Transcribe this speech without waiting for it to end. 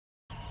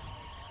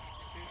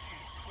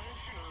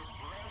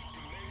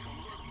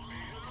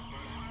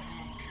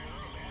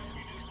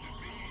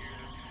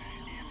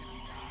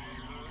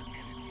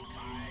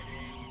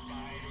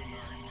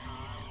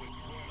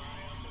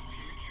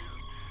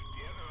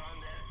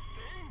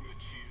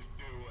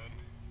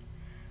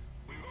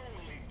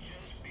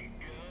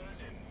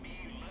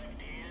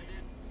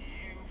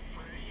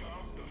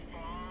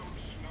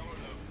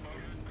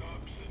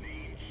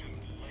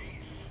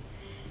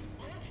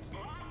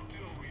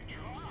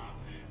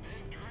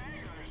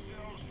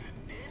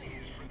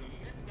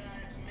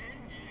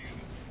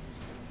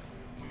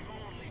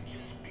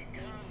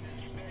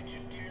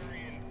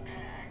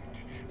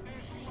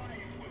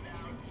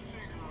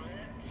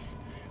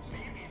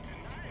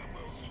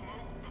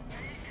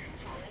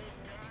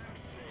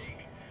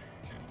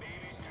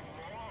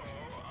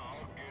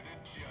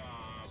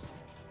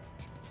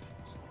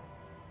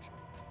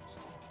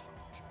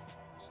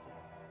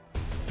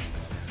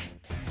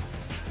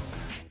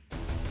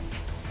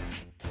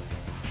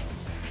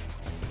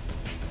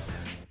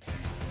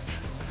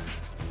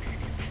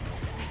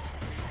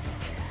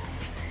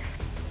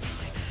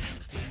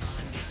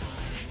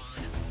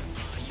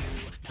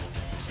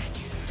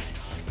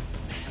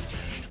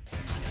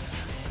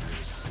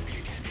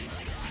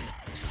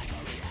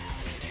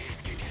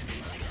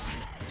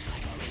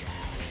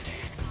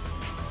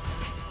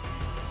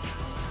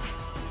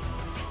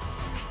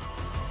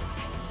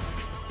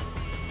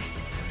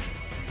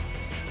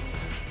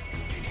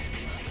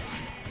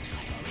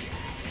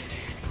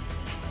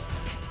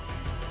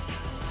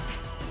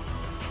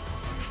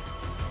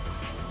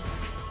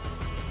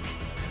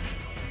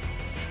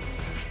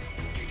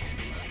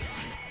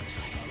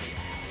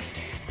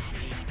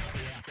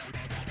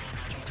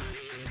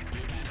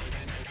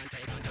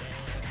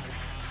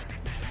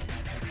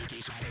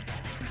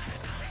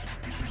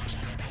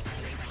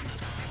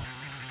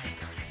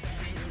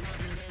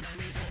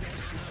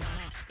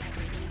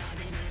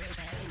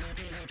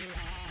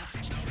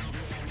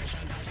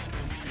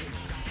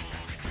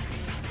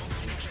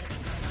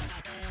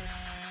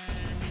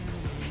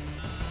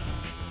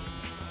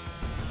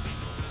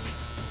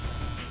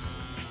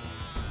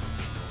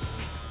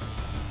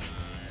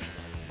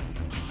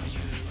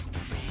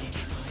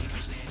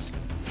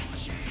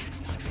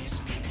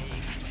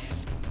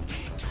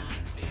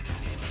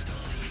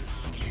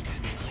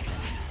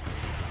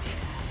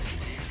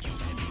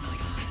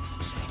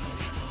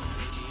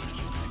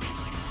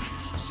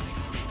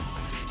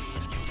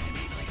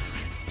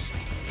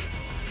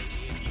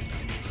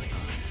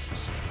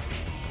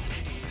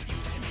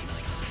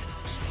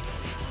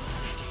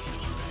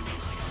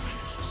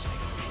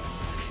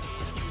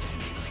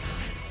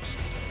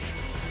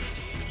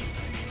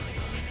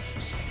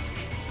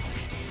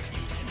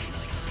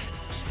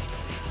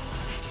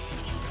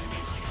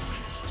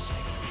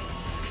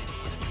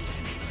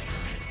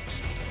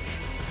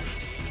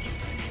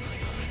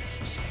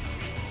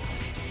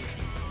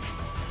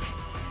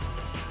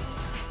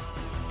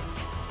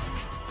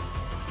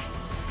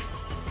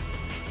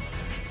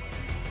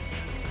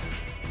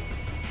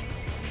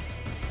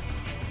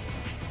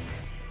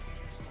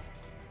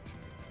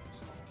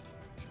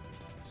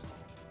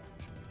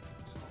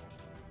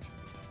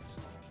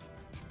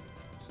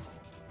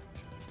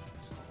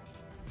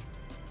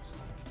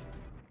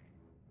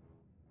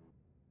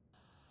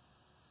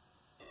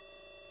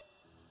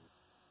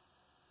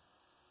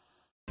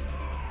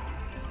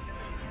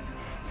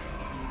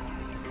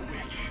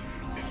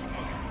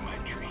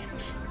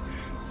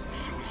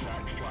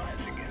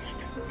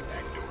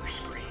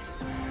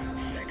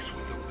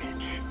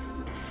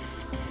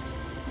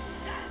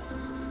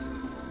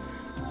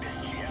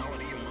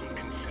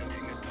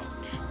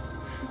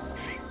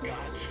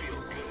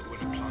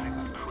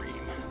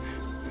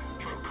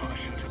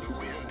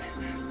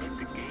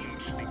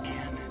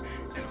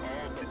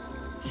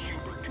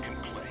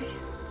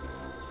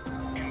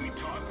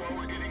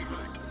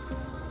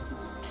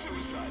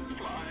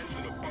flies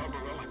in a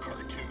Barbarella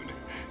cartoon.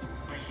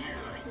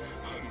 Brazier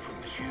hung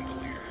from the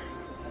chandelier.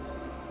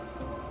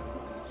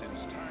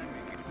 Since time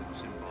became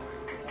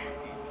symbolic,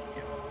 each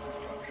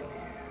destruction,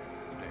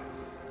 death.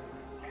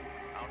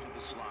 Out of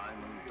the slime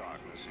and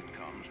darkness it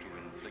comes to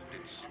inflict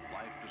its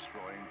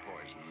life-destroying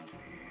poison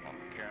on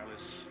the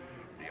careless,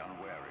 the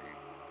unwary,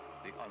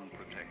 the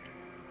unprotected.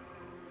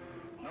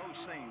 No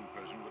sane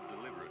person would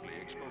deliberately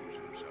expose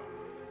himself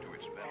to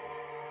its venom.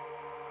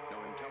 No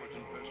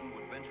intelligent person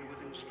would venture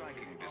within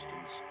striking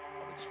distance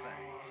of its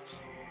fangs.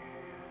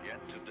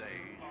 Yet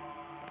today,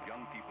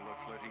 young people are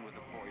flirting with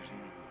a poison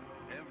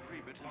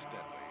every bit as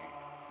deadly.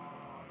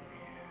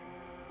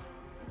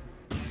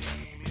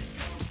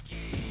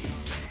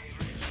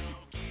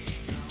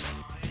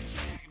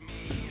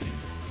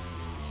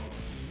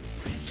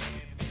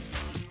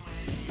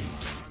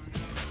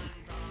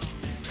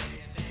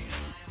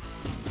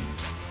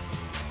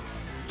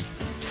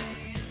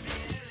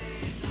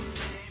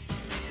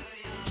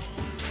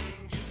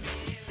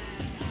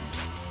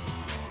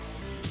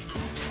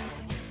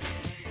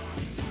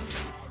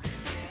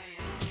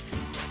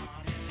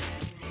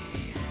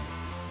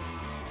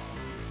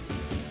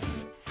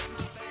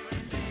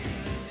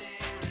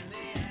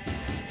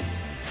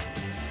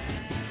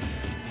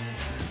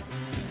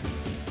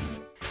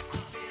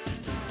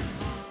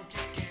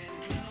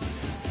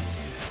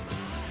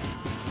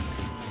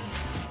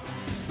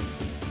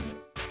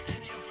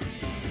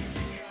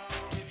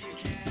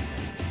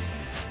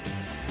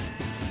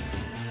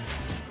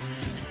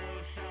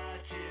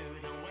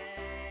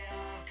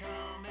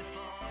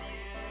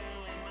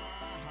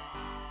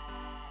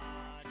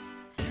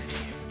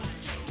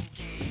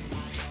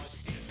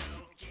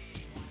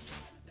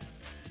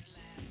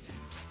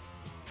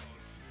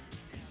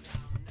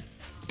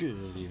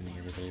 Good evening,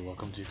 everybody.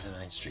 Welcome to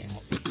tonight's stream.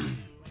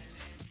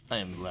 I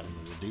am Vladimir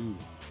Ledoux,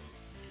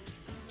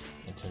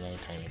 and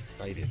tonight I'm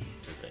excited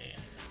to say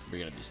we're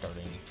going to be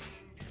starting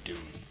Doom.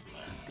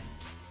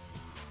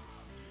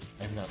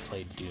 I have not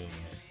played Doom,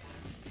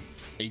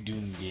 a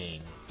Doom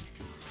game,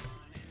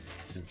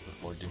 since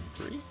before Doom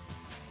 3.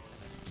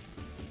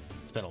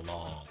 It's been a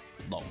long,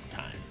 long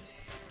time.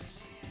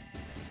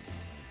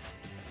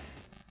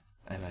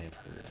 And I have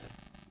heard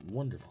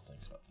wonderful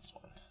things about this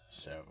one.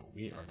 So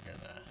we are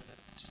gonna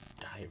just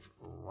dive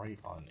right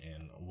on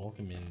in.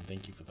 Welcome in.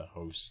 Thank you for the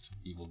host,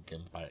 Evil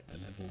Empire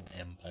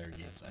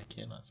Games. I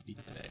cannot speak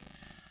today,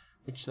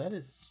 which that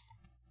is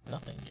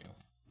nothing new.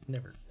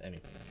 Never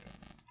anything new.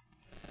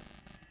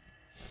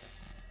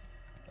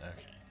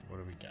 Okay, what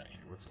do we got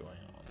here? What's going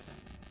on?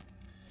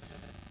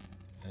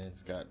 And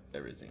it's got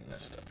everything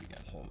messed up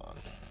again. Hold on.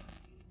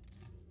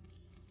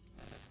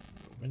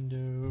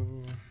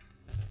 Window.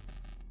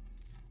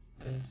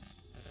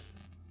 This.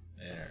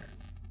 There.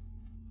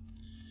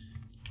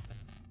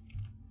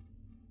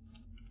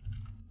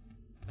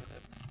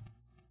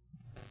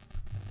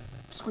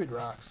 Squid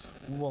Rocks,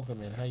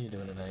 welcome in. How you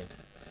doing tonight?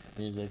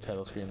 Music,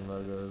 title screen,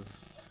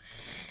 logos.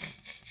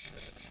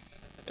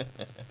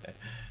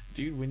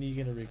 Dude, when are you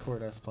gonna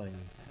record us playing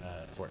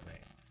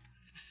Fortnite?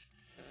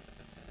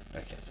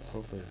 Okay, so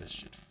hopefully this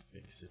should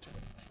fix it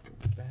when I go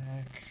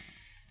back.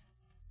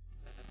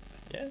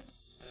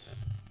 Yes.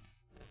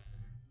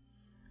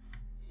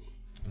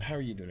 And how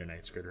are you doing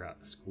tonight, Squid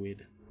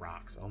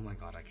Rocks? Oh my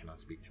god, I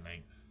cannot speak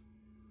tonight.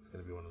 It's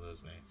gonna be one of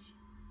those nights.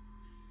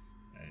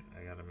 Alright,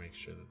 I gotta make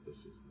sure that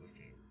this is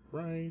looking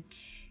right.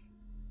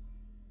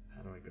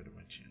 How do I go to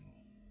my channel?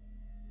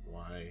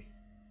 Why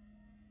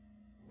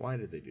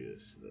did they do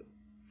this to the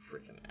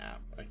freaking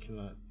app? I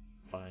cannot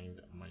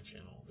find my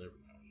channel. There we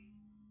go.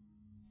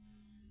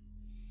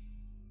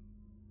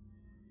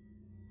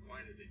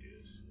 Why did they do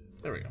this?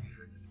 There we go.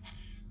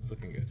 It's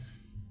looking good.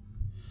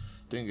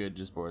 Doing good,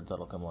 just bored. Thought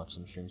I'll come watch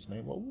some streams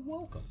tonight. Well,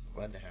 welcome.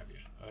 Glad to have you.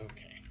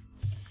 Okay.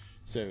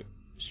 So,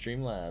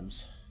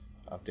 Streamlabs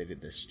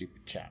updated their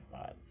stupid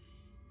chatbot,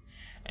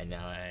 and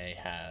now I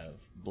have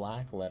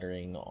black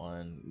lettering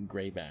on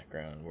gray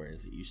background,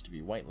 whereas it used to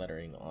be white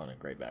lettering on a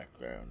gray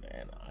background,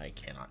 and I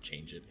cannot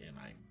change it, and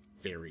I'm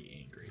very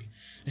angry.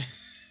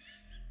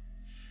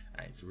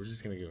 Alright, so we're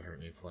just gonna go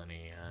Hurt Me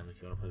Plenty.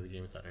 If you want to play the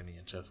game without any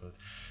adjustments,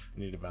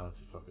 you need a balance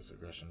of focus,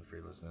 aggression,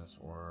 fearlessness,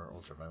 or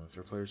ultra-violence.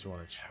 For players who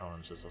want to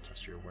challenge, this will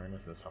test your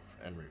awareness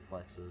and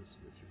reflexes,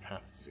 with your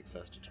path to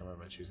success determined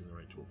by choosing the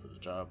right tool for the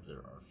job. There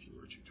are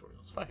fewer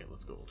tutorials. Fuck it,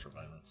 let's go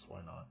ultra-violence.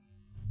 Why not?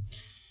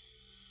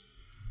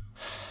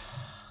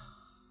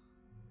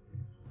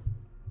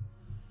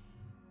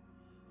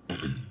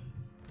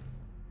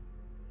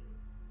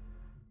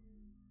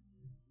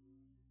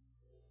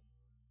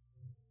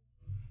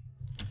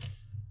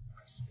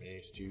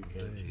 Space to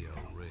They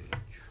are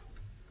rage,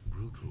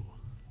 brutal,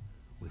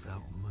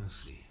 without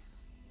mercy.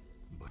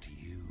 But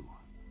you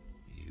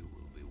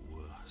will be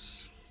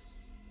worse.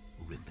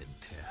 Rip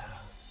and tear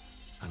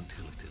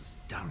until it is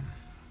done.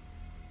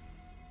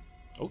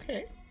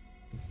 Okay.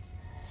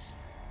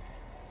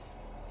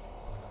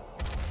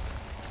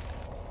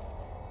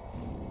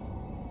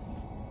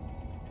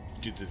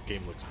 Dude, this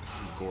game looks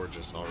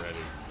gorgeous already.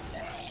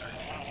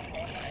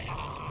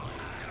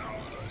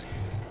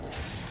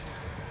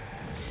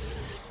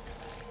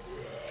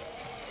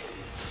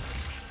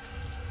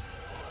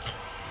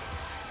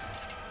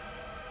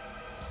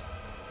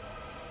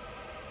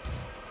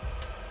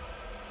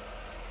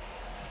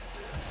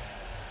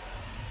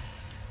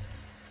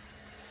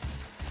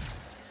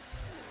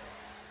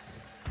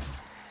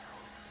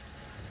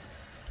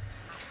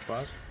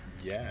 fuck?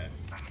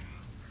 Yes.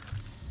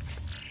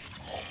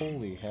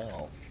 Holy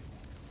hell.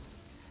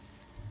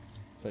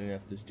 Funny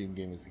enough, this Doom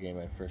game was the game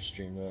I first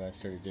streamed when I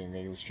started doing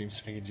regular streams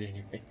back in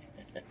January.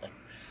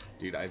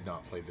 Dude, I've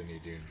not played the new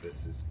Doom.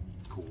 This is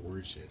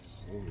gorgeous.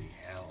 Holy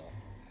hell.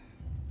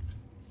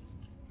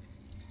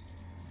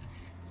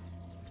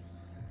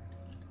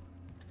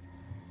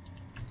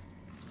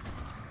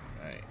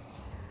 Alright.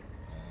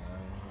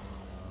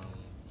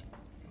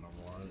 I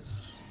want to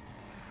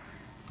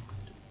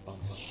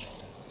bump up my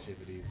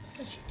sensitivity.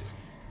 I should do.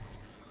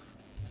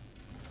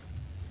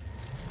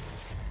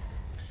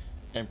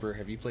 Emperor,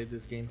 have you played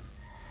this game?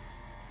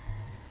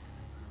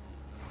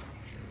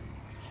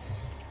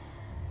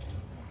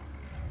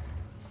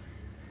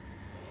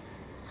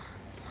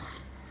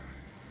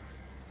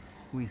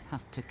 We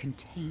have to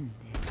contain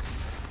this.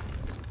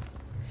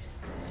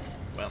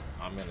 Well,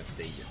 I'm gonna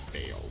say you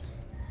failed.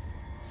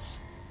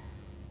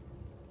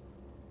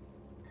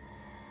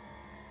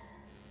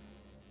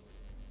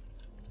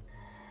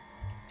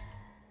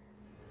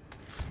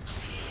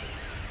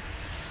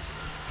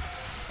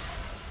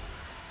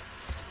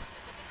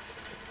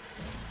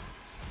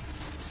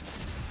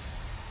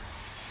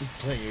 He's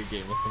playing a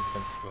game with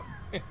intense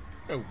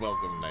fun.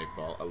 Welcome,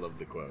 Nightfall. I love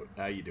the quote.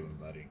 How you doing,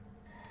 buddy?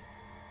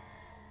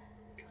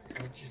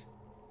 I just...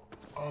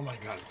 Oh my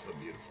god, it's so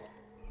beautiful.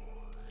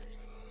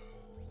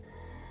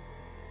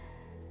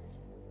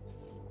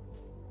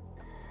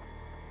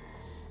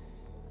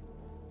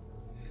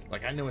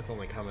 Like, I know it's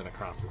only coming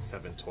across as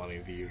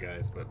 720 to you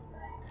guys, but...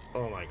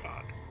 Oh my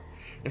god.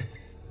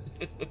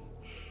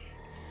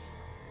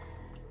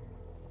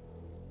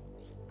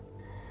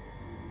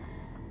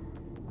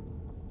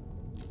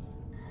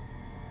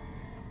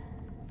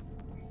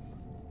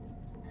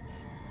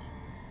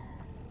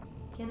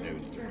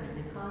 Cannot determine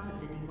the cause of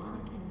the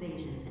demonic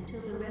invasion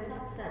until the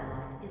Rezop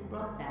satellite is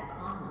brought back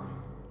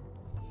online.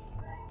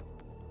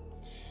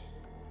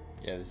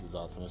 Yeah, this is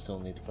awesome. I still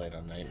need to play it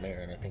on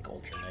Nightmare, and I think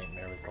Ultra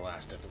Nightmare was the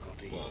last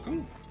difficulty.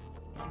 Welcome.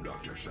 I'm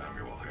Dr.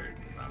 Samuel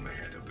Hayden. I'm the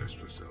head of this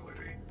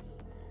facility.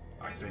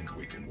 I think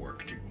we can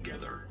work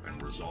together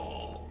and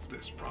resolve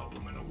this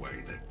problem in a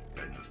way that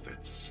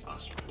benefits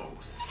us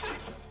both.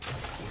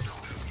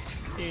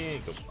 Yeah,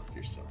 go fuck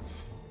yourself.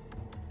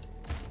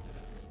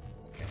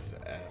 Okay, so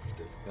F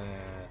does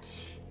that.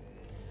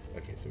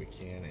 Okay, so we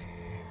can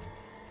aim.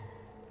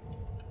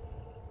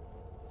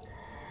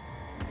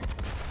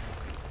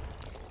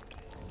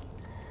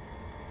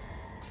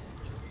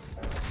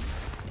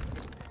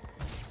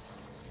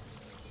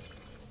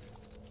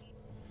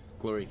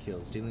 Glory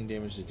kills. Dealing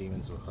damage to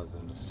demons will cause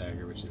them to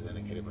stagger, which is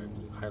indicated by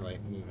blue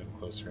highlight. Move in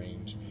close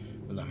range.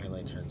 When the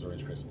highlight turns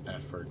orange, press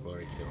F for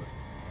glory kill.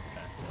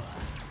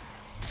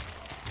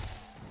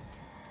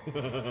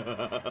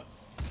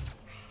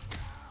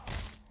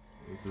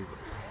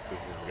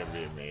 This is gonna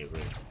be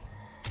amazing.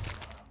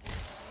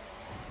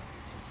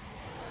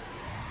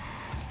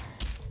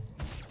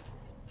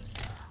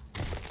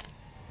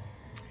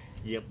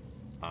 Yep,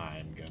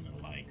 I'm gonna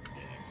like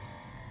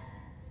this.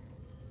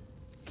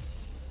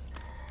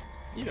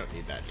 You don't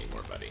need that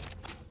anymore, buddy.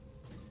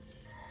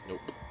 Nope.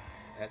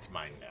 That's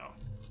mine now.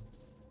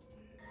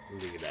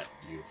 Look at that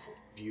beautiful,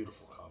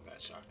 beautiful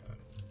combat shotgun.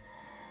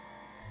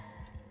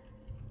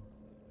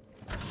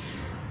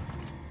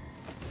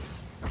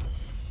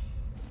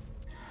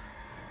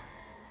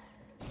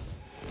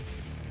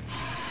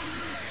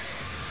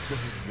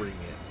 Bring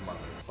it,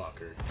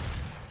 motherfucker.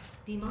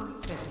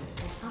 Demonic presence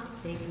at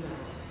unsafe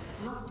levels.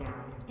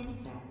 Lockdown in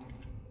effect.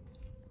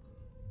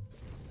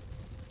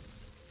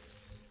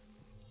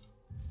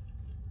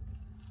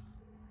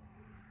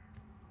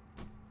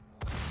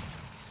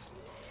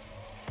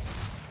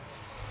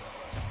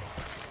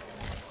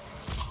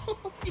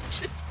 You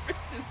just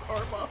ripped his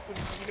arm off and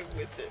beat him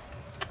with it.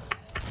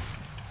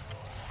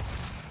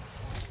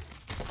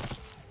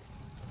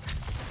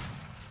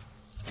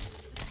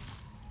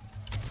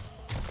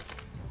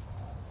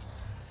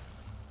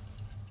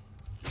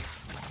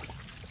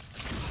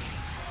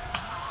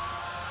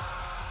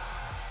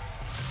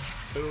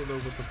 I don't know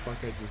what the fuck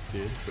I just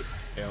did, but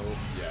hell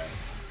yes.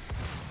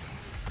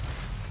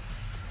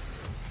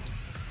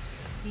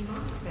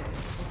 Demonic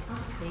presence at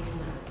unsafe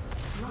levels.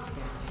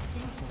 Lockdown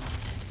in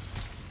effect.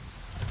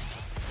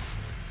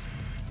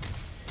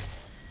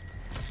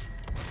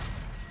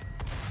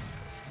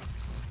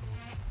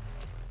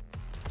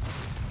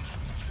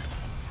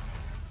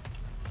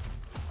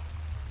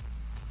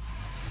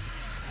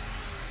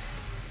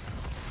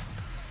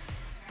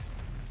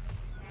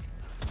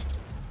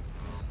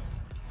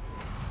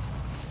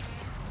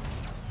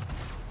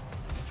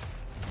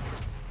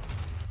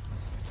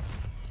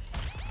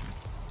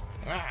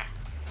 Ah!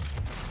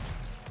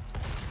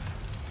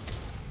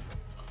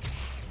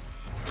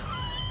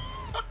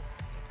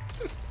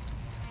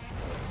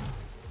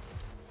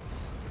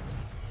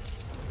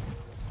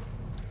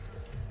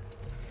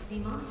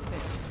 Demonic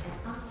presence at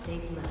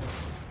unsafe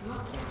levels.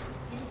 Lockdown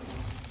in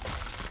effect.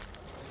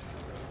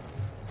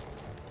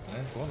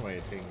 That's one way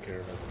of taking care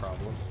of a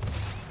problem.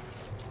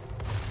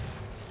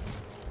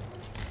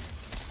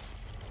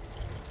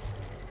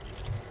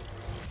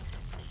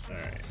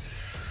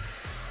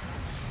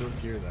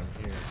 hear them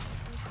here.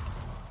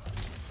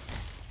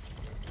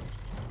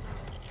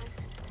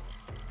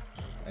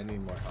 I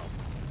need more help.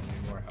 I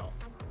need more help.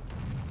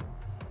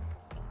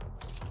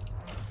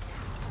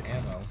 There's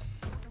ammo.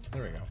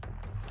 There we go.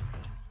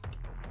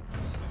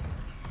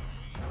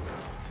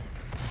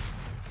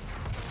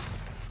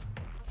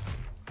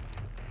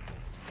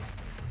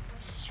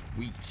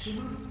 Sweet.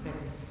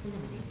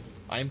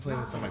 I am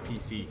playing this on my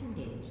PC.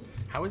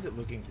 How is it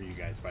looking for you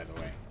guys, by the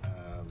way?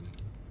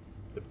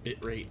 The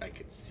bitrate, I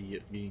could see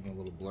it being a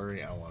little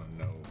blurry. I want to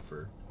know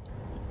for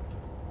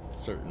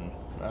certain.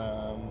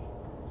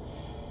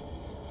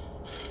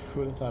 Who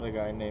would have thought a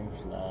guy named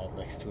Vlad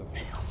likes to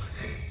impale?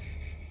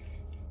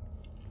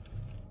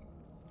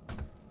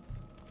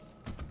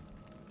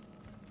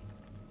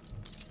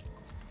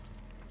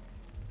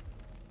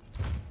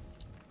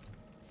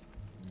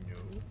 No,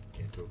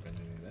 can't open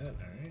any of that,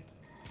 alright.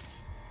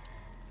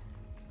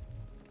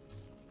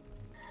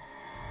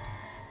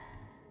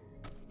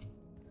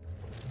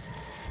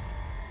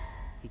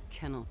 He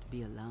cannot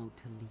be allowed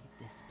to leave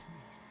this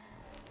place.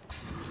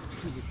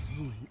 He would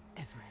ruin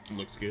everything.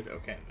 Looks good?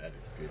 Okay, that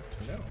is good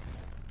to know.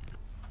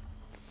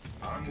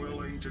 I'm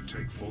willing to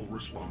take full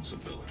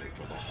responsibility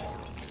for the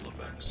horrible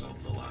events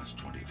of the last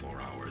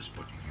 24 hours,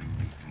 but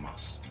you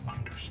must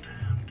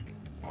understand.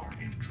 Our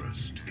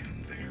interest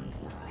in their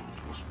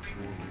world was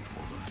purely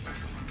for the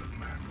betterment of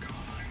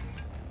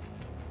mankind.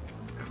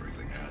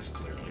 Everything has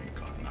clearly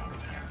gotten out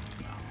of hand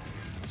now,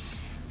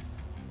 yes.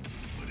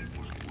 But it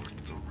was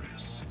worth the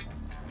risk,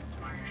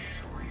 I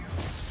assure you.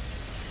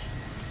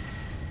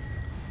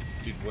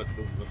 Dude, what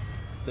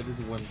that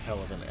is one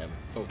hell of an M.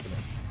 Open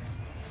it.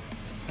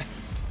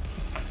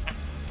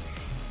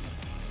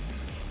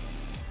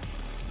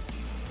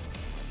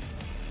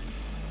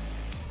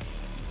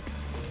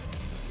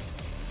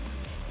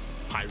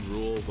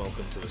 Hyrule,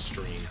 welcome to the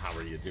stream. How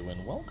are you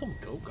doing? Welcome,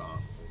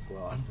 Gogongs, as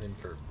well. I'm in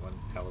for one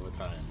hell of a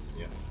time.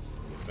 Yes,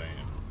 yes I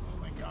am. Oh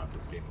my god,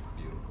 this game is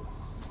beautiful.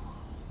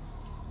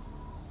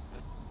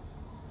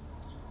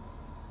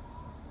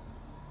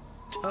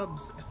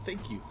 Tubbs,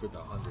 thank you for the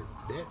 100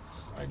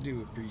 bits. I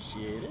do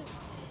appreciate it.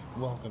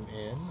 Welcome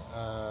in.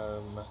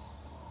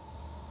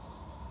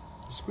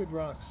 Squid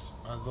Rocks,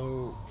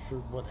 although for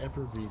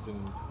whatever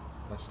reason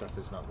my stuff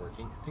is not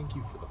working, thank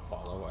you for the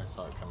follow. I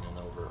saw it come in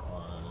over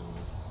on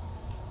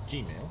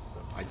Gmail,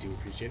 so I do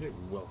appreciate it.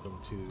 Welcome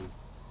to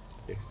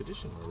the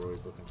expedition. We're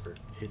always looking for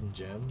hidden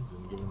gems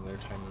and giving them their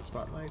time in the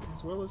spotlight,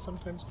 as well as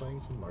sometimes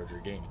playing some larger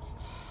games.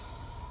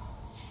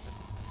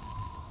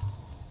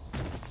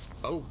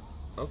 Oh,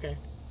 okay.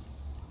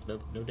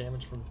 No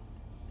damage from...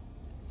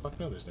 Fuck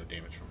no, there's no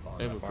damage from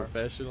falling I'm a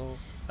professional.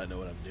 I know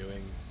what I'm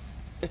doing.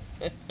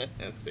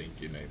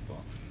 Thank you,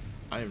 Nightfall.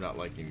 I am not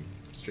liking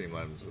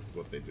Streamlabs with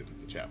what they did with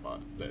the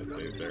chatbot. Their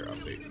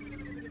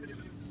update.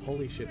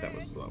 Holy shit, that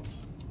was slow.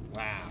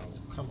 Wow,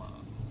 come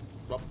on.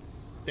 Well,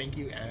 thank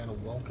you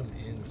and welcome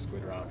in,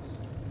 Squid Rocks.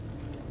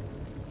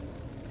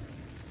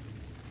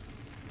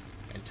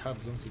 And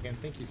Tubbs, once again,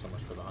 thank you so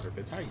much for the 100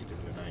 bits. How are you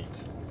doing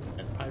tonight?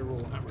 And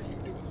Hyrule, how are you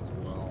doing as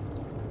well?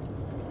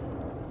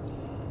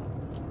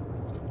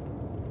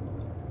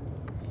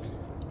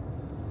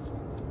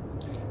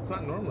 It's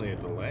not normally a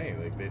delay.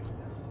 Like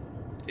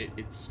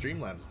it's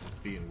Streamlabs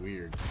being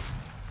weird.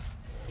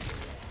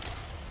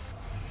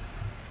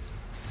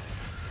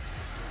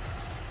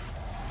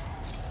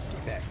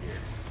 Get back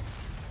here.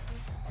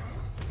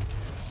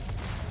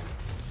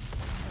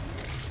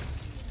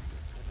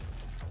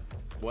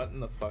 What in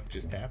the fuck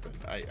just happened?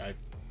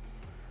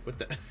 What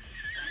the?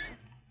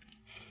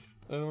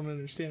 I don't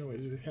understand what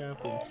just happened.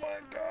 Oh my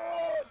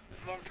god!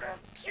 Look how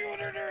cute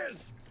it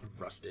is!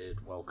 Rusted,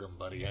 welcome,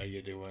 buddy. How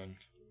you doing?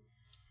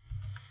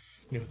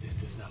 No, this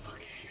does not look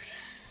cute.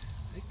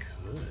 It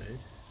could.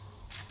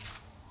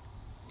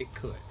 It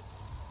could.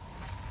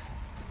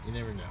 You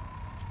never know.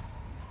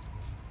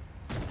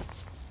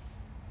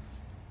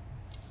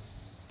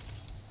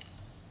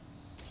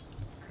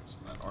 Grab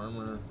some of that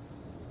armor.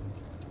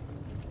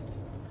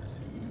 I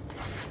see you.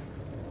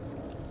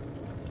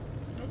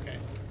 Okay.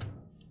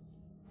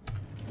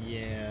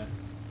 Yeah.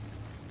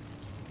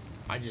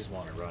 I just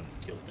want to run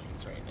and kill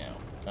things right now.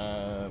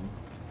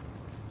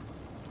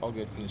 All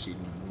good, finish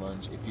eating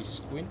lunch. If you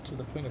squint to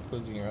the point of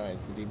closing your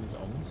eyes, the demons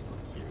almost look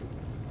cute.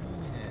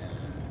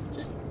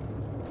 Yeah,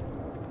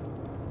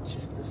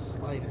 just the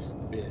slightest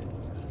bit.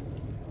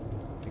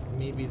 Like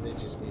maybe they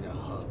just need a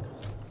hug.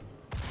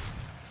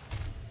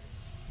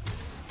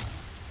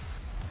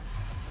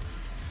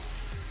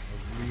 A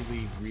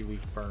really, really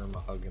firm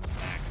hug in the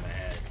back of the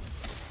head.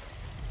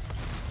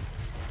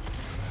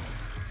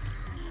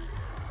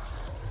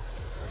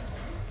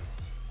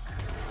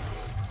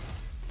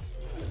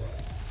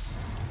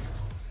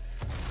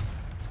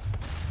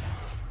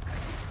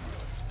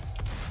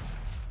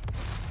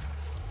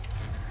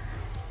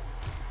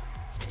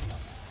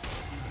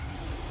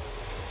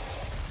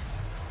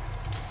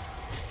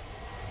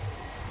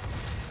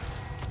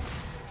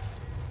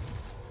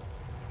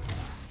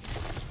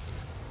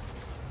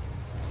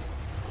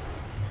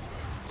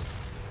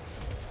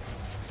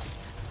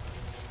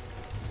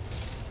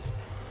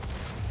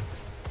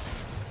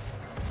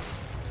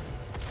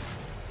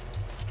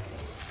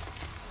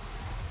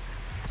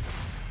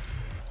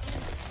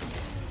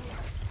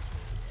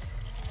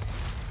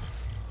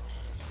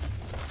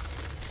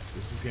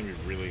 This is going to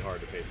be really hard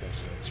to pay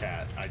attention to the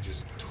chat. I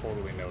just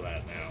totally know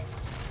that now.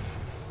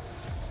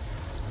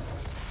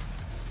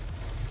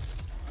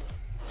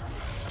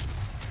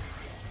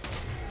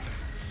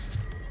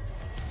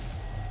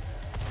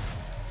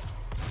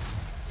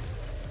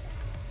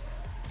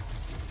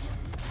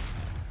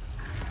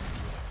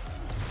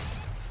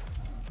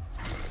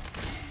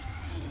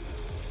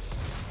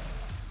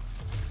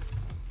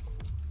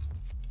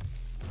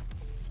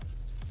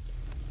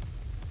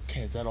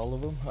 Okay, is that all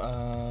of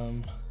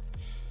them?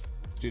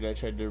 Dude, I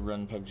tried to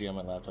run PUBG on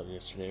my laptop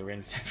yesterday. I ran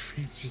at 10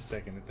 frames per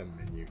second at the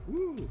menu.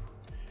 Woo!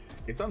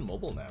 It's on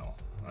mobile now.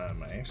 I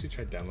actually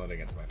tried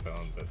downloading it to my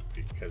phone, but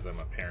because I'm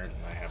a parent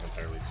and I have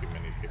entirely too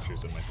many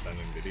pictures of my son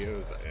in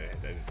videos, I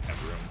didn't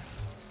have room.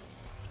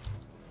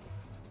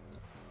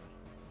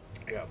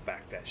 I gotta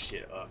back that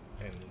shit up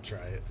and try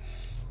it.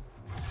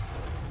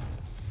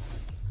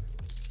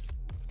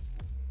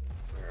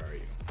 Where are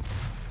you?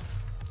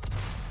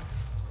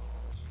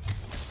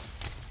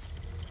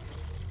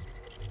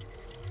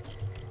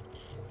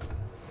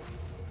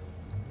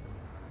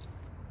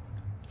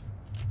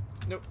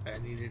 Nope, I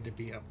needed to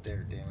be up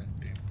there, damn it.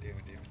 Damn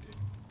it.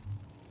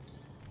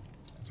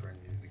 That's where I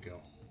needed to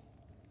go.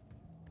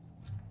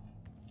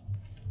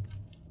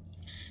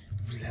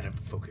 Let him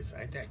focus.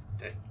 I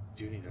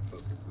do need a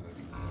focus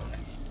movie.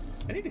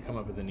 I need to come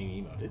up with a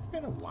new emote. It's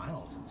been a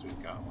while since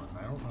we've got one.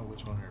 I don't know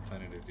which one we're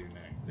planning to do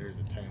next. There's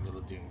a tiny little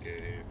Doom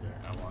dude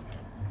there. I want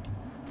him.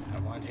 I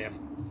want him.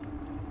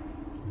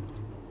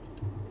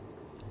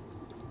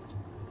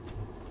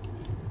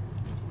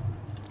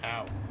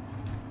 Ow.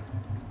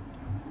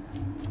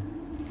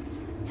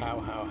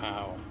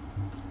 How?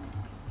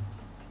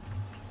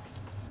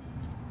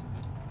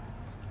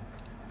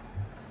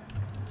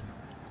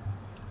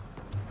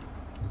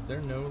 Is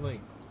there no,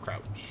 like,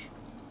 crouch?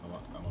 I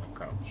want to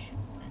crouch.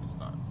 Okay, it's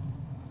not.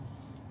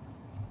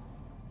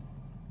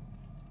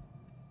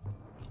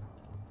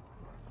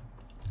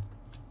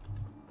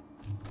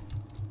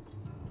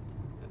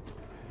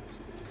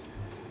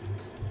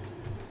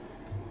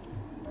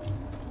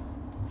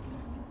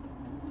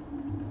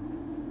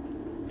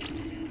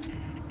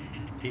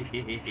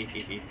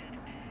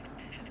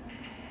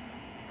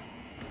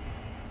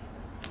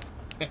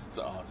 That's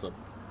awesome.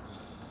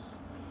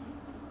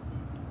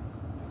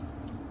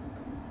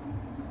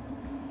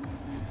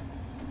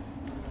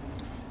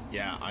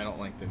 Yeah, I don't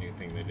like the new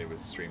thing they did with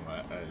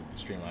Streamlabs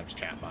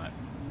chatbot.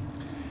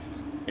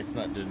 It's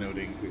not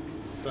denoting who's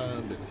a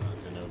sub, it's not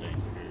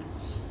denoting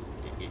who's...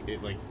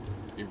 It like,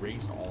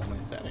 erased all my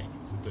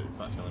settings. It's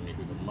not telling me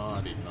who's a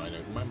mod, even though I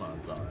know who my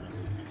mods are.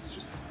 It's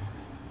just...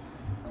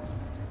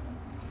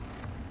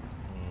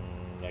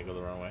 Did I go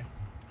the wrong way?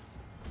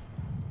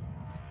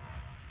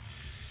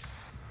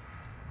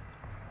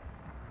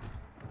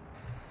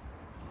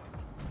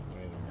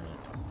 Wait a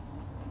minute.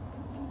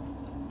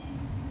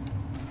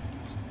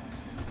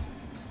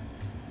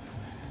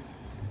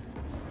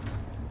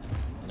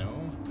 No?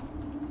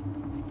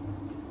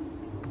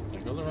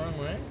 Did I go the wrong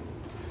way?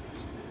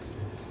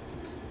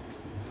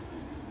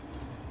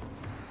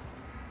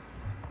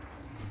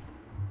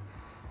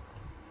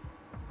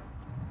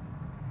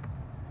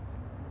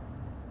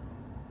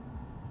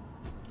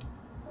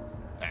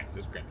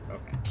 Access granted.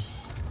 Okay.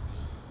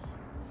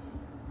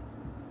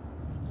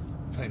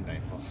 Play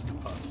knife off the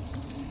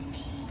puns.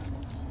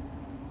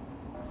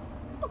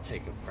 I'll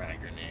take a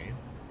frag grenade.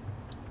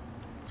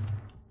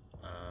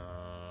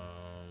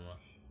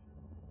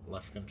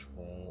 Left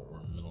control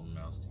or middle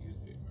mouse to use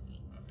the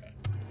equipment.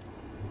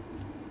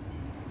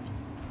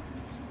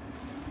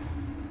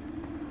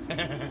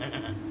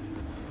 Okay.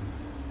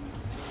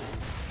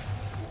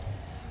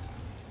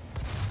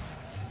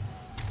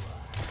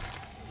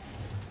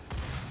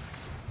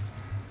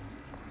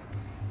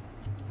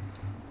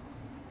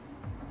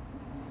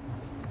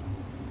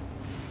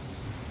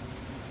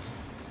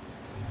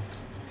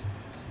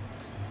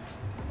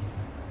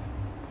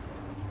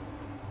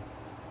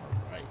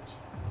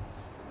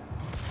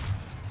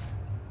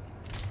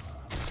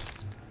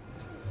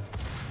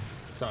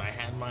 So I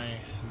had my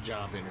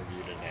job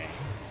interview today.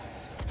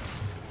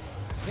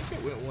 I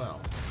think it went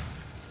well.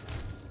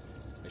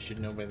 I should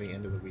know by the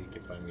end of the week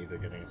if I'm either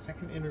getting a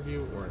second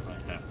interview or if I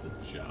have the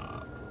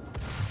job.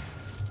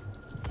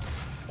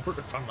 Or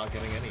if I'm not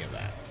getting any of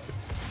that.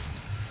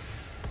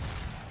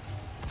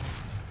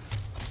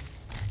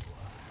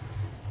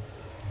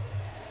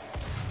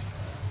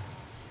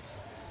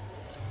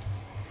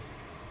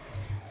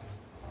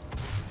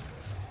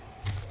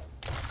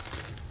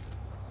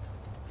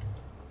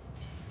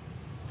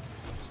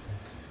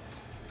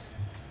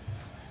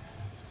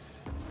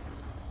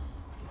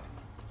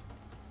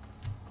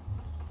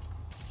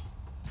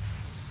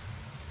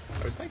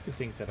 I would like to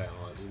think that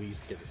I'll at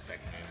least get a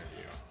second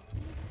interview.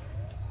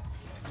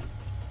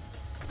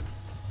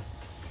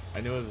 I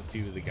know of a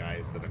few of the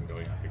guys that I'm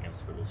going up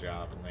against for the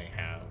job, and they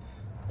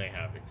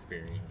have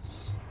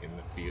experience in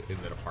the field, in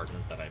the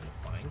department that I'm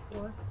applying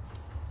for.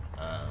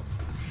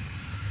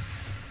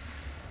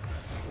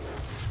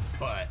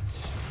 But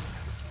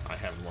I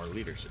have more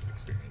leadership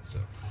experience, so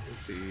we'll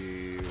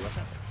see what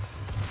happens.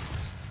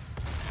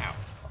 Ow,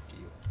 fuck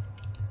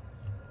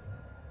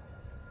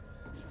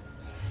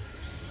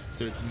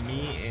So it's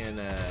me and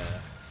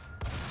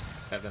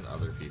 7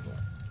 other people,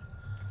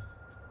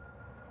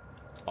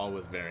 all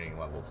with varying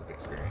levels of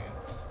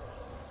experience.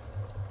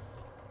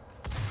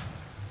 Did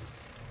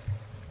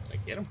I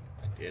get him?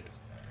 I did.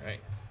 All right.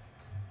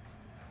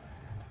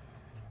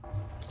 I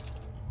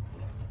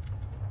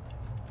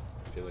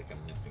feel like I'm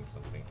missing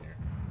something here.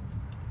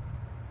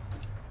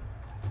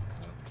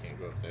 No, can't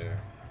go up there.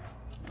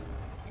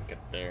 Can't get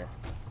there.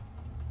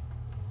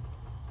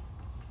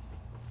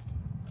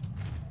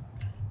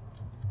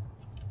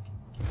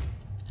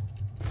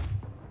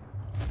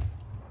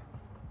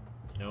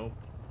 Nope.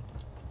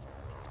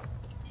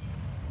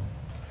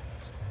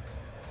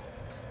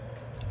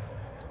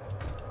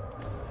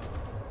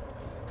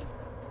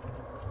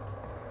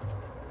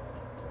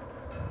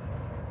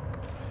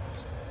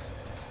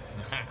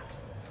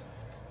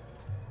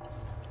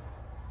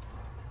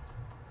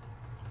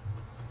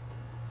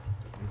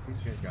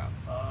 These guys got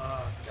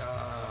fucked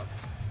up.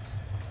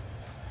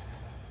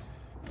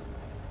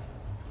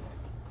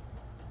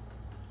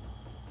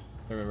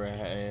 I remember I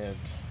had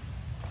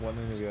one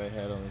interview I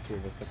had on the 3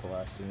 of us got the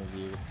last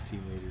interview with the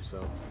team leader,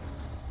 so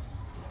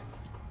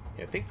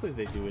yeah, thankfully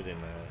they do it in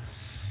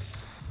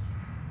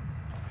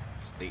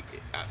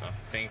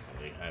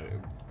thankfully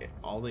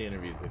all the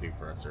interviews they do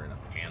for us are in a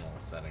panel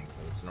setting, so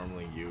it's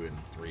normally you and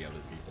 3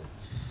 other people.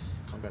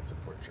 Combat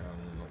support drone,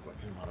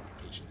 weapon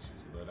modifications,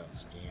 use loadout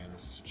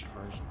scans,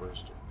 charged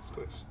burst, let's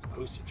go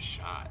explosive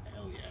shot,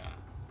 hell yeah.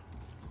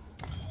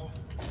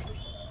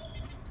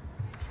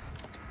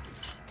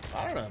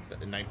 I don't know, but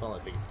in Nightfall I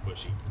think it's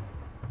bushy.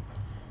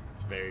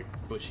 It's very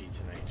bushy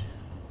tonight.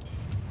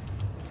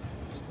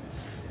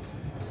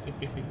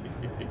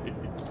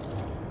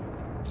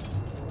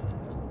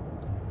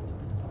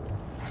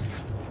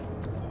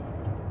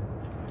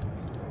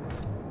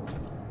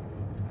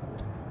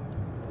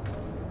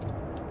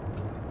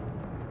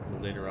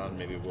 Later on,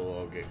 maybe we'll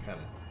all get kind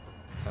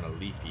of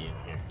leafy in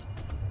here.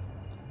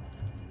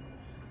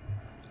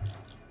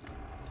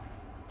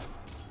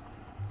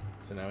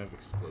 So now I have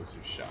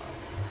explosive shot.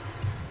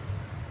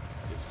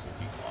 This will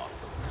be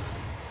awesome.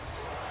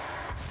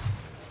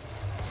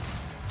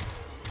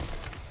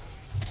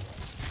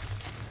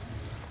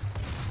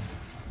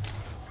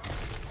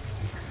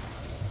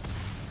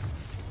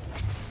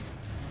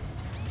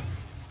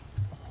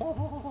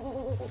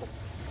 Oh,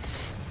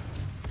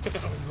 that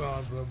was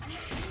awesome.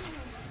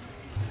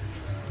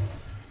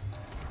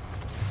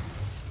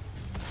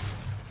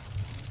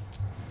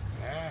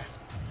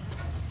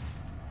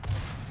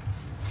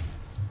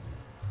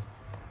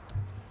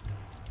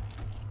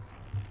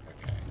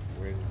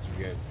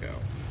 Go.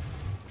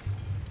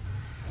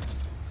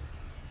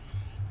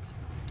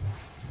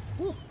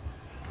 Woo.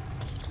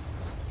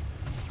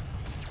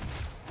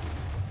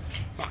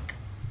 Fuck.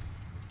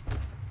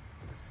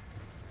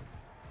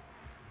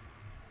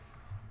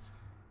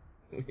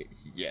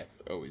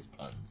 Yes, always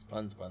puns.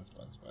 Puns.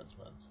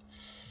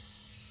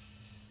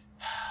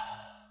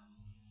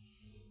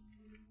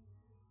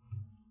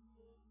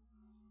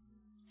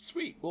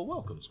 Sweet. Well,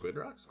 welcome, Squid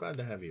Rocks. Glad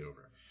to have you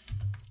over.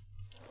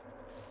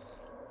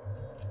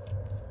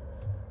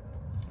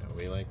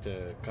 We like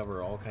to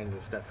cover all kinds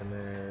of stuff in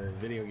there,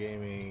 video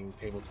gaming,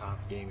 tabletop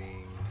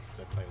gaming, because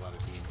I play a lot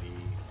of D&D.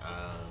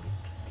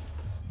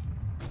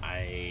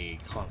 I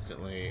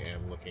constantly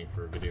am looking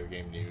for video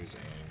game news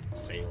and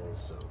sales,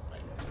 so I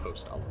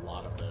post a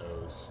lot of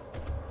those.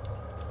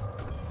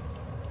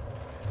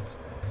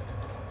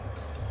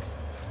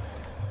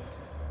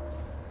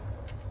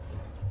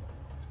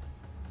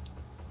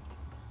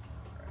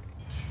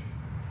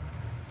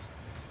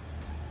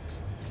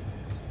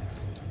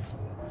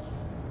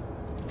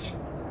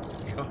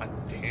 God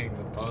dang,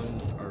 the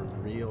puns are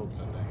real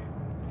tonight.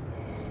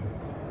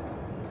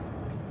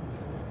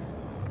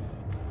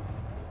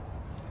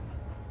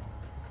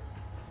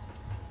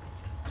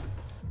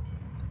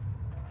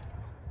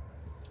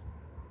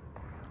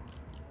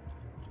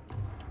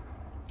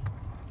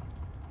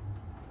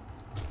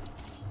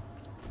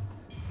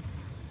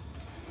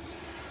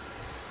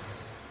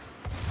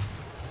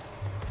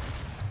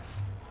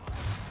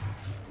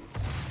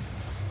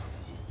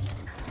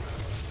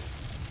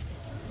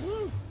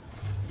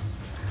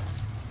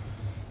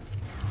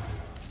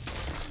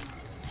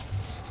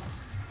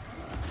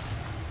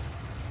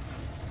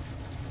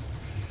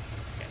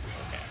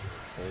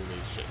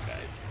 Holy shit,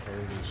 guys.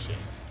 Holy shit.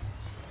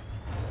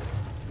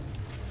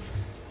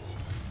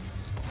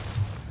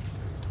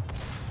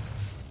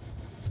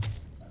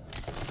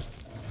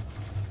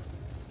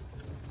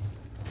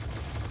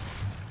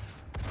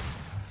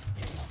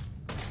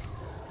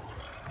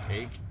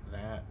 Take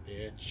that,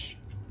 bitch.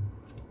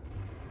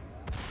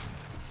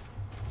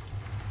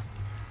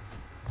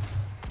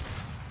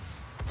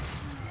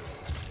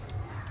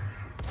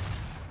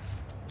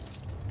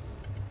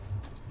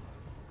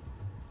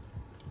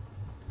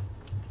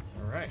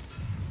 Alright.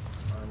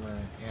 Armor,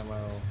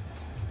 ammo.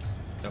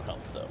 No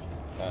health, though.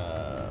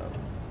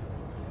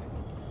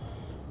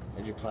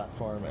 Add your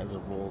platform as a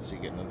role so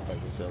you get notified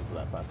of the sales of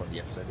that platform.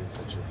 Yes, that is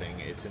such a thing.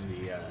 It's in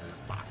the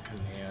bot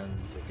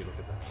commands. If you look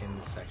at the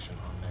pin section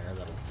on there,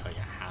 that'll tell you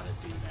how to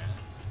do that.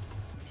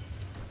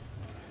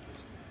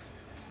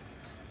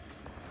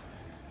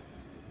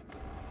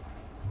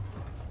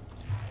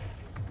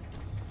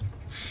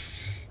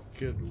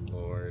 Good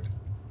lord.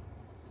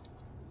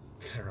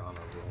 They're on a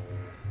roll.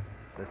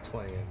 They're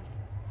playing.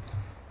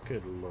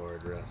 Good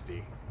lord,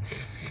 Rusty.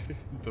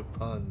 The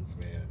puns,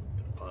 man.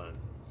 The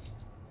puns.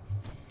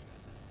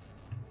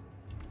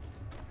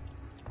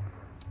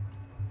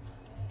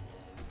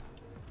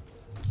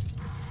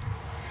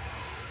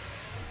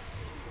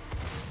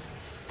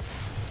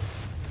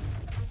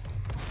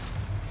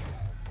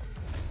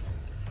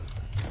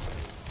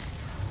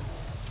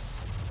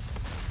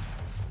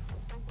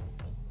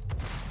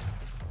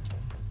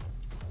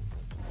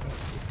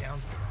 Get down.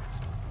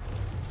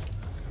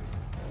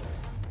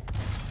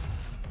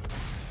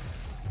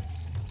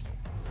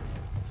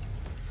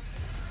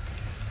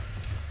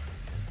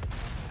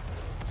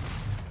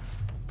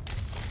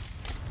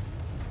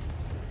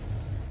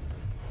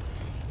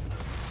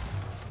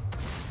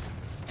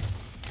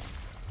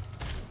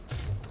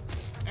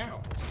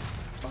 Ow.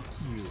 Fuck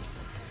you.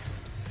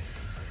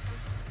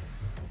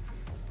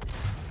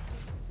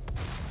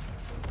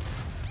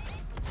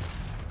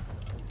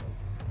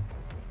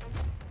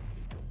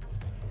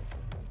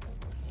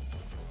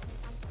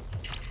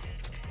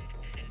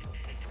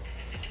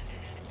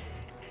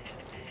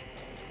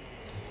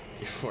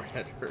 Your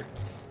forehead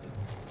hurts.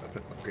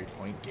 Weapon upgrade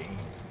point gained.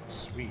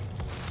 Sweet.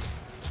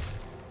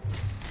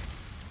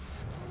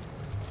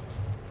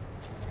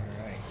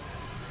 Alright.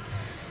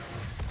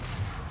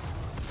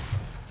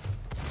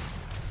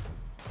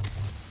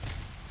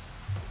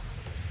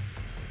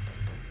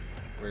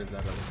 Where did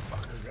that other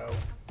fucker go?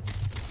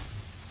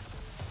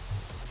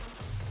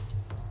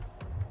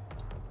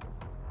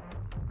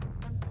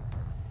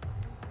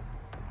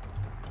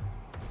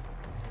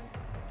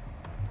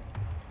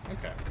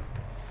 Okay.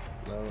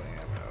 Low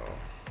ammo.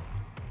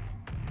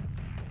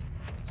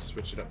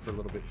 Switch it up for a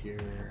little bit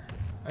here.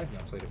 I have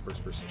not played a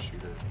first-person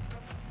shooter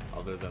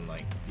other than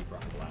like Deep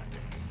Rock Galactic.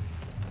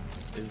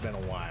 It's been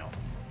a while.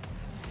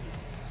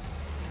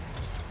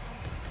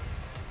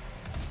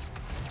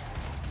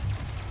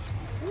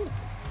 Woo.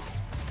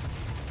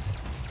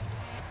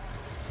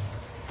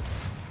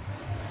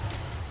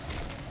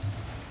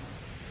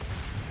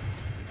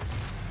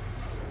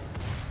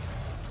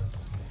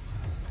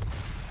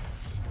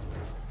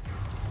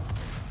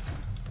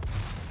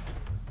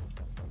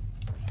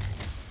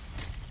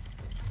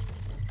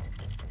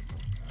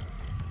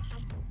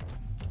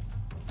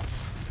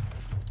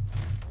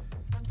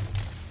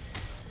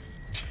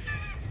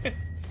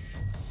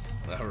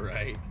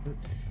 Alright.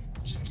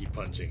 Just keep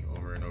punching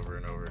over and over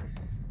and over.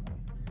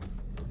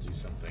 We'll do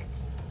something.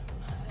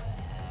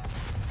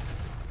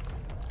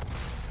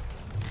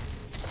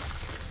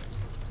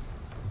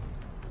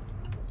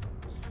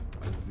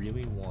 I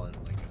really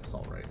want like an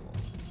assault rifle.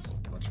 As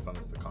much fun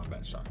as the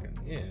combat shotgun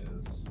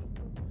is,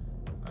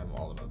 I'm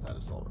all about that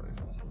assault rifle.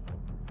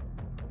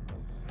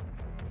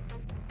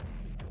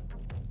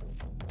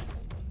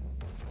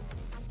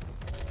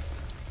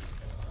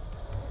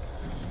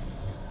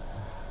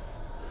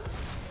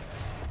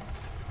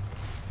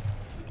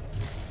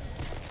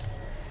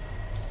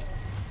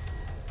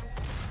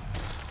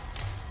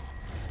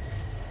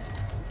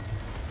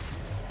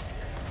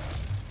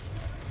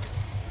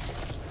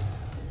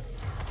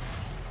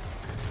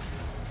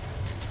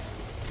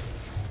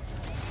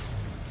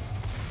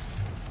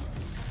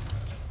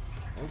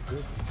 Oh,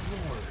 good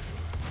lord.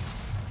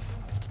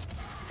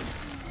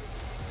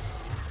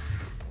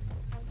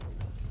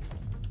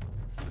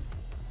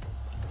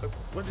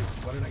 What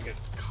did I get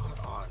caught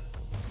on?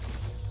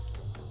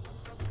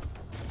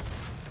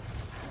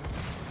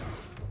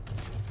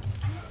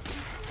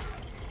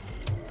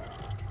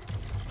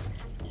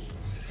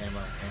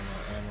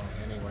 Ammo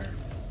anywhere.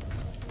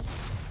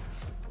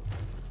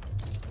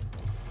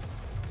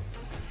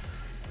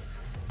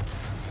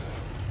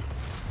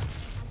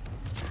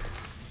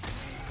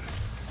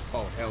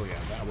 Oh, hell yeah,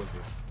 that was a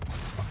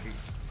fucking...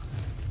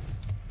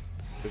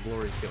 The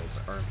glory kills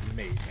are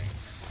amazing.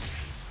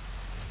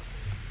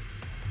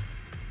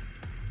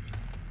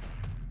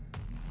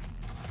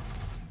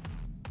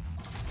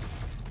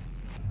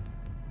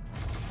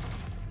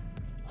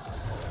 What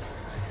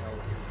the hell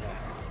is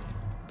that?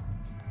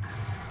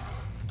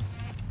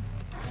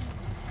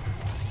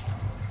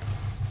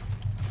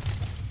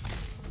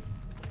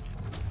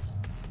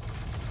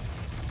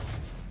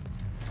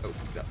 Oh,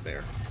 he's up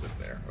there. He's up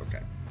there.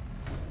 Okay.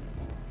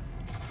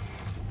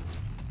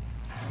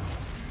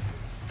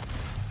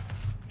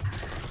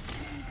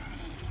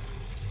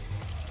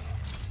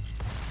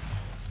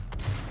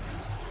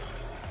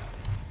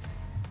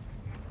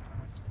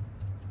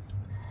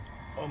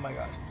 Oh my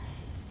god.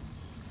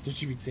 Did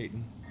she beat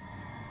Satan?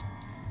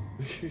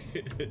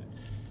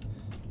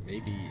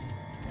 Maybe.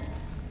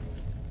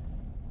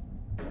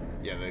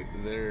 Yeah,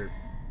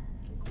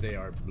 they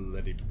are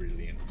bloody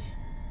brilliant.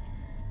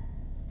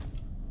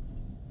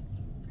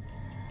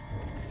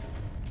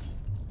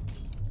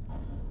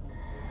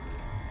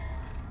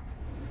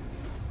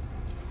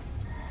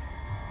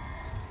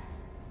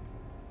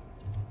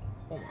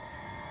 Hold on.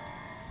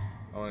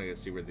 I want to go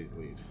see where these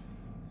lead.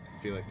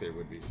 I feel like there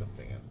would be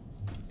something at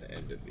the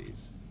end of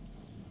these.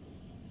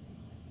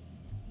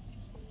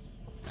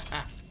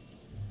 Ah!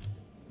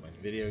 My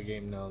video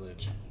game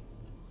knowledge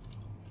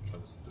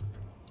comes through.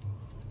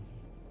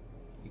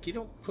 Like, you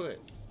don't put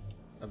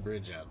a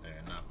bridge out there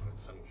and not put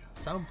something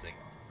on the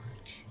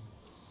bridge.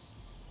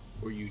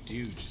 Or you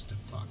do just to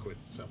fuck with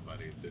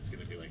somebody that's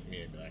gonna be like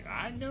me and be like,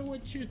 I know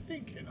what you're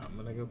thinking. I'm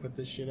gonna go put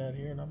this shit out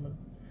here and I'm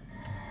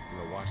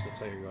gonna watch the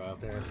player go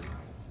out there and be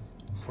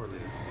horribly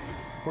disappointed.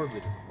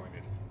 Horribly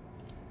disappointed.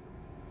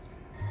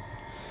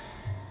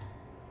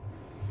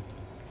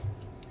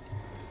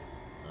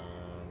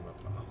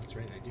 Oh, that's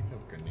right, I do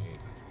have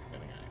grenades. I'm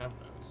forgetting I have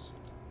those.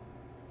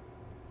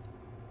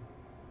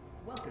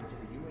 Welcome to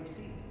the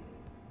UAC.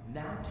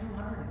 Now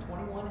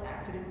 221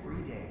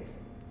 accident-free days.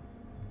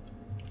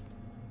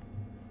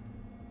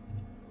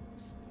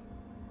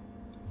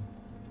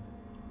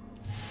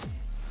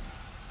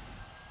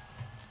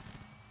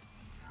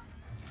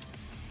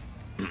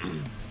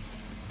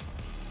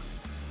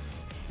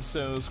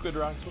 So, Squid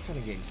Rocks, what kind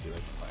of games do you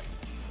like to play?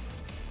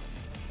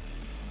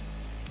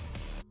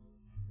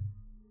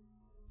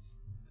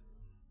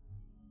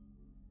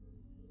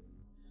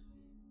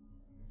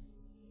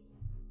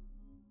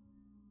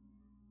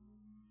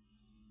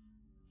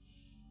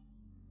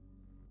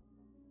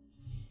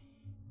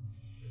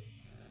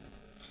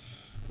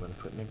 I'm gonna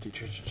put an empty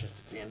treasure chest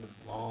at the end of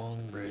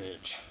Long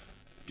Bridge.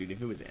 Dude,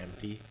 if it was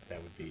empty,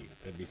 that'd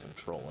be some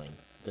trolling.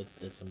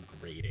 That's some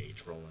grade A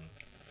trolling.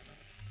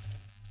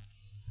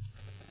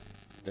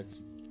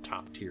 That's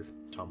top tier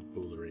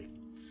tomfoolery.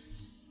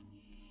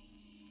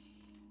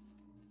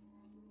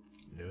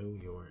 Know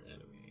your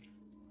enemy.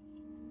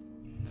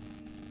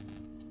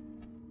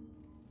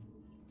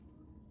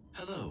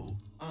 Hello,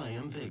 I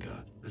am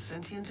Vega, the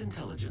sentient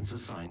intelligence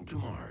assigned to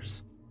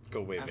Mars.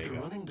 Go away, After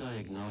Vega. running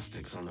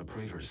diagnostics on the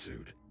Praetor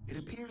suit, it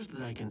appears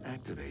that I can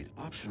activate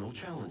optional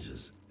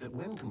challenges that,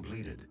 when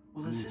completed,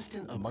 will assist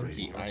in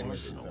Monkey upgrading our Island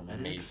is arsenal at an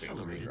amazing,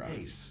 accelerated Squid Rocks.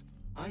 pace.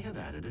 I have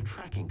added a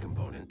tracking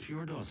component to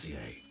your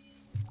dossier.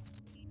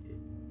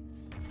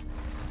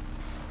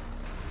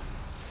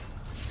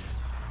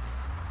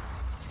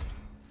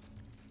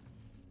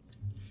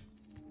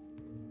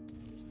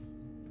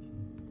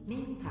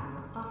 Main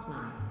power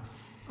offline.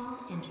 All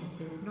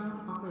entrances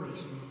not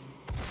operational.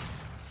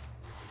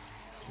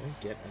 Can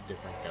I get a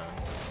different gun?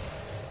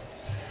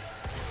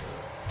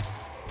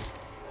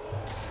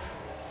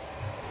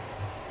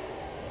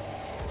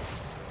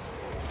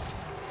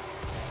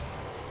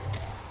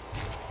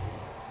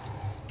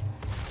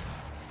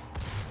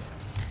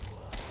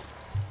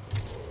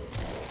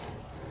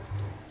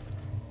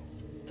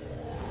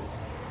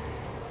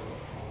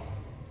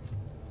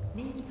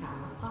 Main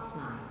power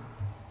offline.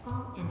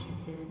 All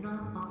entrances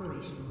not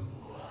operational.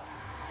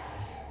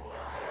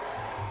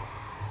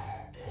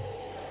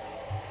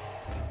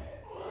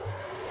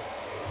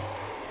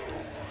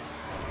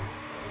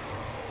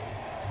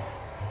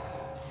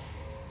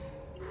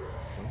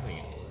 Something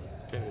is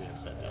very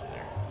upset down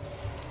there.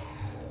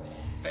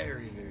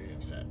 Very, very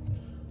upset.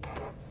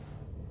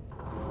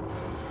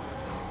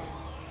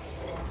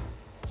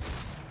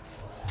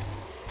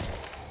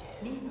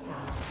 Main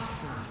power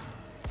offline.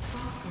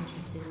 All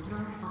entrances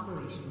not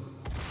operational.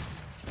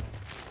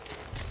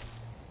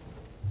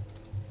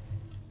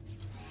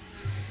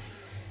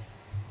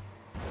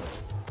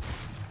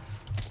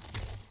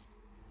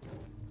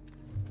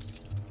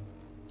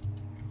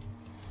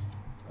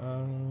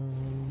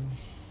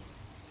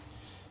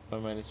 My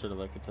mind is sort of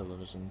like a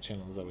television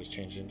channel is always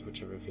changing to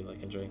whichever I feel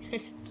like enjoying.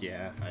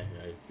 Yeah,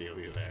 I feel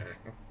you there.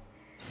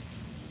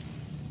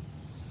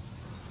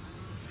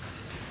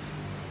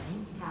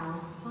 Main power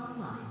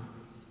online.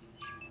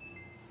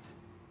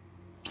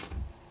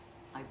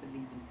 I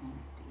believe in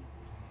honesty,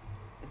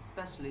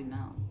 especially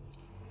now,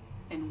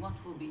 in what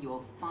will be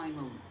your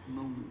final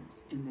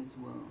moments in this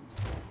world.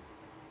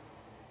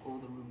 All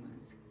the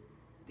rumors,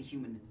 the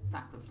human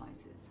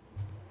sacrifices,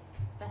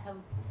 the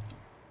hell portal,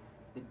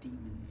 the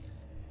demons.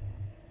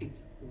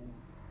 It's all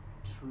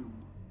true.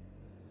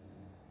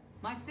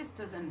 My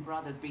sisters and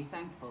brothers, be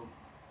thankful.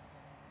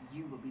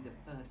 You will be the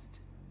first.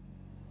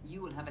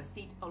 You will have a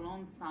seat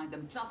alongside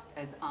them, just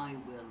as I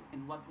will,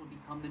 in what will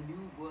become the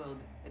new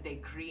world that they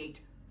create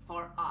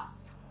for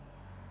us.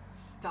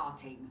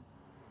 Starting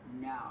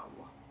now.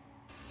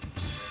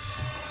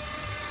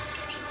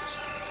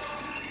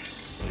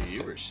 Well,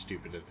 you were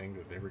stupid to think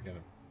that they were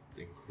gonna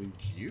include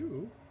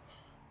you.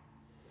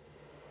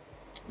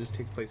 This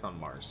takes place on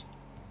Mars.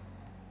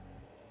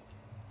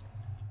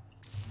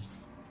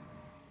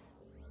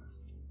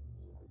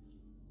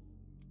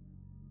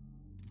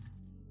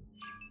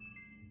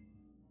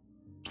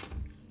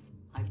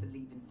 I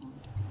believe in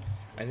honesty.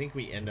 I think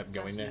we end up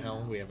going to Especially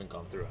hell. now. We haven't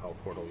gone through a hell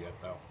portal yet,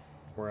 though.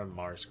 We're on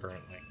Mars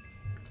currently.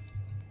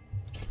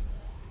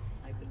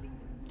 I believe in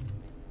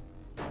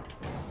honesty,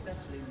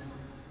 especially now.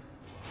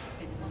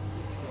 In what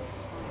will be your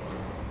final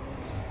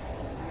moments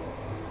in this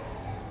world.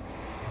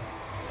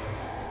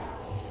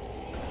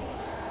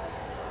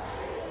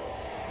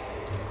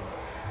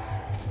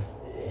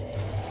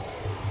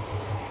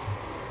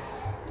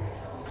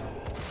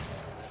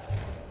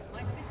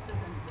 My sisters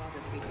and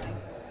brothers, be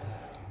thankful.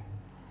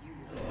 You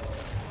will be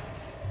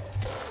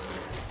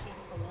the seat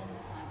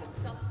alongside them,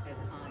 just as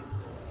I will.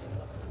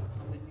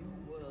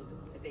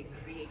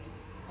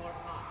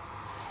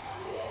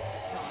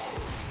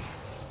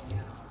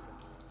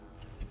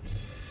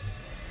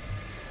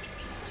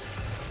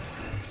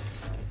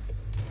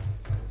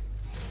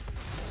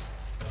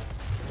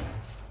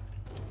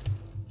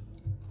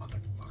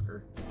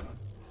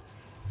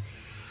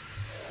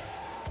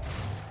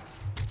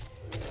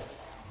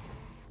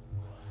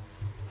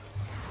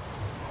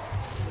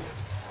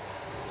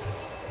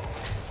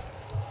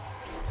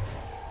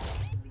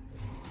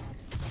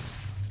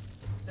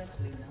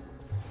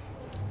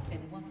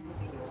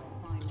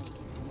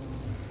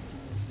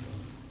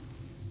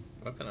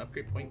 Weapon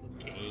upgrade point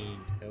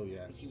gained. Hell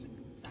yes.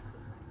 Human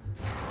sacrifices.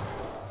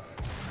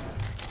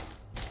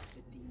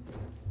 The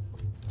demons.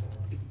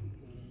 It's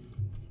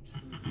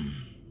true.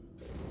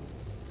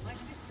 My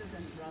sisters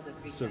and brothers.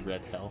 It's a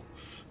red hell.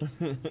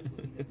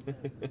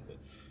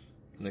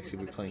 Next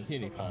we'll be playing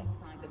Unipop.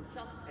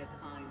 Just as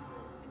I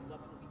will in what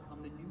will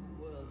become the new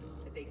world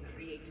that they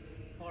create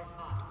for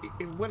us.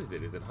 What is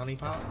it? Is it Honey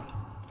Pop?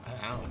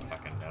 I don't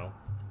fucking know.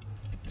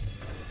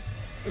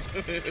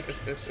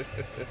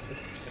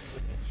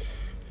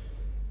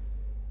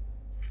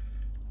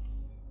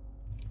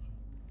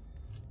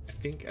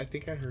 I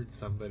think I heard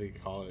somebody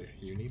call it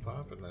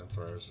Unipop, and that's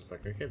where I was just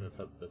like, okay, that's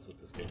what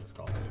this game is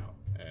called now,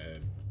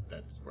 and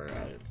that's where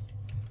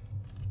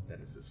that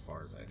is as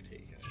far as I've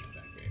taken it in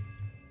that game.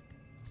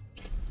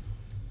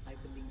 I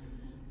believe in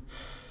honesty,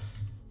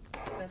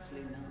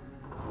 especially now.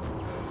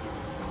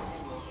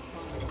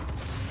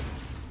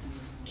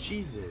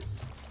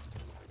 Jesus.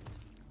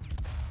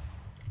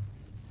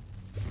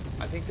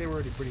 I think they were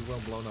already pretty well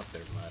blown up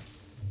there, Vlad.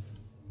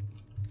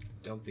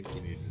 Don't think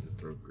you needed to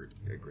throw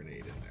a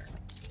grenade in there.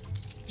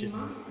 Just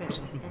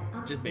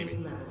maybe.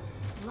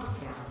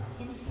 Lockdown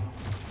in effect.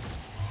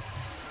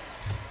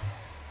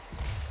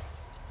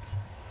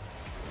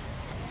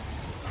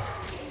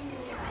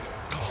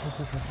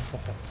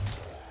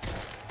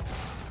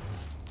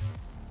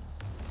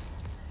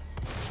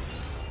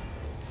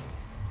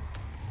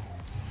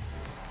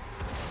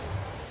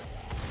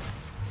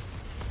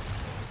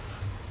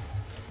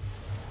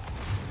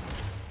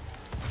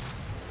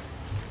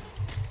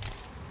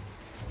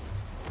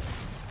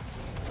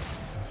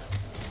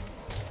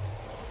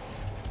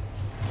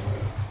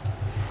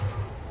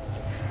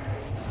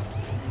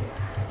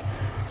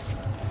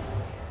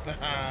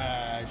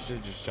 I should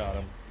have just shot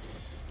him.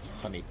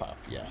 Honey Pop,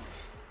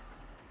 yes.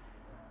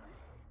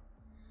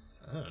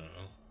 I don't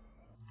know.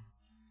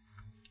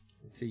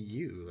 It's a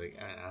you. Like,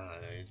 I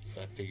don't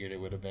know. I figured it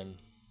would have been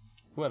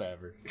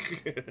whatever.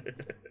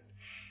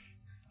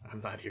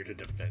 I'm not here to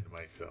defend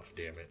myself,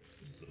 damn it.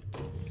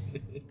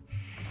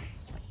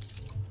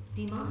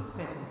 Demonic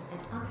presence at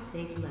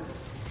unsafe level.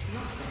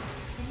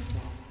 Lockdown in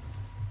effect.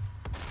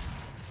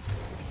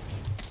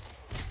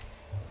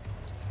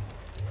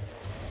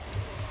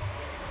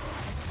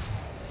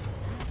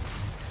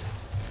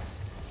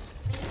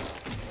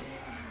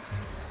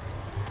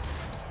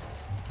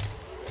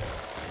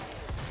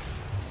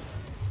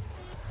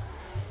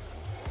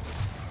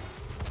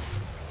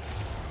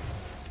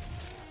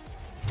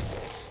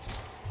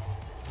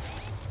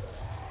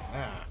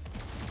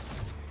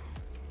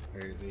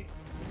 Where is he?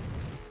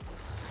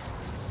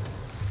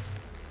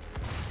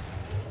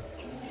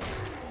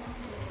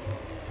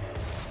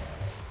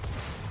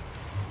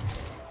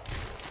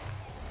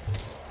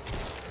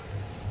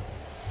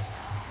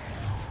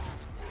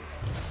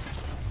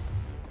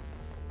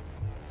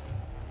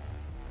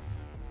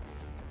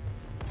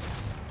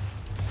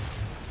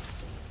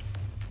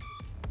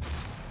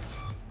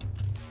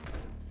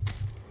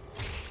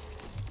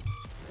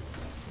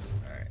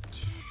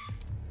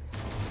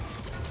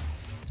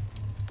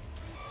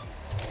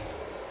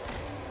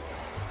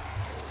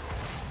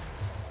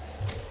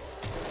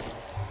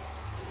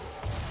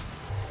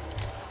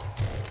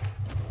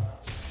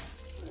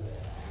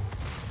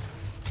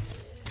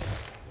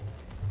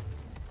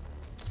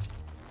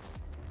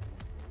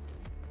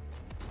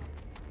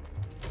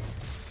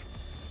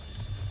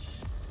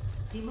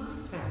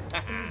 Demonic presence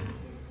eliminated.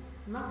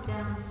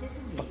 Lockdown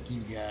disengaged. Fuck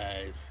you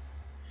guys.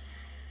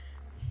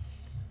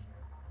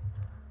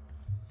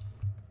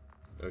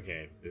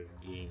 Okay, this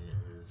game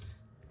is...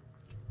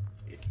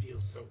 It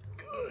feels so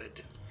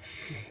good.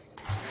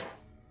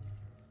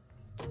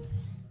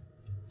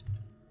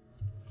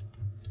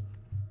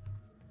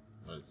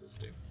 What does this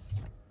do?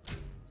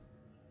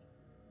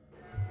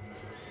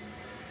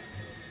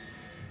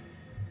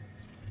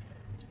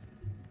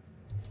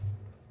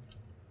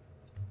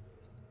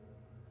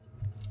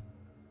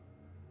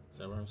 Is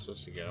that where I'm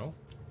supposed to go?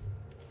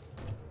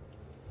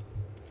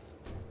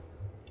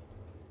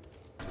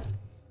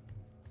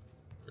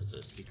 Or is there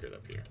a secret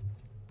up here?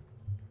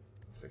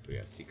 Looks like we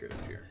got a secret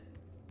up here.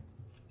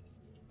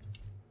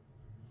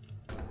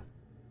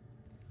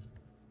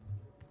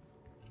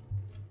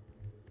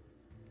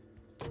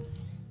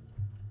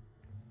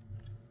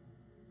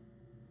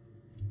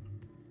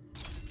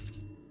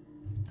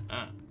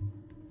 Ah.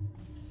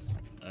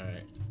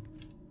 Alright.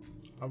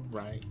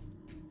 Alright.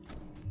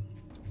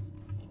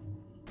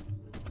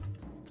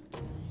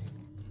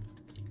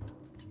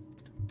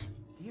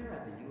 Here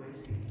at the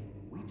UAC,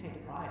 we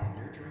take pride in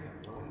nurturing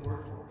a growing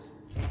workforce,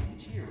 and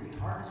each year we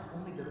harvest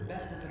only the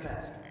best of the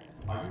best.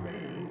 Are you ready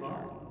to move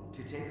on?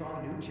 To take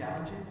on new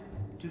challenges?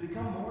 To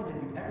become more than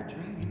you ever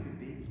dreamed you could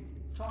be?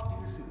 Talk to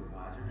your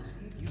supervisor to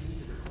see if you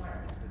meet the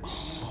requirements for this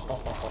year's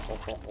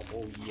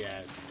Oh,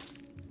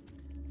 yes.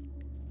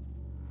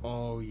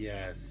 Oh,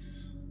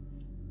 yes.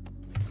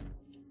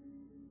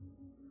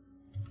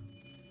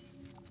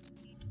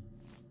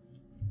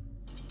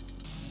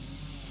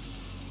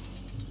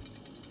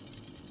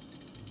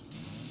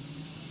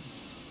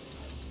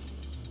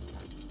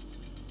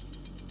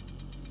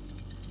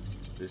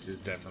 This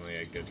is definitely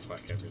a good fuck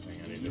everything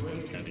I need to win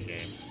kind of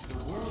game. The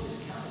world is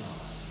counting on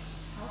us.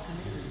 How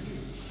committed are you?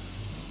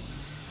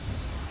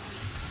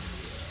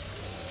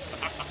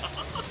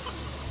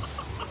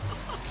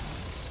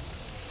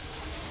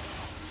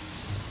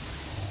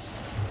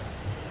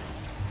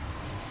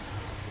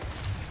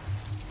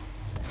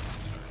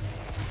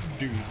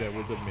 Dude, that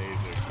was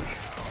amazing.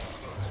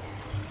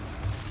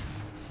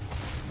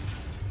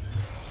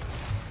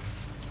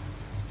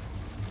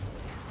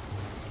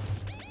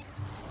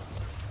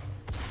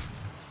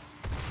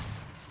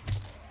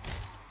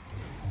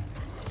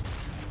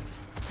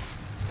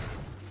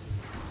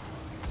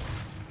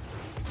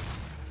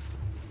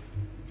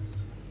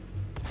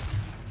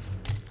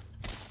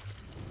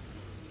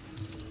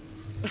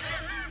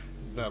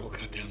 That'll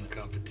cut down the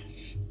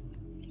competition.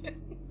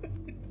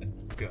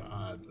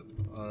 God, the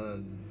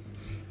puns.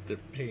 They're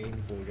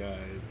painful,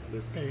 guys.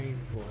 They're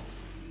painful.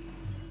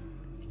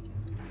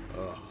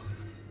 Ugh.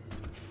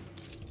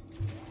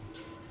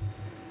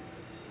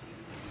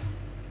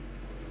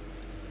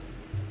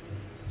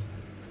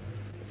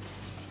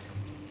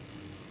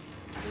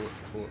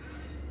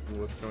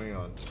 What's going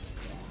on?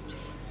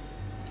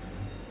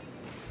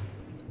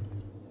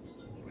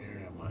 Where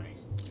am I?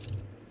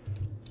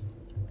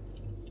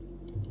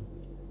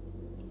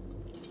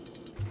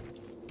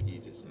 You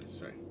dismiss,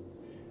 sorry.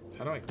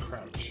 How do I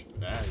crouch?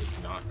 That is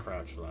not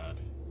crouch, Vlad.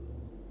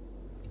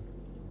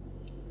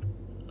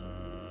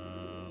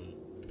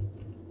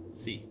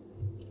 C.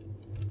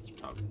 It's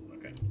top.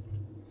 Okay.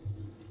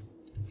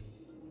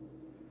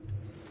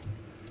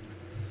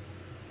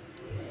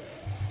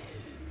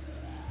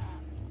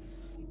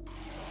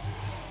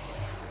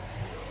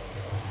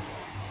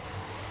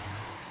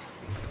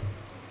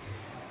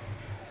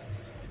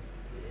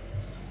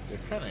 They're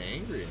kind of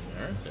angry in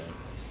there, aren't they?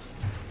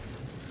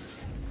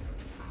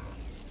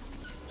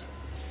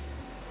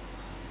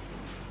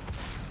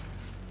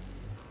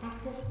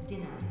 Access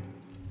denied.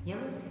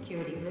 Yellow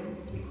security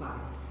clearance required.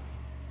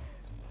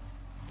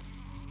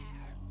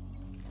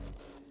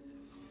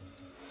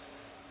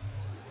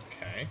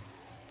 Okay.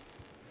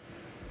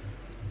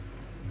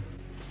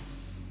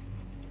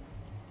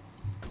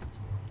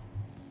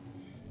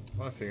 I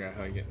want to figure out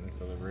how I get in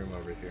this other room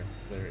over here.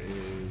 There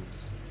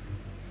is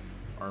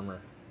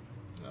armor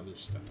and other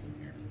stuff in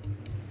here.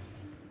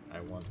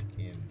 I want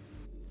in.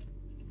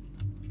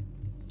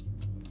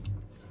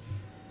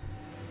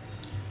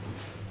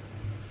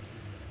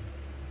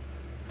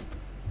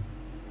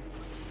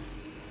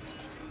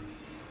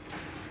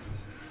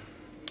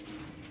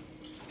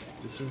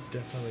 This is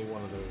definitely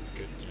one of those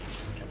good,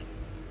 just kind of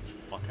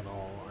fucking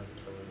all I'm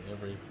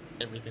killing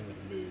everything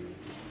that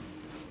moves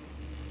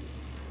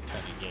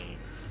kind of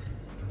games.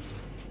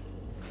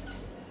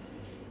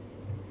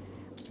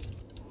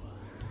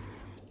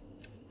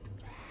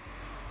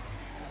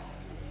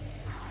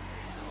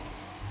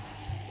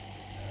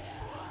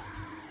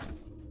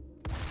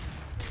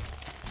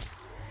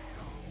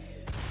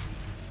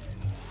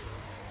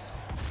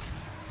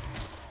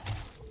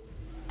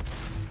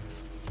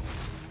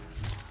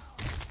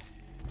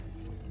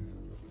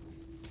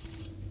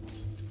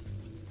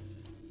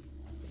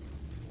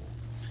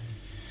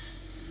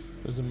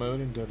 There's a mode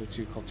in Dota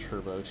 2 called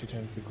Turbo, 2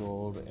 times the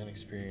gold and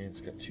experience.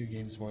 Got 2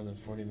 games more than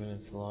 40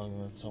 minutes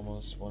long, that's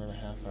almost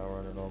 1.5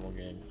 hours on a normal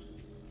game.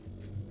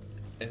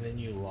 And then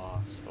you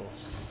lost. Oh,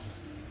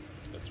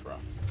 that's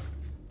rough.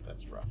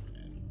 That's rough,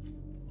 man.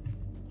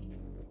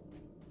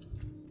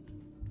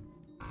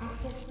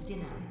 Access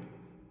denied.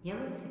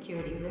 Yellow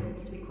security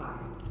clearance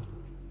required.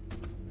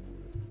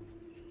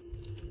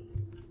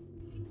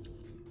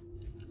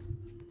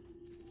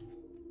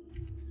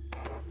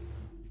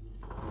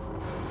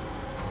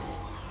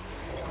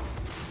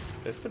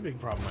 That's the big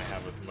problem I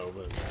have with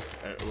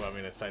MOBAs. Well, I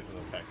mean, aside from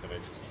the fact that I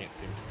just can't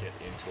seem to get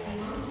into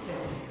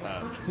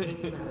them.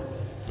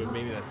 But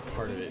maybe that's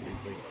part of it,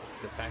 is like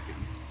the fact that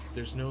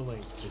there's no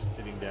like just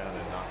sitting down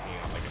and knocking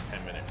out like a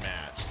 10-minute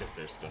match, because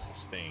there's no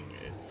such thing.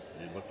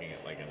 You're looking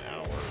at like an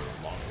hour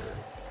or longer.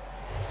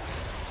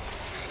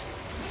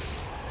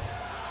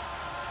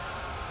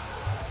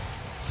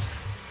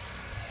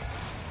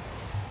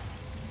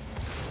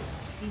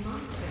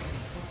 Demonic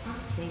presence at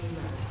unsafe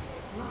level.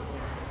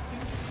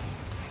 Lockdown.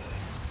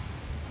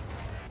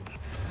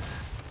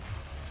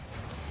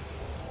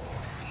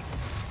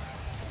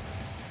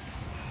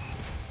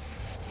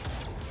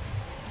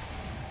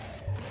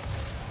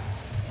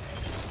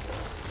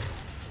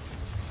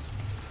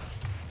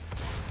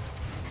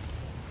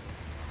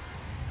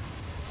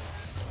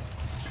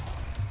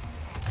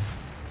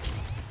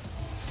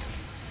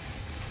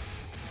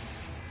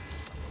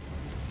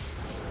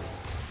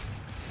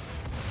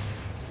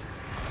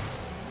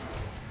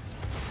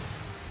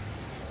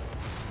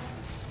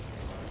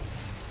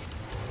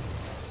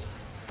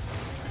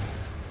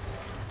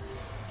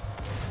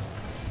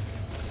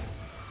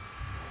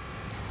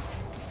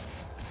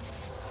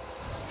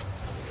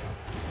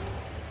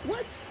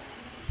 What?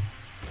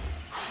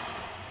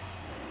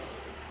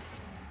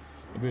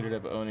 I booted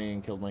up Oni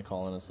and killed my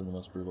colonists in the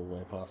most brutal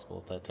way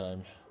possible at that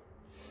time,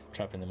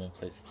 trapping them in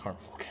place with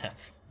harmful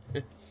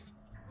gases.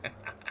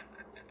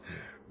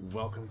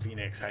 Welcome,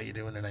 Phoenix. How you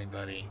doing tonight,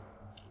 buddy?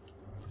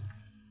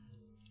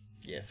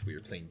 Yes, we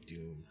are playing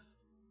Doom.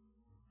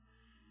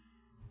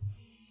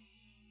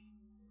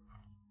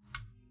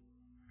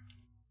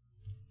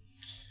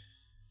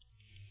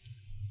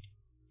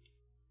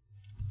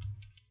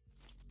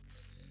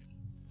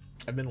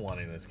 I've been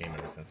wanting this game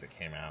ever since it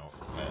came out.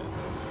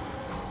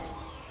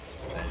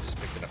 I just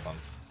picked it up on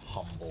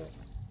Humble.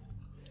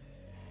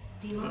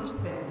 Demonic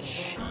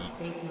presence at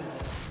unsafe level.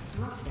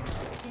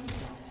 Lockdown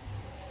intact.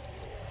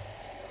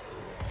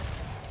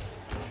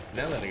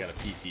 Now that I got a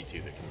PC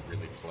too that can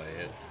really play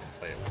it and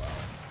play it well.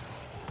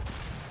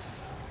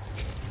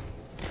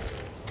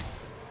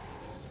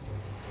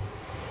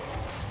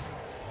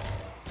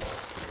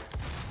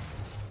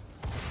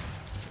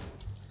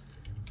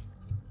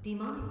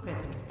 Demonic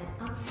presence at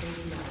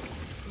unsafe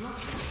level.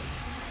 Lockdown.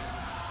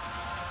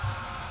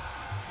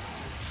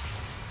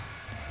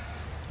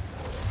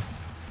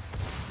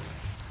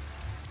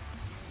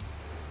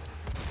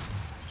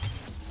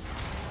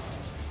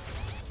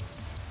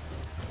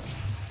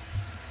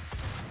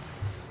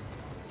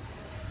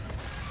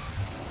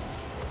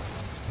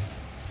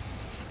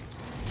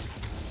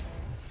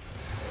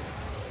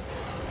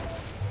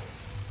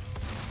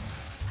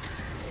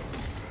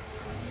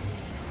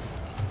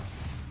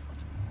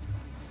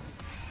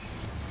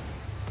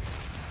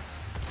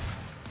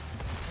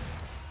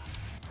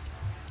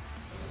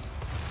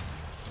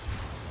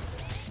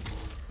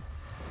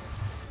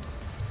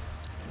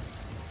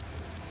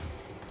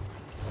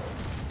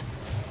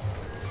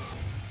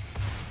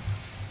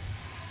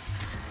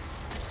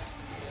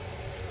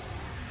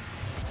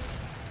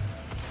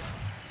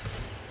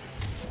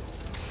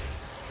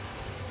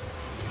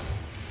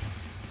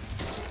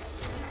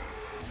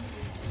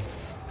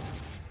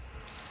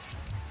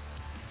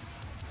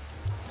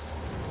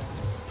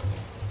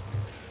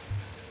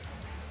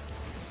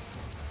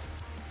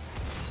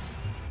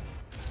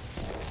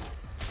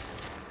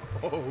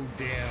 Oh,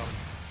 damn.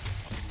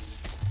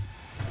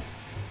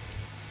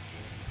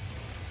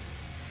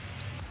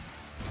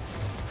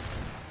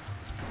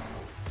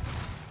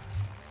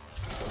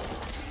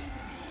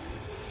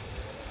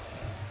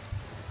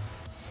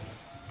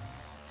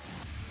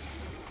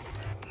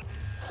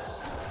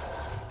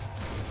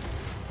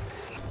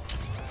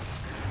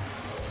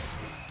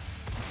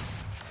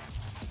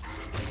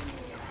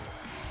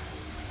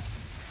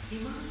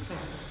 Demonic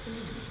presence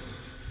eliminated.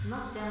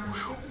 Lockdown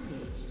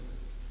disengaged.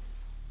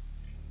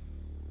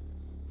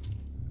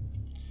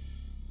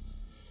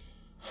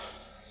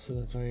 So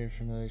that's why you're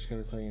familiar. Just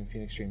gotta tell you in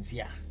Phoenix streams.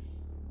 Yeah.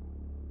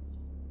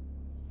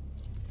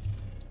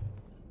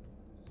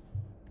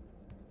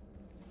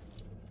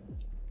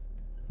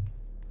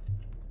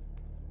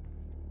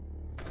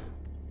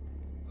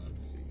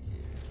 Let's see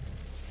here.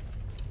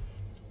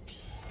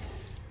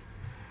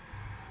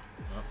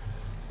 Oh,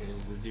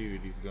 here's the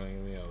dude. He's going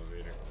in the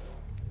elevator.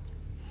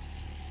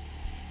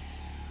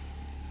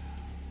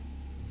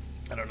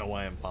 I don't know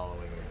why I'm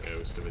following a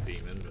ghost of a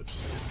demon,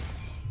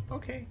 but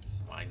okay,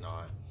 why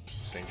not?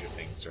 Stranger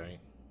Things, right?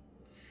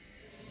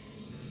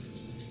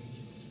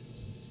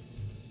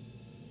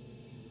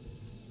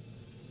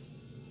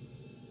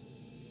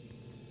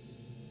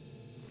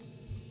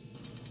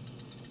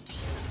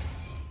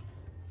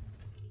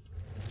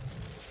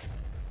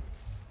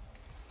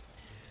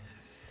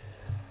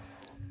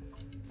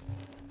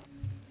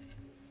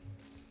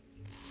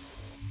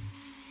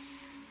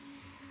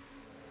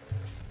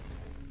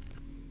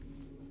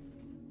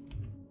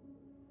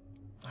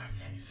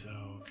 Okay, so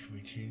can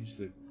we change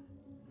the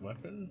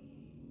weapon?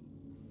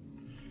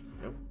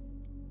 Nope.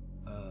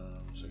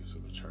 So I guess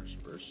we'll go charge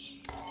burst.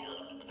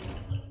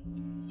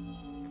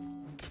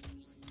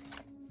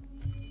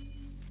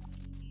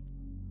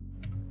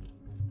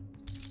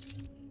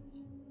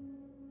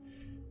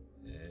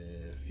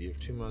 If you have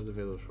 2 mods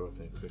available for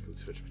weapon, quickly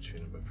switch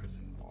between them by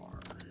pressing R.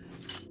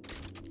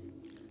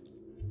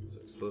 So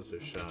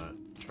explosive shot,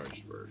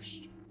 charged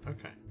burst.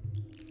 Okay.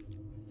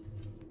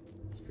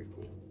 That's pretty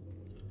cool.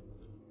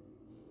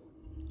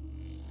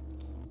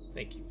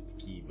 Thank you for the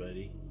key,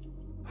 buddy.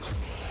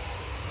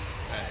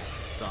 I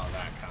saw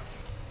that coming.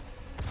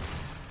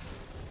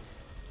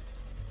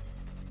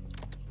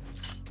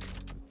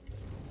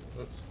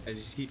 Oops, I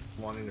just keep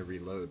wanting to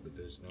reload, but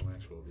there's no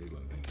actual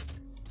reloading.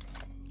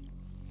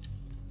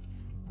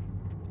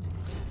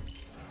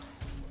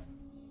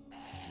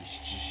 You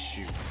should just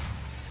shoot.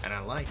 And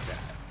I like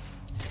that.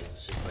 Because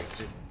it's just like,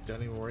 just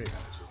don't even worry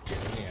about it. Just get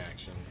in the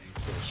action and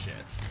kill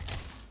shit.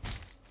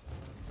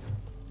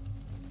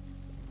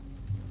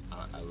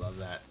 I love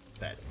that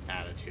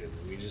attitude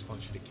of we just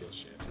want you to kill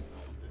shit.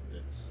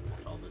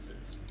 That's all this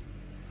is.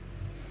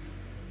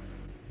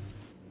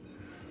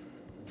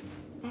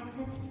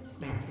 Access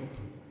granted.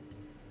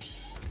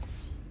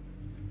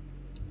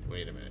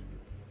 Wait a minute.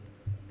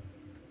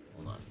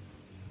 Hold on.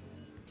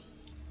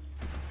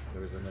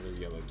 There was another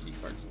yellow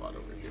keycard spot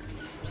over here.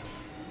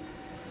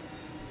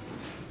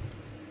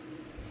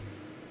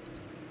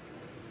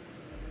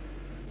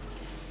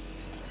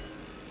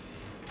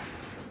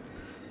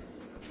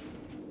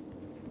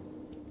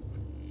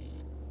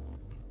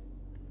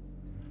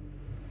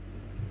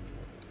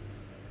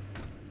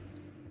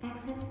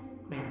 access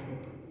granted.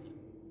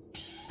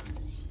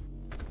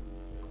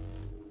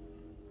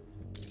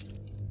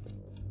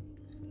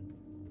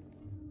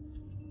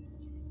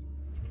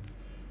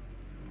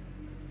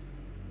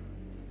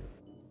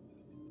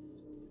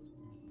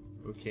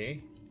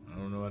 Okay, I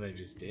don't know what I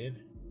just did,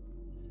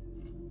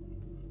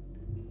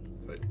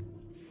 but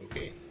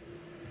okay.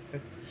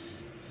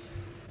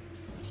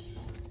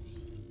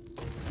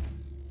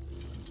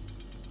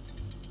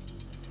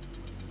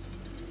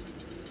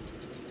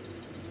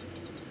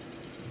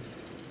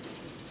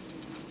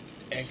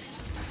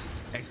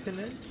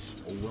 Excellent.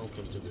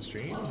 Welcome to the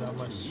stream. Not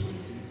much.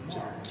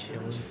 Just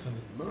killing some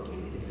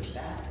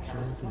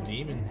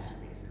demons.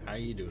 How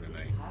you doing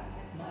tonight?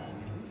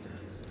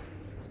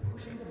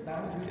 Pushing the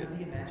boundaries of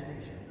the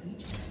imagination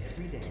each and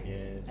every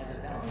day. Yes, As a I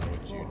know valuable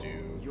what you employee,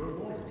 do. your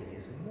loyalty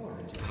is more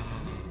than just a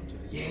commitment to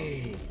the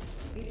Yay! cause.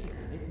 It's a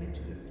commitment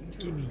to the future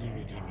Gimme, of gimme,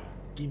 mankind.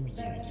 gimme.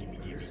 Thank you Gimme,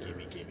 for gimme, your gimme,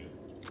 service. gimme.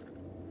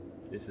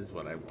 This is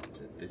what I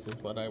wanted. This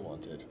is what I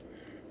wanted.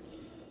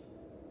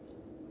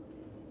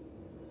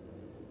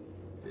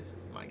 This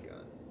is my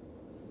gun.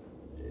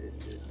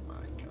 This is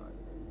my gun.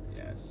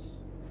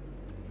 Yes.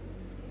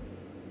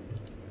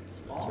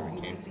 That's All where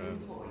it came UAC from.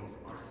 employees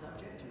are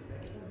subject to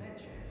regular med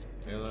checks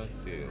to LSU.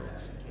 ensure their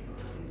production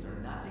capabilities are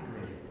not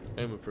degraded.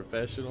 I'm a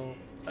professional.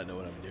 I know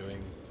what I'm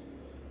doing.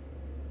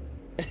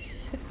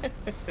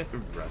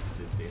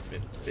 Rusted, damn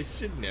it. I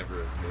should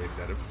never have made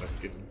that a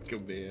fucking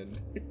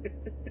command.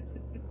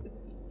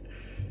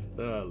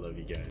 Oh, I love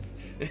you guys.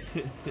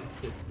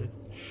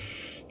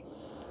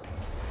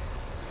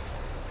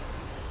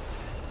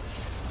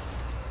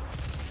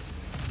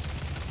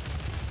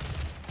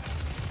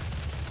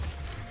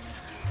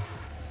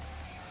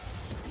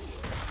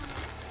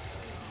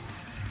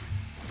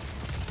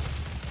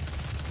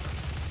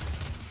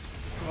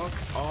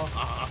 Fuck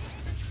off.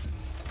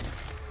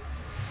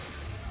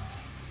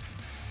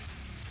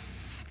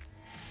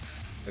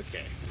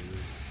 Okay,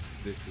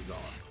 this is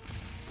awesome.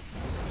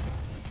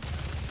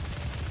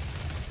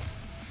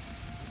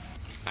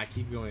 I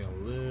keep going a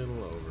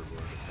little overboard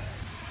with that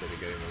instead of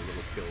getting the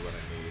little kill that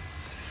I need.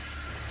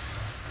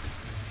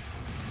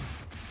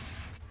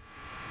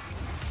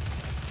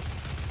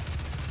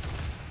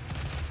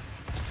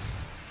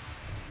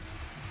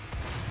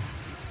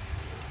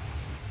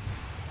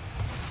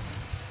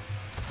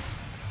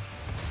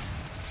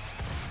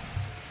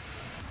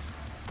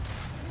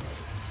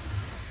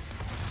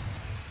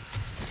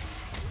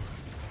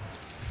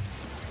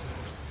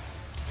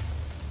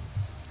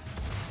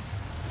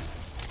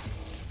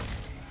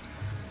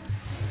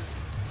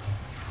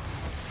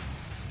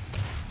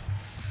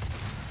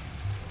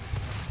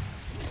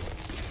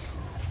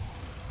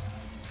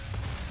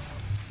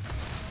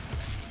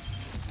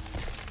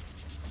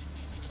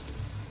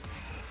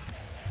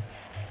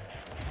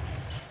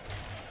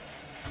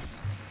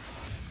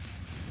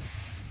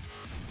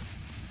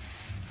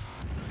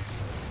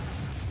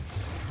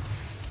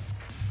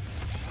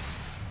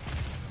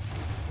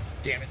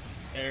 Damn it.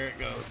 There it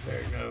goes. There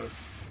it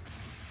goes.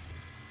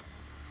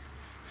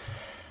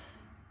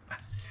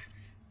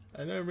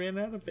 And I ran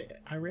out of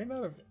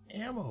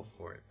ammo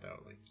for it though.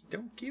 Like,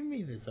 don't give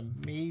me this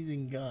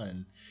amazing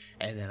gun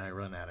and then I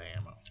run out of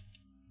ammo.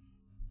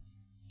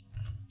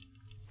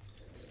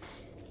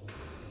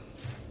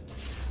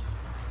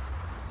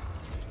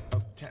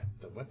 Oh,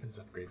 the weapons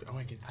upgrades. Oh,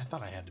 I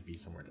thought I had to be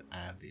somewhere to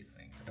add these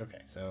things.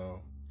 Okay,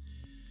 so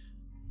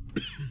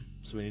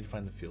so we need to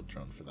find the field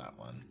drone for that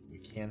one. We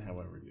can,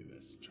 however, do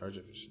this. Charge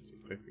efficiency,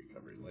 quick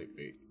recovery,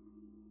 lightweight.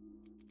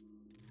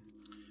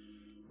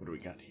 What do we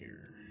got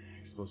here?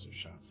 Explosive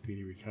shot,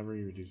 speedy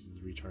recovery, reduces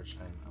the recharge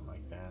time. I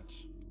like that.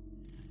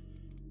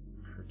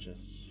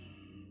 Purchase.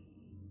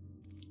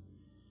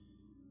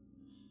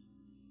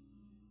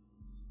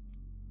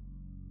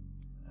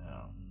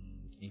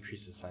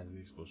 Increase the size of the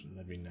explosion.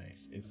 That'd be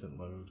nice. Instant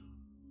load.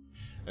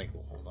 I think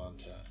we'll hold on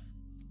to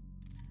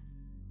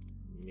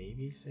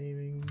maybe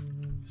saving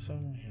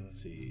some. Here,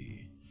 let's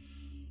see.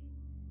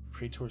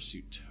 Praetor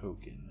suit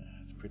token.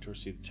 The Praetor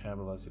suit tab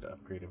allows you to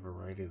upgrade a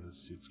variety of the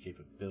suit's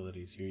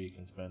capabilities. Here you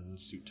can spend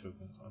suit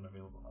tokens on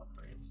available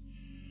upgrades.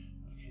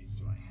 Okay,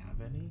 do I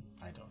have any?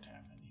 I don't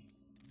have any.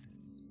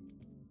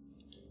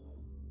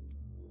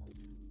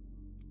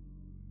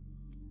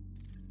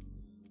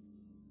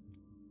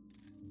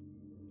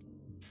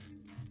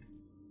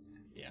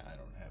 Yeah, I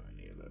don't have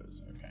any of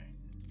those. Okay.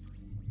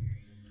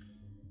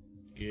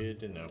 Good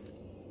to know.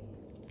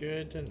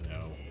 Good to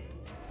know.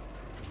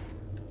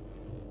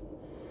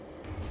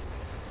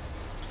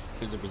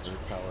 There's a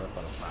berserk power up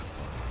on a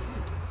platform.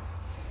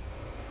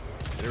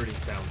 It already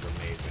sounds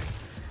amazing.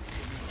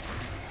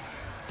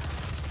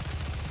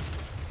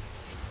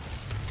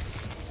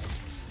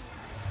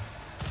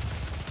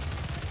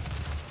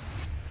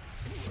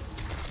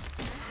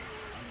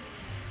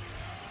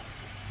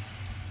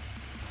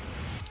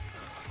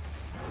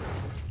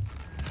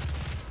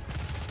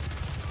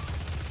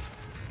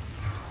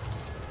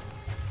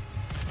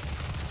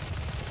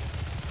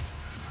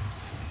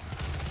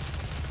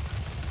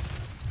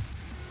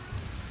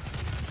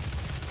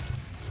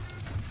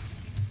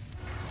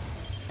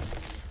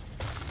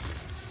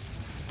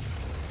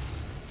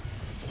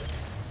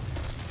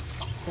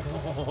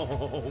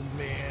 Oh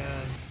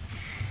man.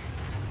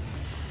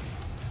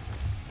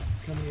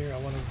 Come here, I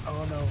wanna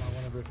oh no, I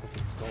wanna rip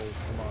open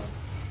skulls, come on.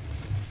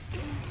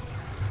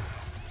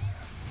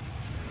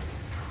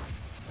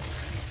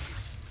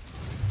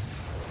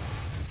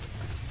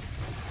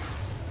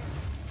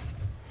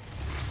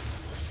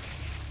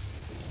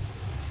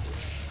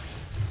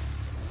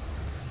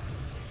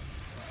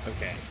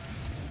 Okay,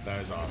 that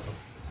was awesome.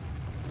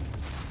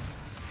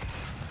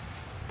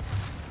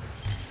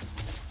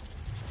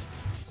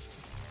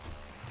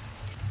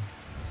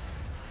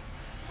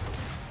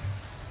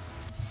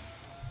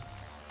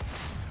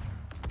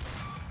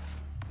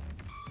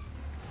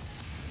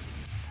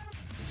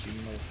 Where'd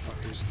you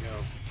motherfuckers go?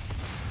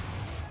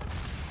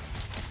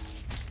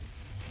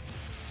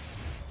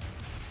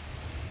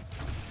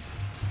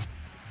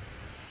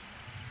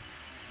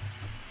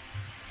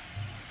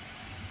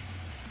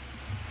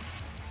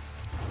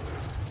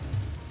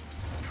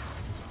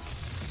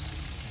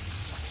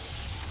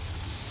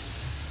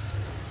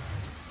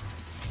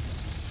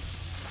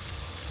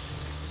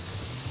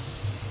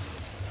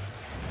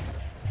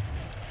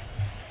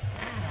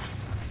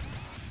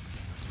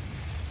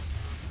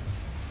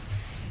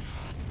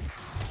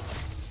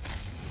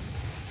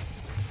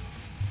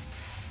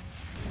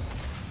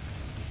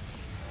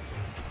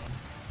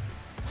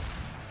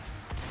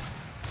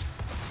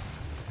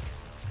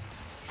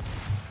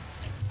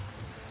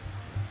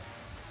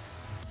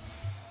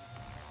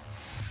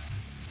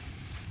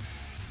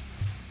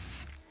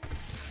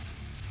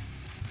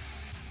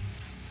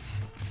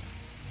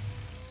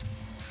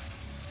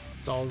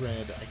 It's all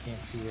red. I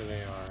can't see where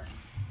they are.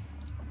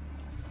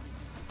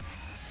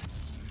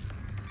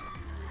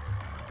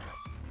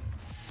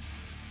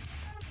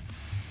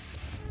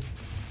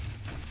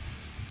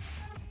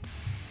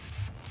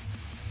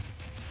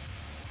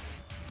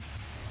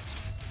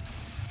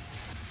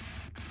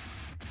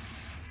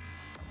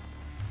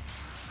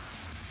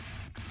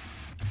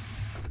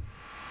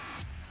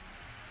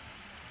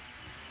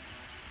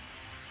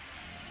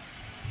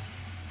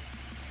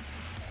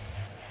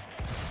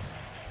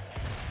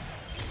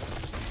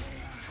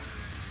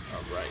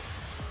 Right.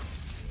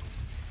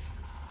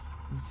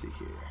 Let's see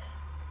here.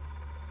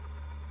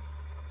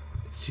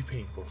 It's too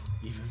painful,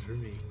 even for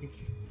me.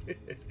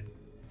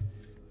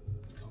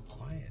 It's all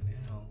quiet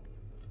now.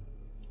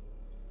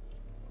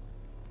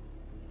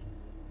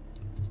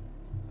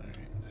 Alright,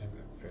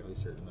 I'm fairly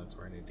certain that's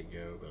where I need to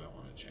go, but I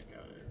want to check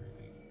out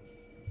everything.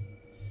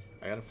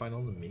 I gotta find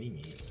all the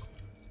mini-me's.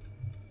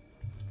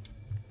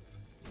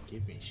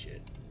 Give me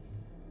shit.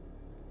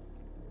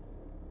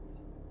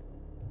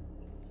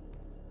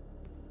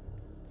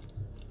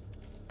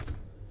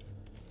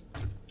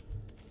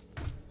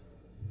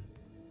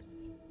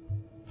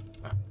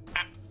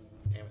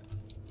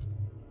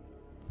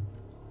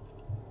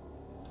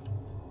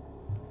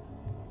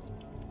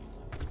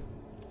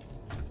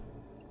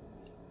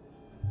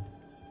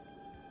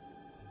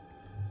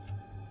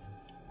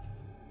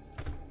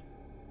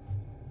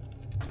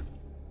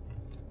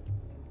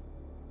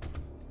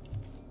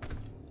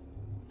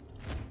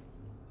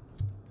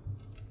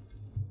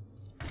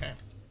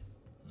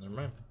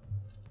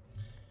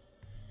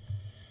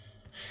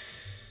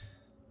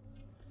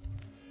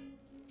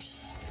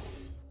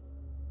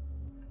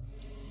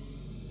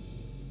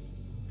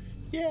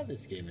 Yeah,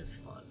 this game is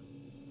fun.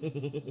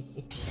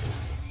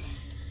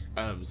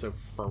 So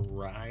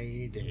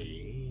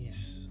Friday,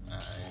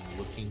 I'm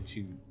looking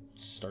to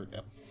start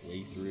a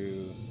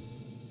playthrough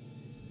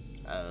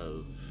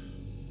of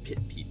Pit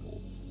People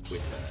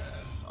with,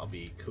 I'll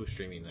be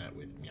co-streaming that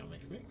with Meow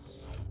Mix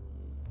Mix.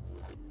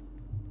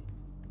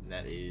 And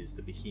that is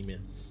the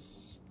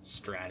Behemoth's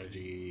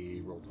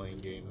strategy role-playing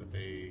game that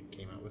they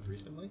came out with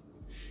recently.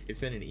 It's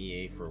been in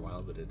EA for a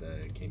while, but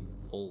it came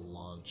full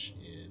launch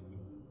in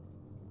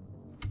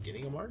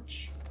beginning of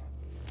March.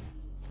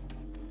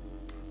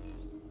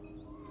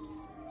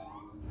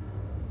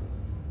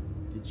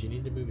 Did you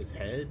need to move his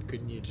head?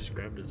 Couldn't you just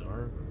grab his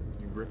arm?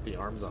 You ripped the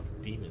arms off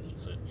of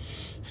demons. So.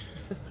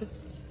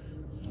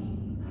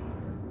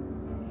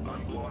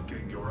 I'm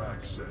blocking your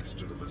access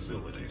to the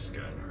facility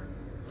scanner.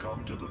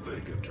 Come to the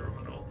Vega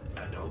terminal,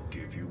 and I'll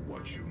give you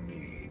what you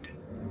need.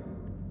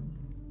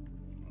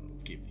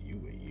 I'll give you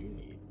what you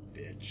need,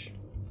 bitch.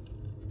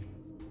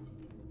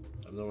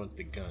 I'm the one with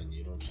the gun.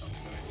 You don't tell me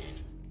what I need.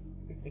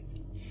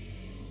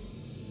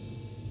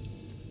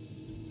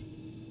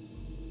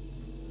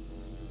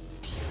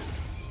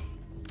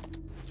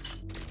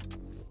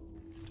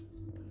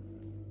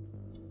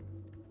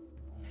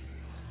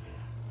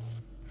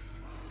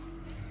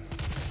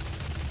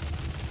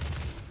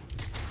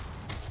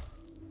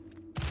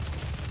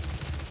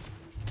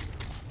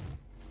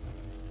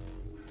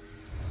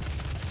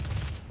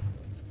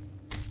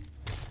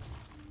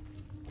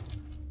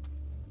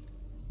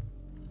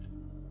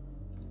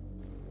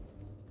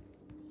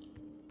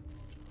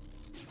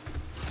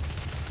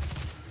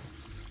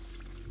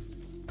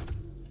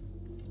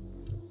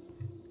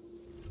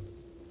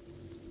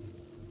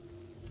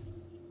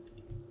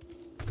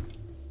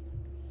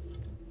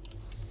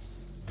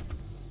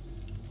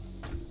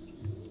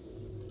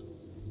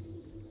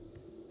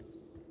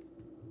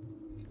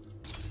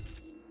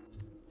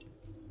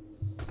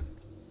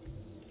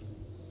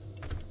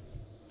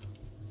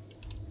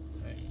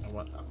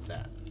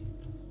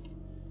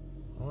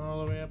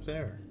 up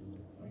there?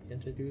 Why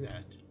can't I do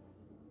that?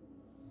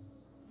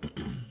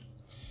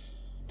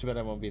 Too bad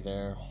I won't be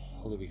there.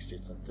 Holy Week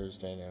starts on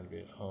Thursday and I'm gonna be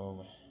at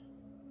home.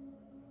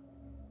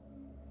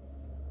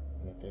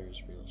 And if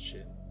there's real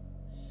shit.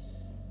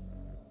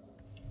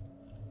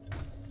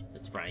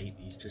 That's right,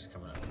 Easter's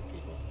coming up for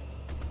people.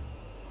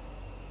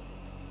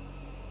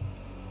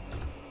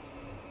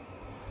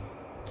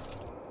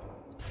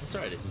 It's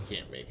alright if you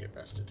can't make it,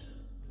 Bested.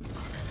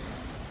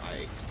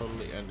 I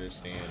totally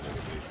understand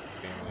everybody's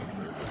family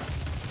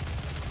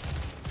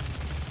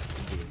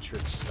for doing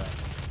church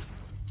stuff.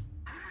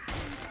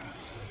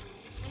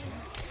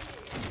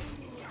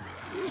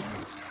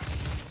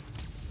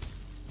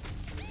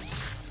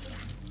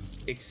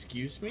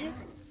 Excuse me?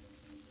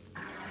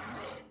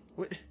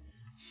 What?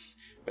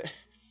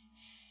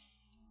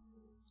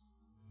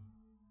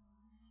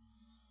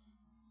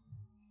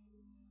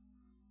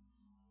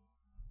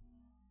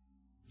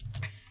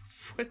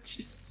 What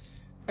just...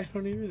 I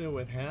don't even know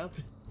what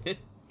happened.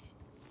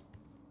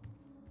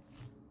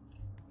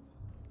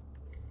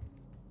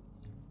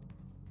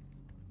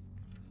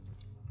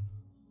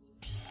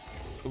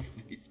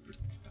 Police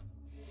brutality.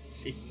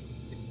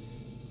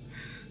 Jesus.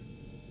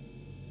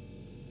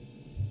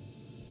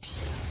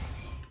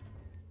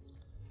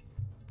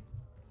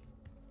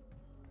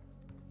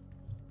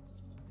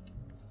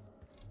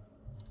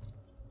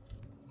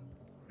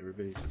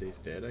 Everybody stays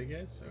dead, I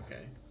guess?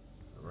 Okay.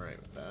 I'm alright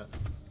with that.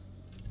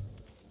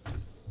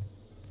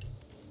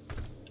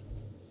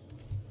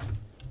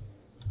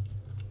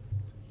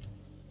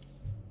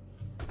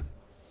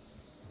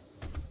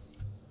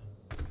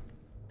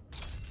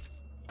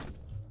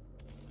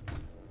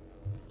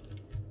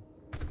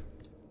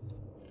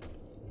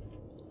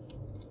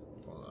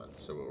 Hold on.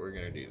 So what we're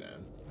gonna do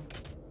then...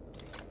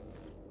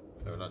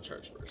 No, not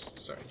charge burst.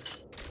 Sorry.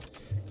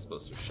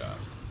 Explosive shot.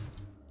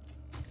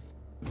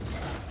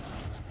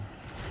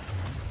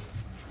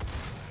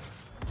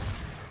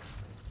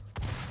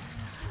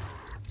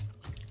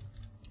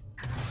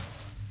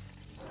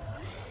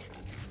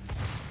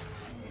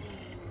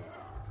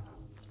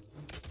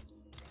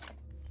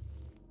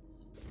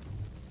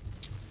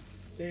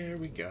 There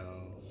we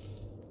go.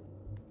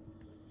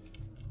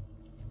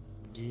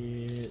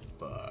 Get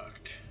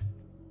fucked.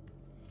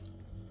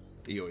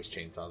 You always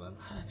chainsaw them.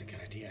 Oh, that's a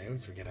good idea. I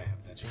always forget I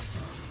have that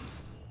chainsaw.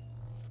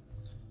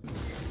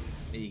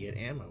 You get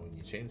ammo when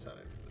you chainsaw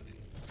everybody.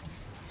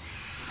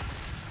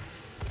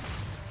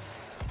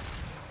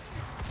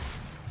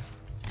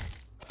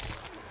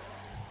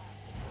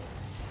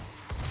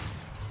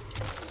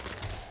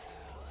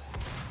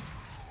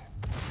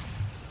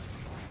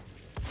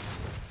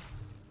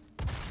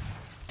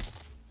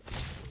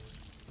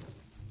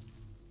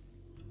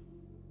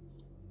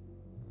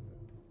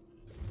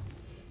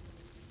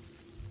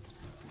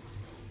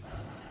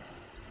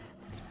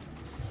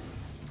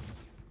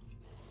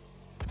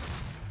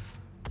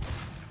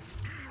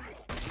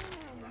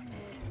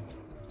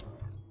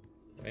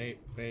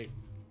 Wait,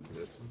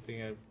 there's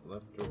something I've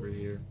left over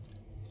here.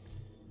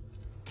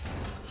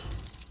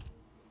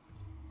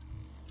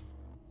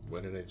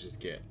 What did I just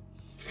get?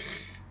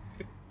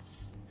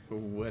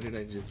 What did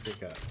I just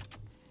pick up?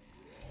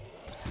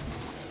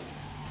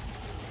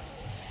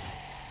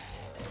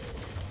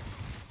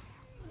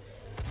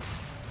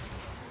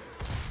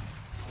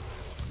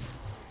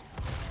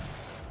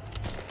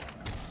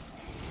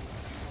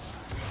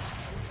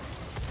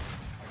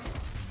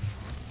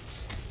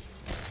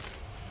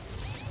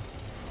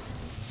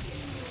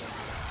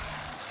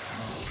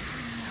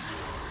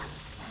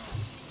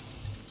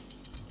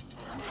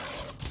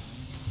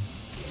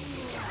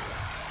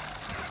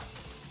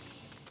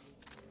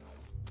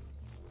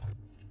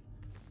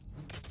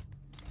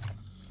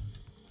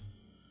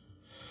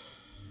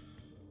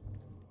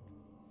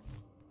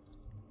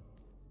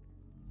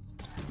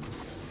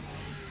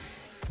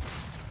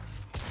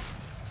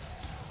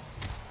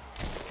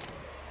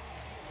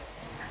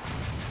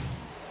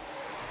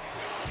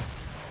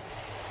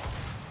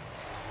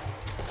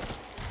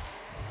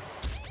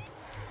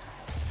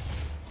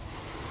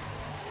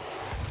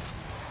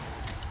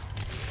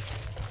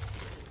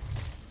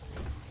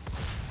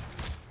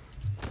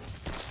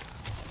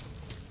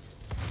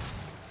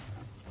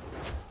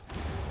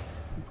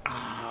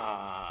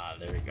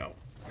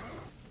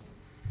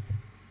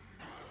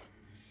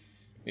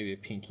 Maybe a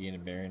Pinky and a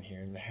Baron here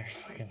and there.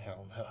 Fucking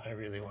hell no, I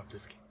really want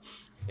this game.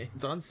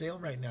 It's on sale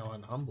right now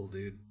on Humble,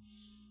 dude.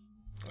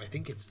 I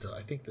think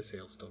the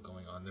sale's still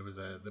going on. There was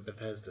the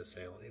Bethesda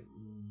sale. It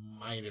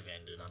might have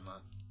ended. I'm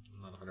not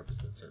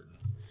 100% certain.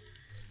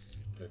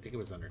 But I think it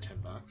was under $10.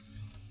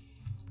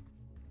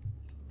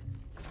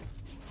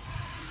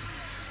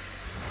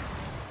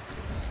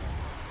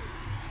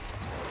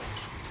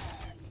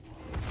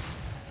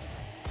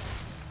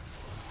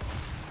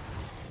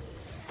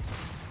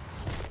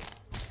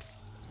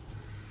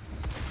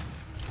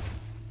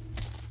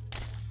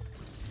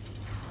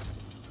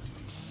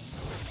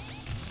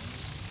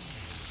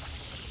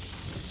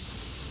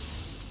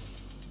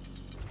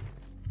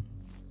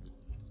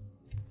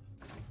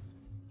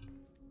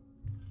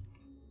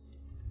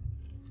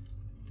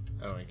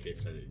 Oh, in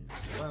case I didn't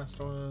get the last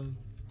one.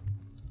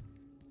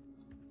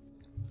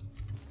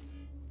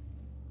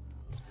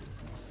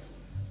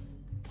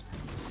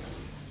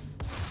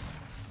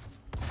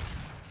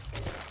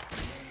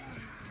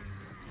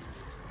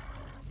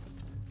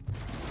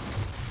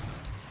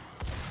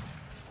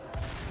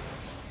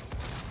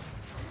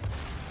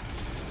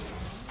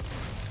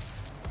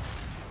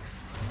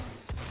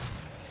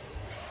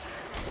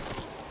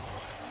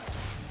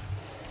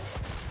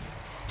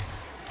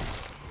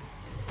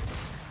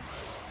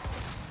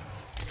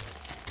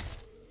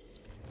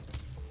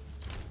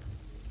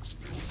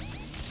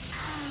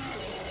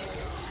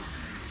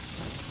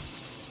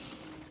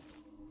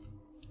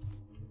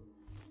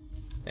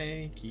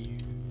 Thank you.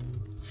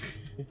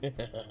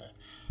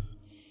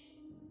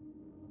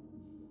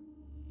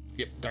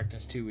 Yep,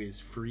 Darkness 2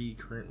 is free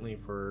currently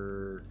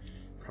for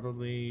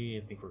probably,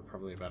 I think we're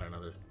probably about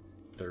another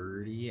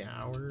 30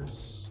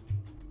 hours.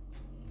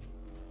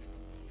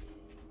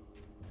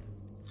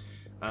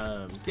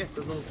 Yeah, so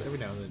they'll every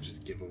now and then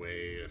just give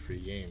away a free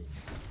game.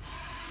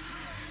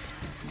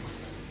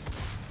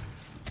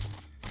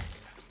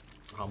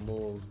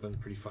 Humble's been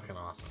pretty fucking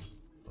awesome.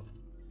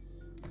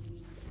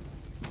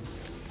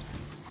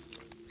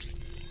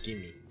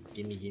 Gimme,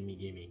 gimme, gimme,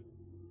 gimme.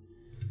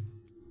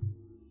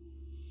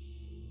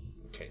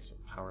 Okay, so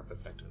power up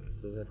effectiveness.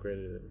 This is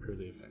upgraded to improve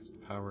the effects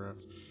of power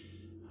ups.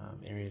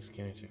 Area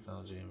scanning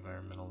technology,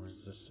 environmental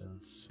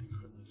resistance,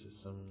 equipment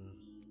system.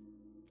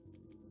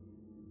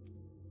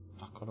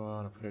 Fuck, what do I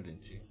want to put it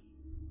into?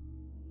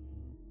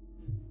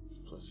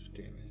 Explosive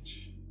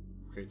damage.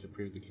 Upgrades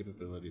improve the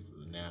capabilities of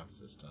the nav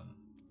system.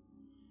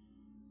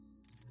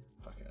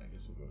 Fuck it, I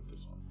guess we'll go with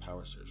this one.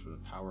 Power surge. When the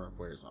power up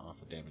wears off,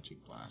 a damaging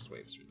blast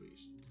wave is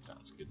released.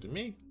 Sounds good to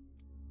me.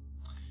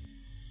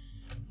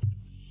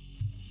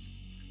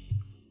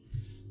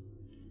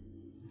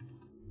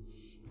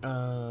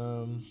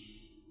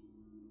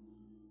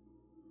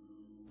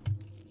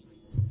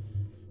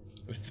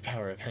 With the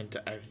power of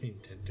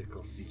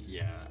tentacles,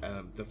 yeah.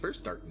 The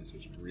first Darkness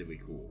was really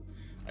cool.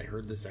 I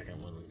heard the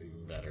second one was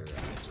even better, and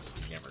I just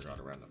never got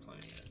around to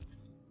playing it.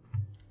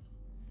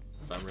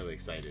 So I'm really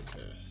excited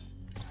to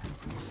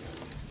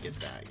get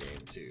that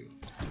game too.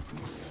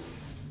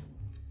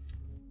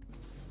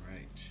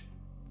 Right.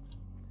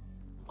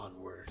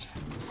 Onward.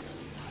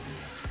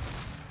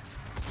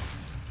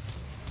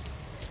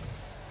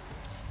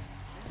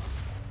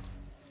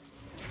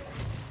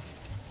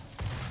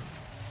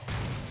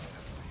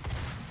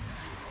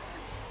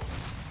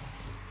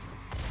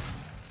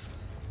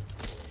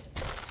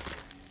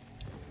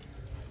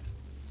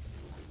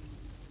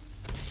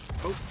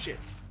 Oh shit.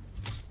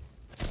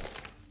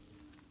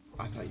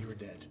 I thought you were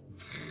dead.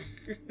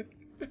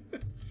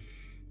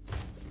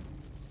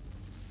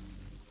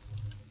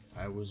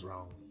 I was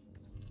wrong.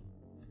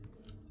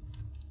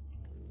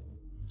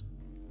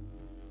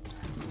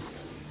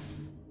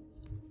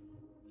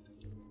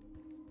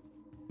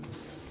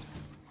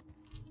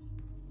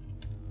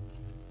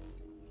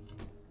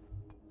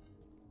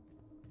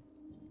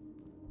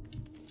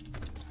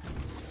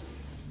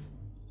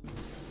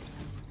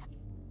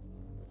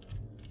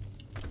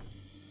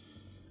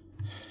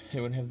 It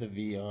would have the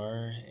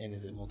VR, and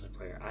is it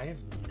multiplayer? I have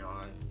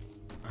not.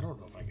 I don't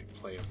know if I could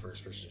play a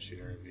first-person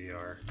shooter in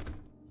VR.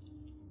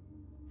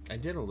 I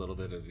did a little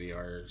bit of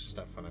VR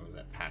stuff when I was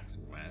at PAX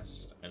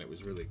West, and it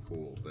was really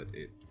cool, but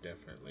it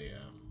definitely,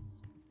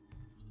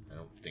 I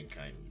don't think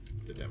I'm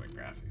the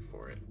demographic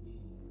for it.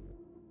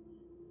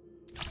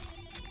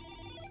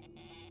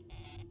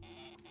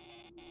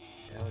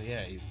 Hell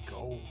yeah, he's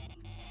gold.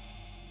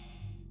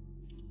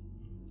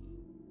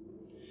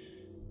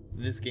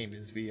 This game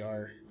is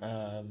VR.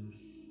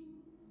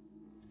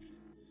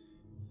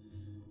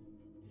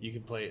 You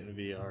can play it in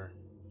VR.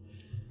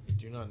 I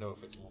do not know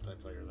if it's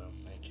multiplayer though.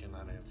 I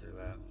cannot answer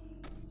that.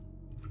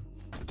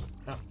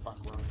 Oh fuck,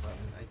 wrong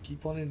button. I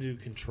keep wanting to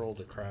control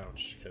to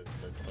crouch because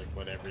that's like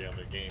what every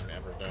other game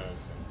ever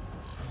does.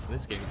 And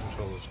this game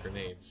controls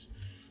grenades.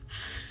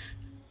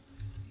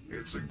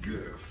 It's a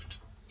gift.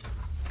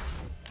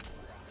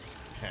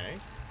 Okay.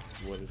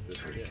 What is this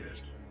Take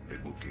gift? it.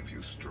 It will give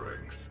you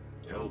strength.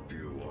 Help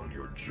you on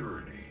your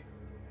journey,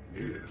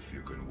 if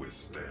you can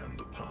withstand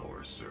the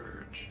power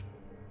surge.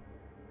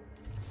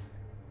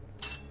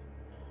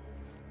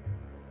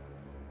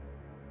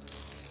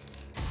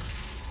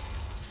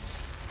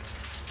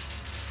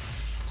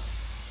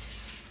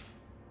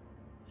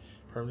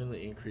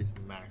 Permanently increase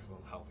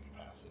maximum health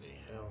capacity.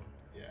 Hell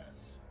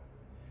yes.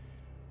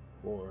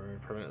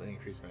 Or permanently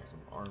increase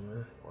maximum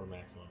armor or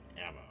maximum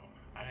ammo.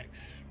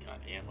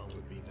 God, ammo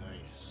would be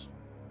nice.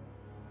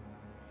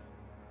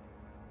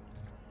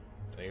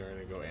 I think we're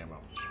gonna go ammo.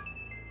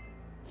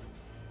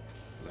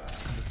 That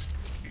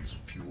is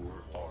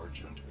pure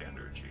Argent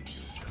energy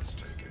you've just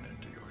taken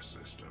into your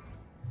system.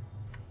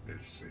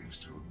 It seems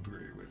to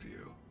agree with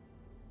you.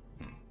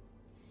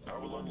 I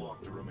will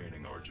unlock the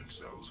remaining Argent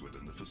cells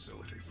within the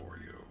facility for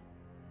you.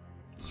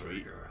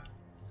 Sweet. Vega,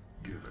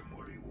 give him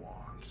what he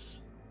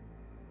wants.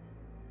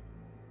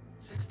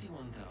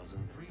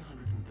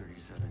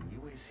 61,337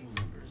 UAC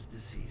members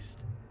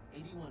deceased.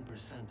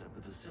 81% of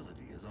the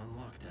facility is on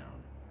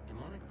lockdown.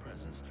 Demonic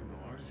presence through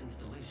R's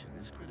installation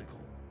is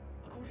critical.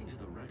 According to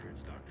the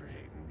records, Dr.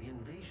 Hayden, the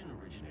invasion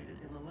originated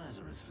in the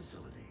Lazarus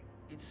facility.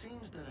 It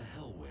seems that a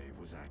hell wave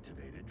was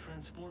activated,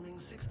 transforming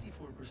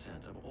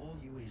 64% of all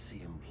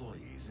UAC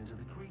employees into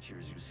the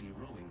creatures you see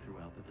roaming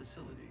throughout the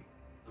facility.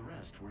 The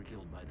rest were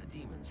killed by the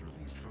demons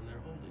released from their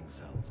holding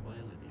cells by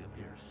Olivia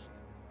Pierce.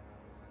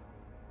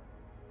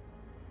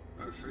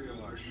 I feel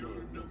I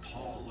should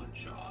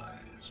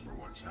apologize for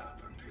what's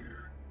happened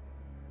here.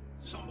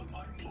 Some of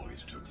my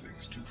employees took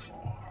things too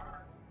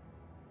far.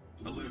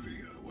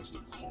 Olivia was the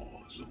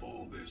cause of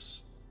all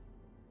this,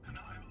 and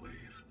I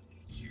believe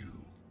you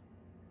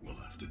will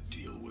have to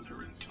deal with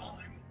her in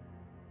time.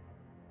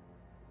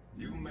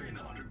 may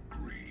not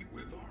agree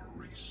with our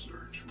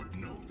research, but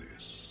know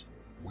this.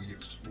 We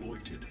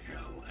exploited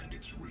Hell and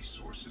its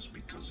resources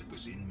because it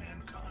was in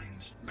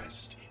mankind's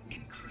best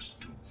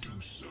interest to do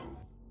so.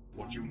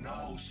 What you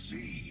now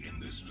see in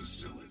this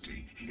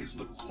facility is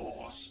the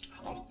cost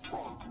of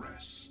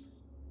progress.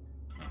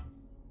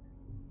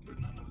 But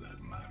none of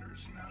that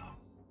matters now.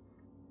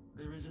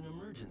 There is an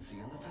emergency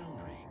in the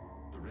foundry.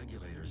 The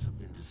regulators have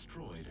been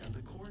destroyed and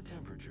the core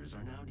temperatures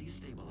are now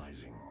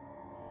destabilizing.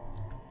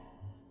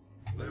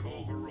 They've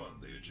overrun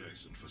the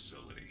adjacent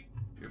facility.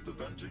 If the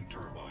venting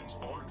turbines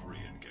aren't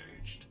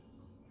re-engaged,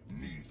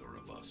 neither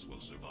of us will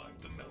survive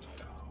the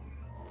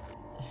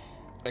meltdown.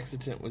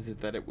 Exitant, was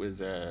it that it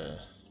was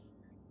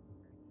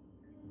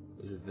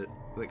was it that,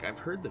 like, I've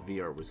heard the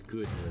VR was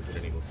good in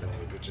Resident Evil 7.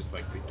 Was it just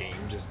like the game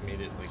just made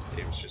it like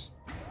it was just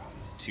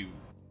too,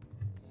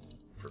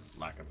 for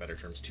lack of better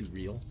terms, too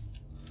real?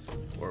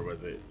 Or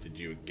was it, did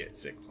you get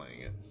sick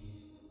playing it?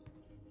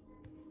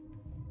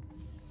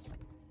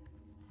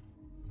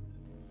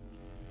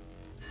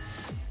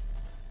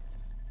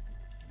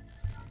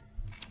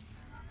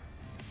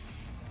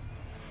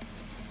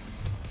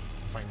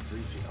 Find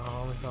 3 secrets.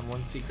 Oh, I found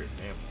 1 secret.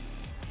 Damn.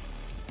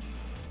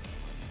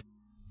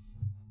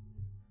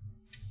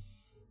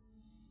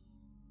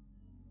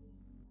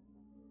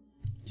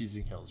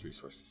 Using Hell's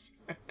resources.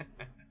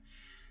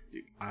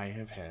 Dude, I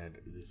have had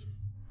this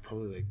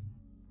probably like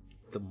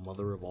the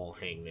mother of all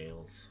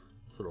hangnails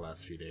for the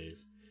last few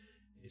days.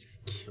 It is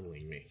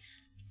killing me.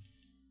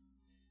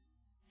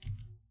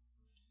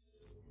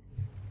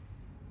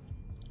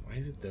 Why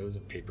is it those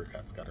and paper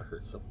cuts gotta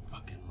hurt so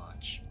fucking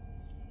much?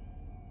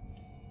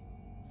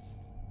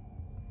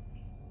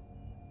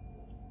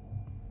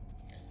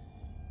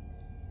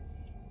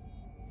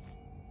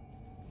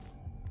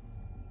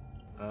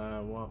 I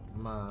want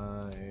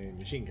my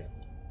machine gun.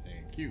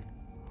 Thank you.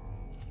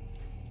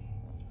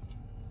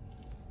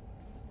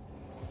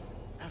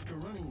 After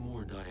running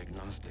more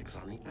diagnostics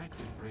on the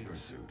active Praetor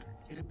suit,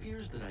 it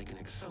appears that I can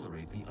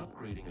accelerate the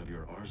upgrading of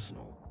your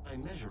arsenal by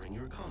measuring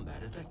your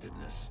combat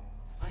effectiveness.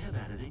 I have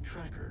added a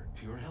tracker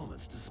to your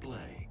helmet's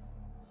display.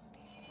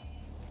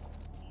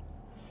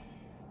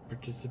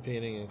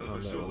 Participating in The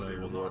combat facility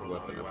will will not reward allow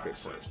weapon you upgrade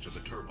access points. to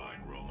the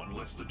turbine room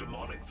unless the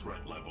demonic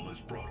threat level is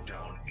brought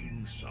down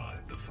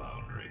inside the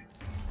foundry.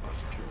 Our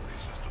security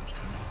systems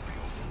cannot be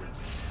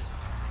overridden.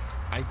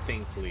 I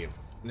thankfully have,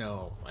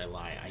 no, I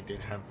lie. I did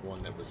have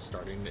one that was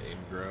starting to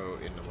ingrow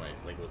into my,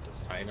 like it was the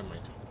side of my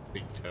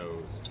big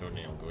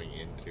toenail going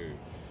into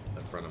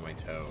the front of my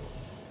toe.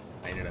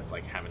 I ended up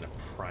like having to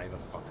pry the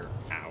fucker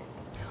out,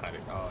 cut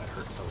it. Oh, it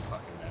hurt so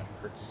fucking bad.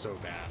 It hurt so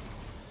bad.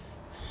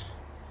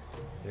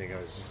 I think I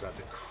was just about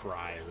to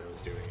cry as I was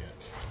doing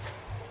it.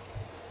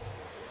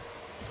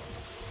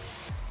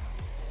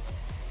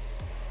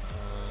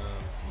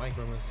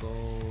 Micro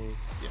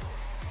missiles, yeah.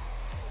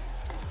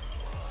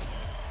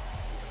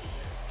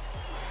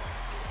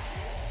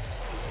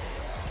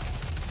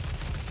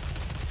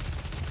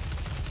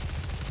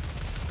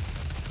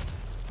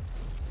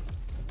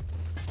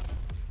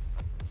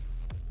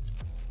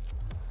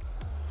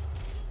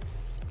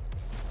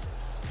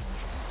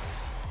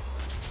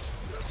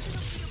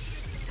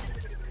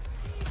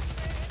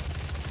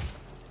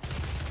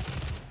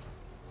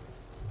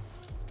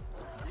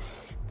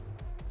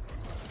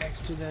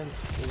 Extudent,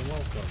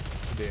 welcome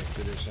to the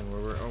expedition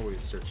where we're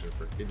always searching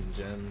for hidden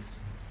gems.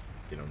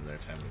 Get them their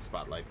time in the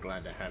spotlight.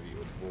 Glad to have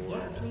you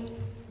aboard. Gas leak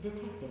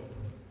detected.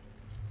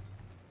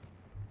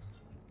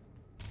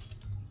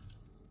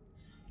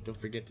 Don't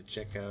forget to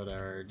check out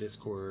our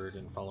Discord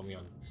and follow me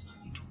on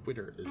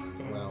Twitter as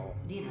Access well.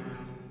 denied.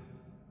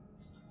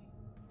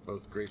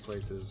 Both great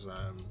places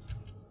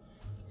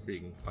where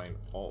you can find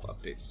all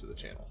updates to the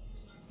channel.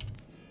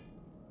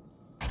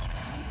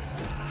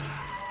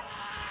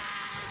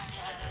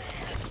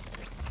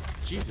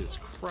 Jesus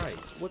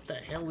Christ, what the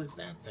hell is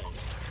that thing?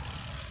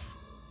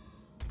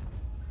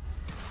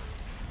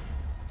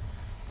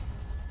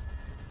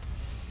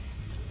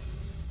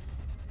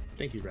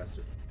 Thank you,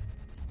 Rester.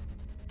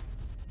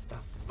 The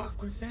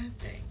fuck was that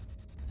thing?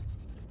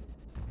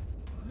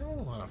 I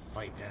don't want to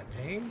fight that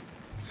thing.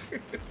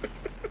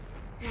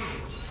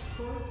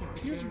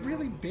 He was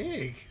really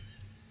big.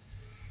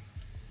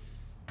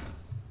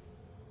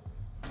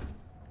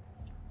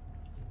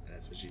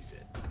 That's what she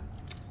said.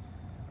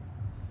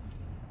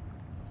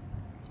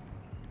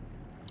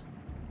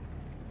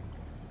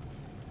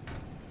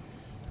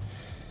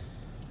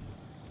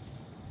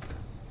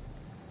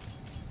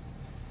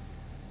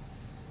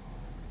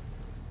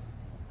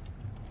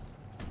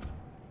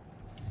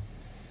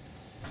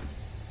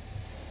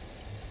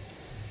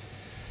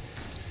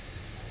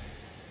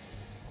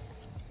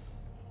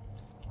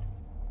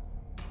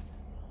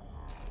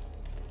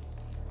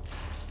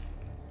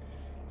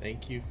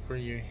 Thank you for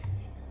your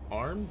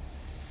arm.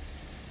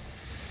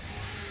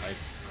 I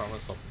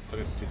promise I'll put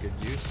it to good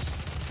use.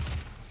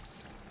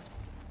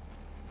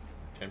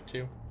 Attempt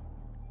to.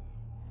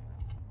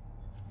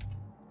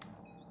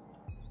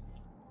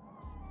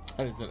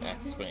 That is an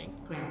ass swing.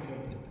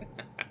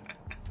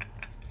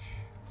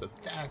 So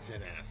that's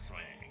an ass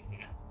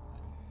swing.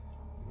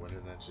 What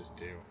did that just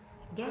do?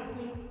 Gas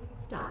leak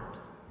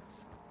stopped.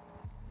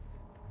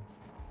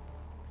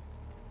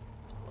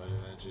 What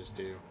did that just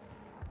do?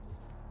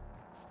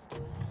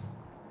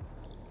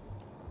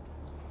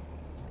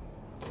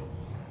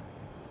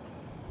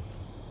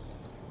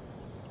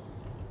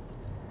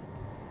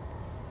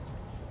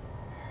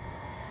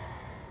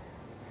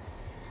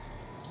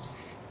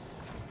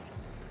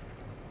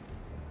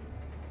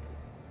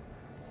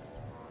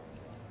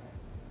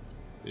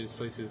 This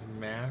place is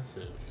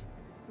massive.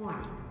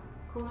 Warning.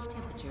 Core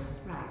temperature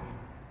rising.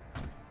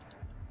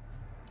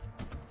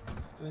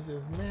 This place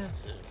is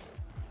massive.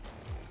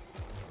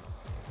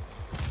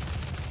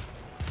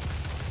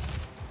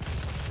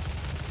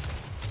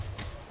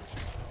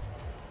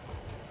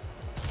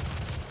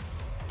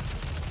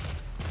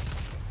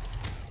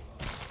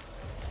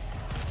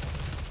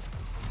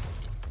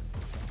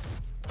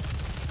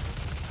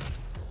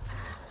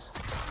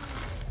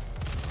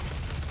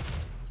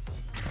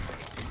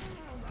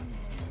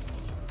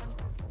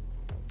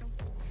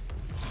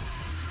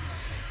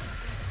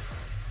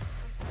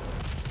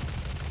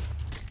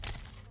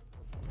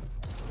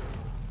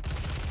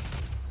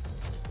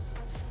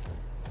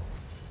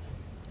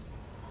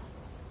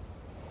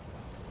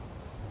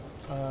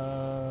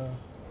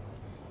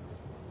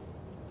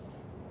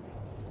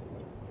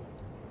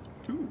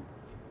 Ooh,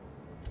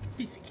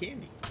 piece of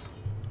candy.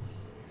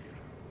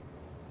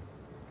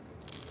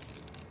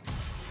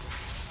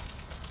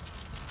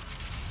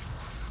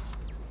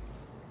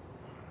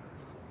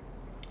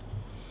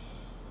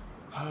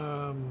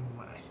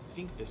 I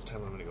think this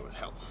time I'm gonna go with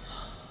health.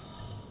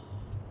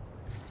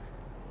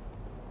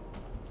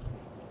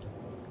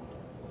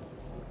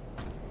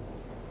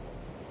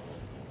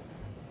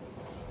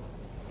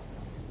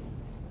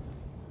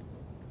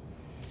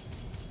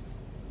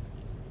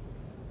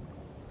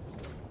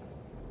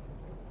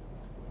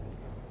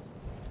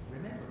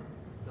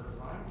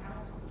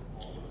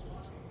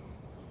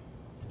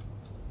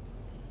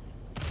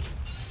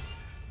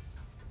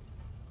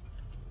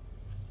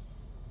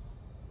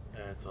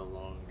 That's a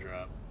long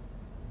drop.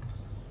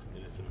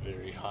 It is a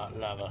very hot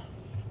lava.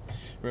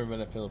 Remember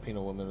when a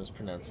Filipino woman was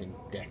pronouncing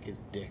deck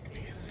as dick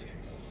because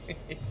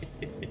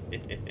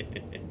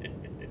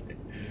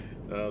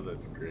oh,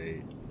 that's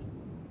great.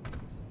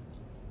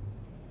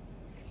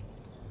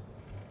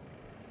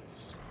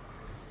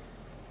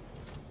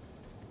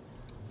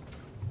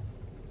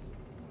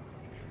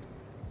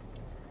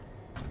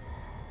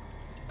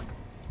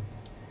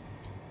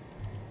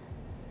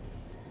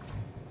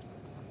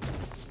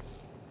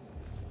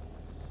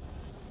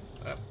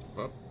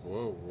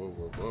 Whoa, whoa,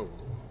 whoa, whoa.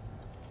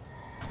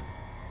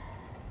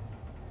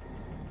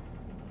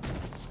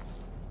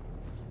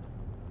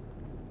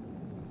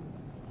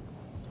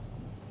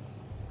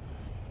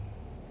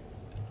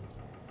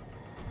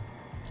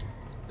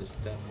 There's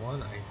that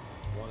one. I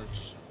want to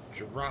just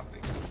drop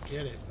it and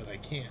get it, but I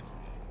can't.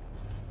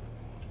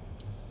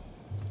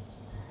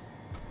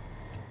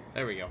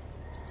 There we go.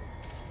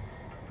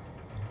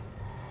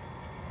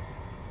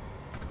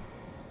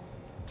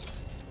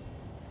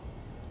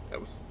 That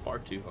was far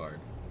too hard.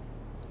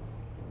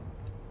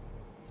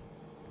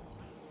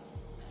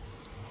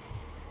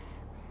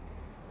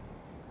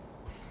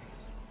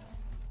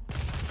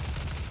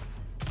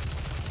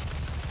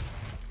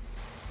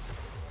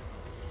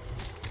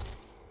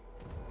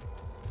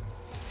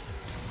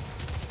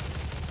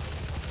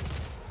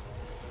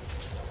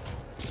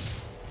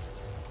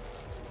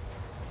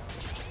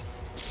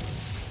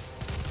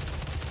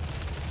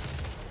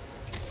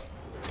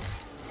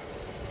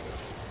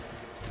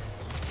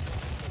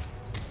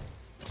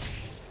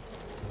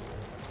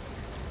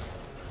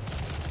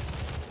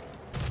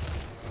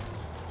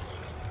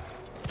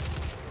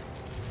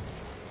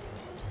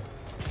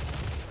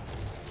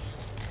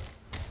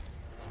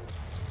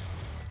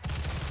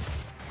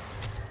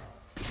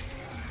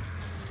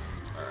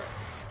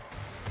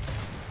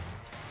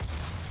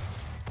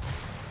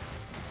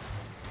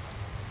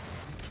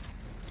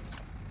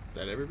 Is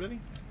that everybody? I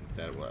think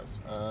that was.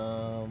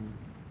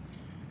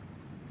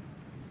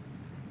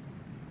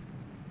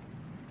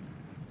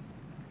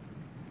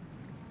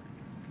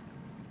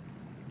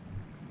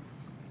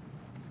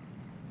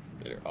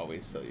 Better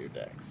always sell your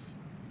decks.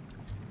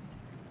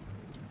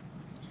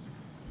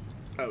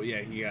 Oh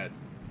yeah,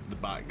 the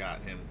bot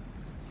got him.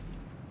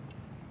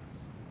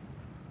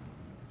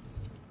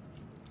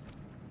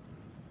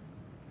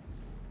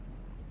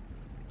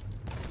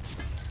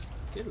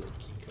 Get a little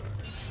key card.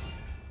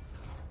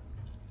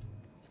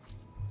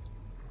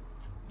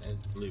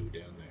 That's blue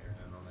down there.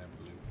 I don't have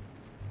blue.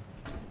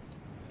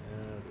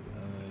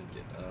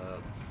 Get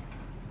up.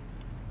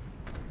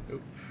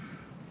 Nope.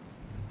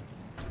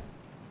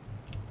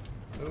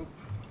 Nope.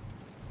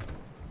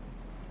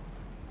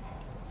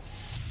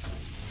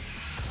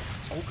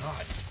 Oh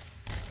god.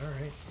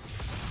 Alright.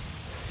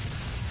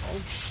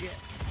 Oh shit.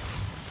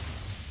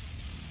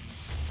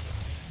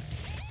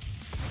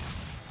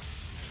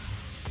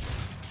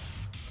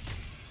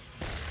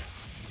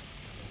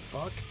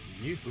 Fuck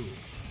you.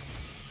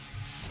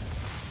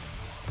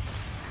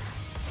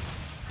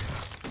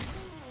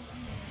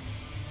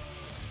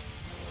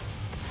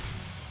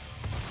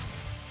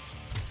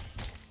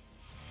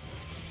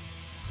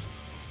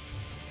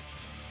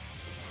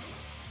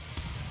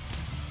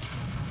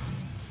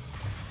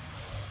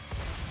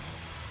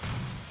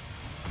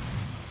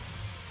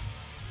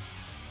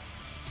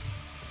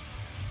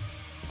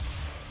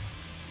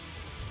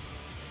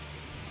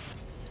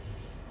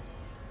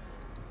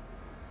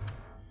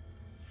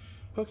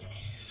 Okay,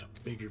 so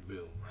bigger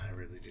boom. I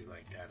really do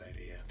like that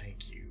idea.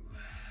 Thank you.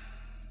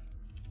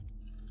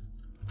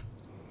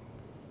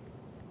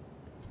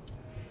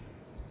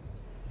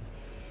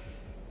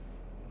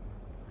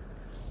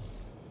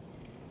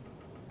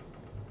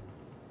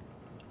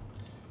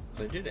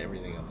 So I did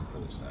everything on this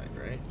other side,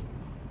 right?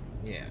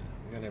 Yeah,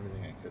 I got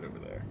everything I could over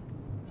there.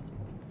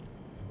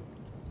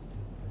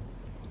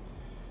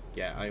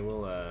 Yeah, I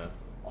will,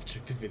 I'll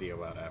check the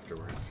video out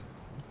afterwards.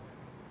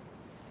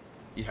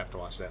 You have to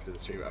watch it after the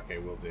stream. Okay,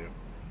 will do.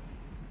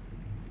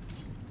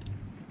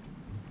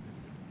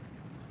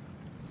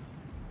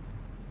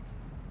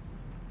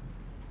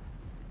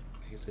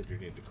 He said you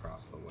need to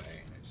cross the way.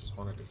 I just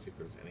wanted to see if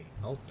there was any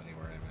health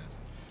anywhere I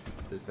missed.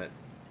 There's that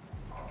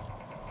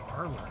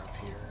armor up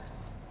here.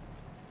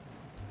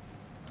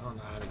 I don't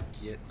know how to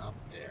get up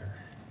there.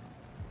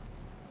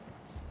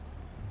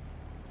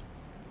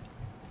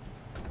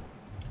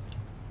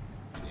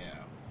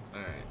 Yeah.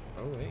 Alright.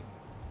 Oh, wait.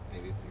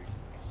 Maybe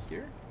through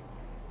here?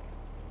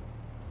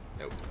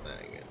 Nope.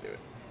 That ain't gonna do it.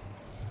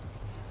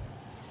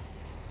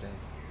 It's down here.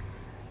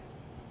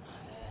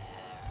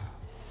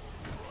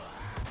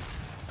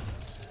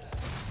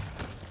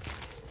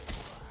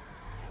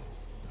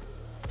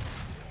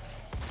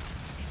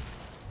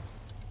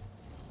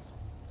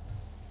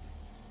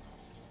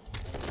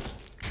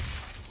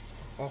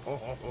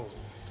 Oh.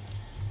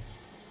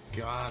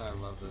 God, I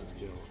love those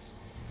kills.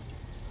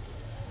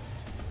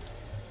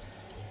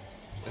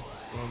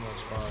 It's so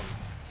much fun.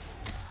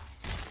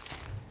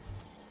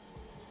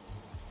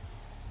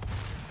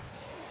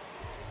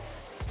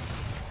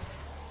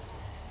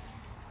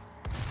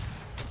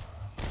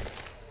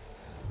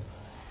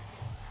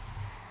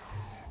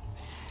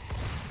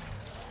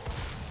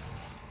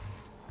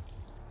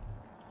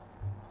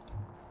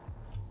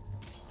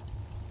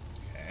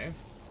 Okay.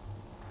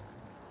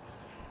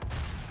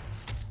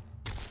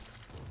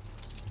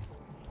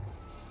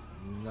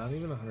 Not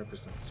even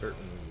 100% certain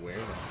where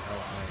the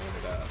hell I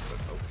ended up, but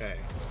okay.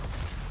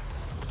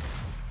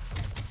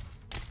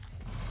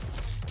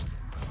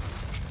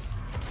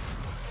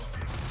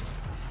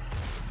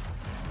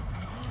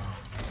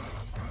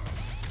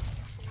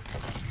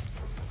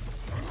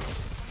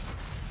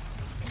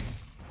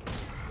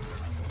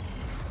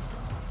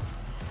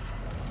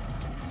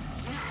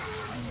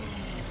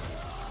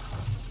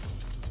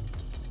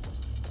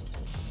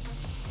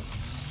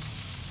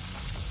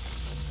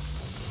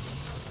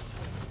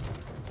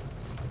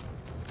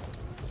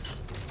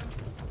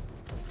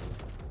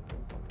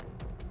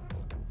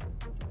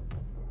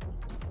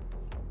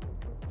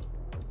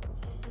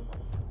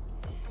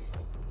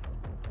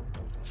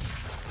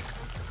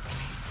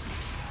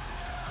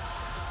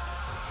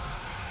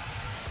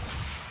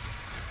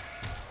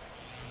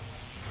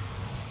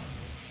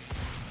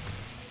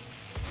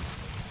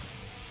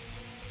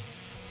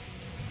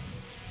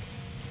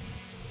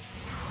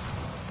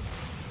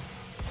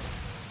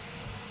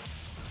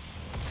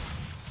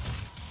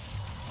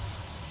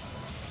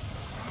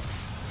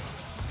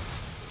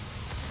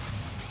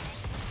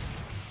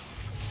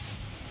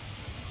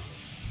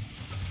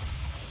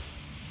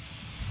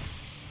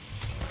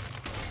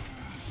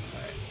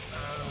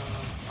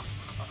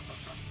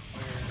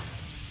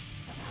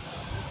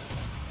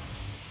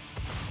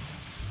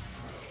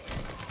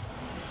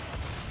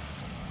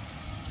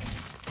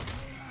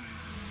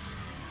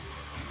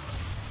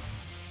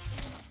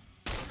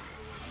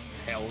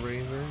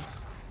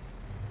 Hellraisers?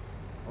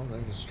 Well,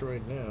 they're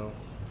destroyed now.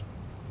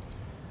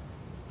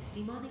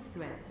 Demonic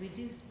threat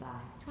reduced by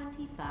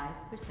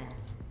 25%.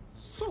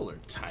 Solar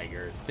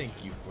Tiger,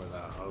 thank you for the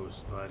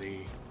host,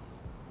 buddy.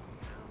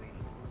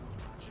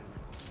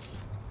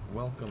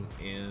 Welcome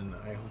in.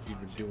 I hope you've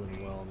been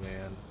doing well,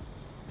 man.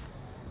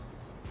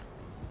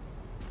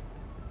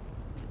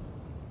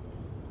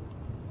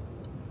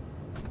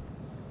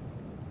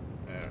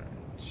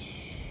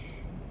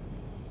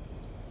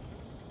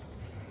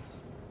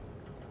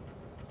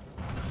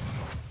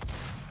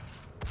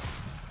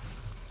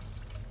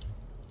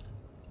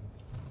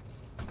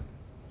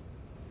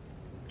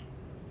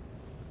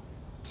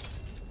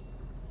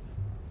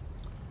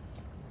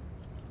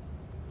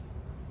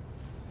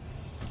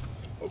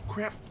 Oh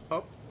crap!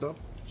 Up, up,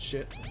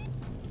 shit.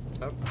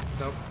 Up,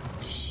 up.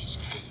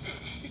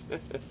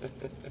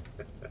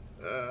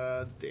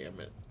 Damn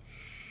it.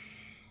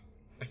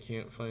 I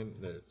can't find.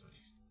 There it's.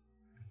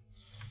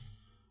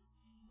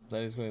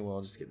 That is going well,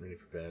 just getting ready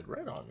for bed.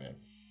 Right on, man.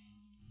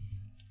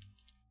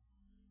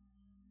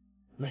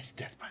 Nice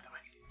death, by the way.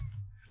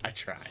 I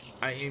try.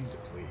 I aim to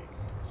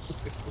please.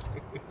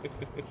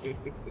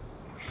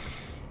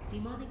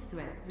 Demonic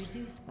threat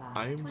reduced by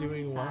I am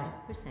doing well.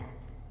 25%.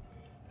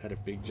 Had a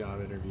big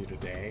job interview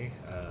today.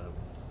 I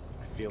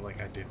feel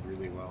like I did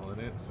really well in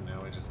it, so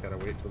now I just gotta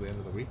wait till the end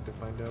of the week to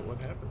find out what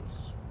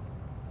happens.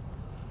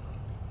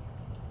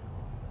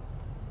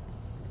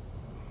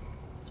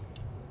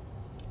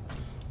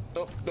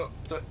 Oh, no,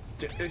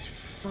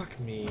 fuck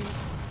me.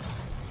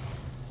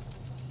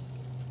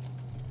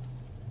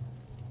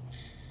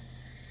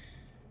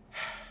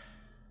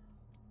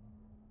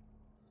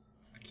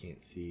 I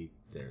can't see.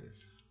 There it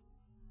is.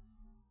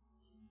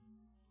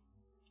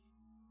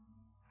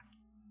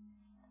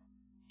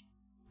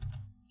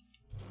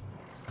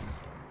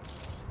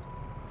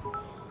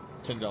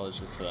 $10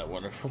 just for that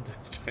wonderful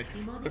death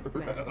dice. Demonic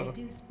threat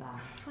reduced by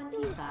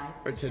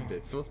 25%. Or 10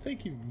 bits. Well,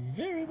 thank you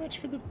very much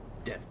for the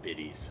death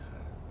biddies.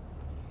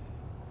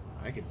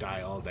 I could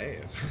die all day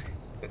if...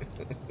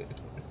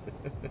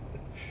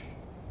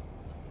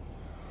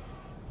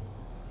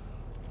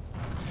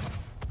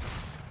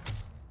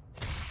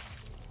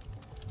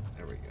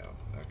 There we go.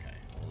 Okay,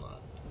 hold on.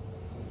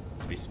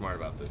 Let's be smart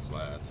about this,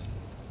 Vlad.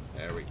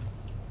 There we go.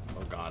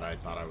 Oh god, I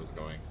thought I was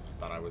going.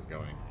 I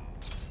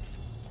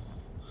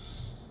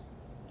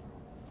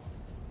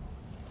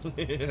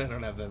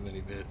don't have that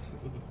many bits.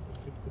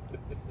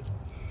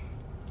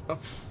 Oh.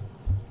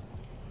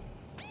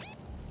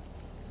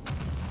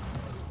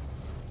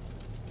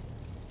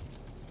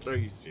 Are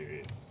you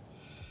serious?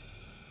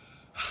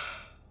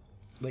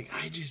 Like,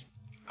 I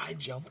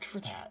jumped for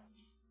that.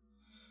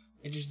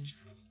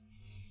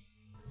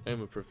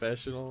 I'm a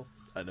professional.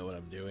 I know what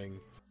I'm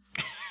doing.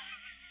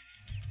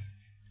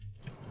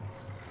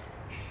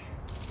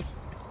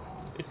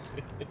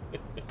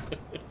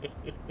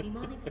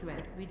 Demonic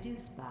threat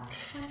reduced by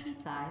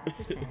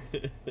 25%.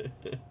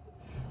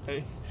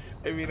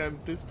 I mean,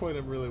 at this point,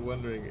 I'm really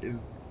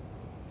wondering,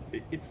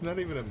 it's not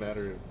even a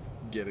matter of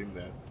getting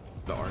the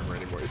armor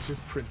anymore. It's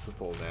just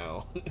principle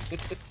now.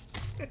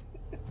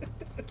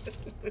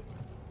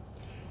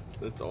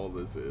 That's all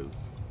this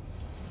is.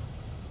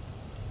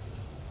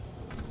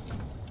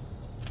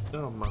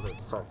 Oh,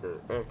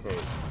 motherfucker. Okay,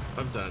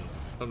 I'm done.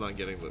 I'm not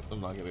getting the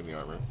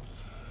armor.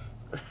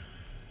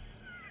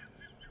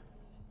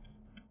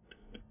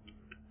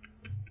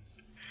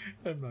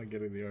 I'm not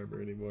getting the armor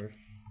anymore.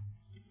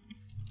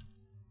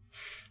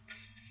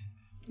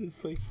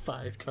 It's like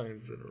 5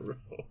 times in a row.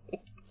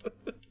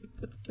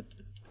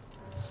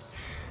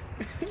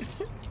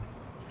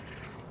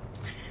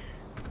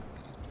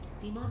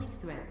 Demonic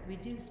threat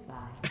reduced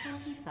by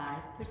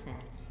 25%.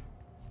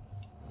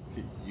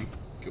 You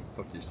go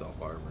fuck yourself,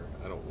 armor.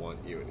 I don't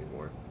want you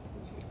anymore.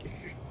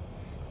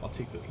 I'll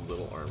take this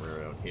little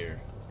armor out here.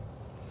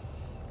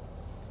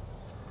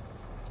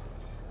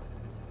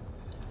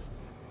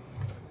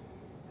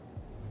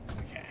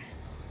 Okay.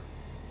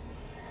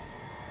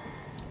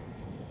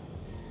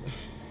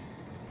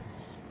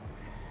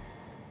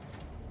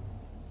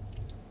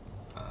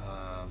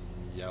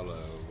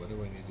 Yellow. What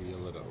do I need the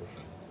yellow to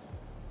open?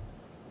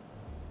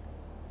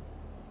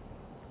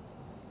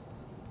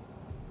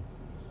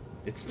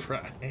 It's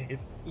pride.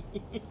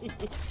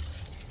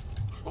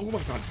 Oh my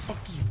god, fuck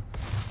you.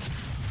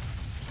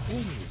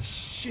 Holy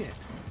shit.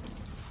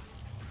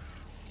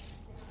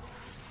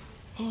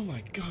 Oh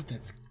my god,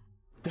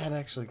 that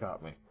actually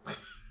got me.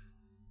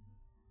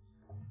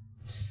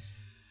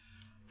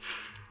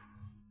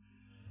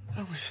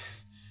 I was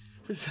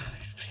not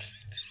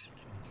expecting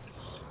that.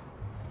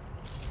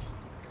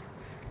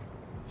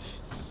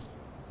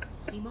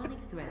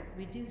 Demonic threat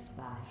reduced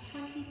by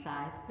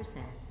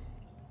 25%.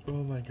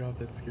 Oh my god,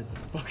 that scared the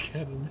fuck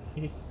out of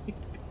me.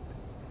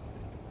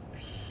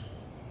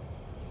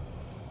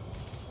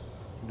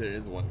 There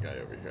is one guy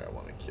over here I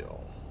want to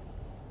kill.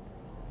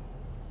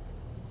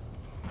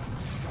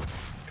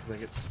 Because I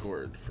get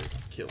scored for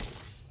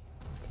kills.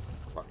 So,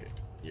 fuck it.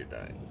 You're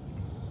dying.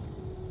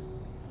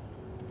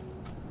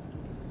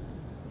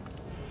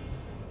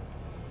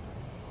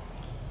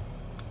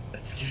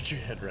 That scared your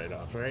head right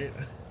off, right?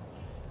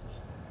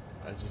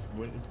 I just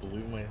went and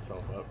blew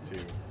myself up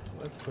too.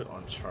 Let's put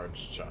on charged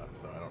shots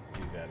so I don't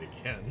do that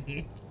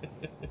again.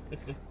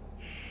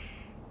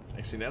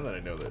 Actually, now that I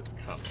know that it's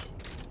coming.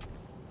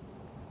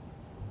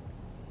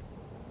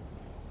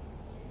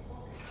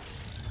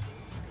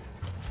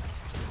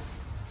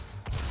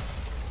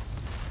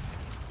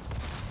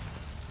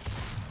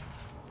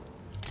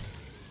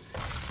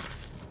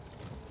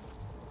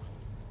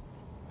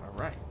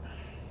 Alright.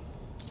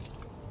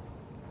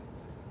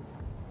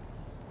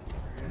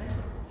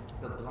 Remember,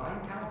 the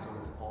Blind Council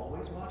is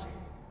always watching.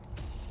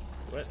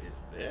 What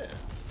is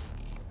this?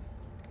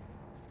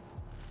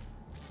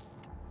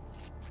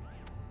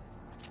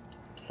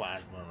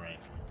 Plasma ring.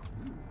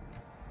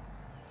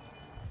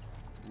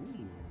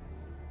 Ooh.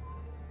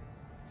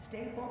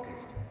 Stay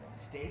focused.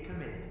 Stay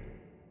committed.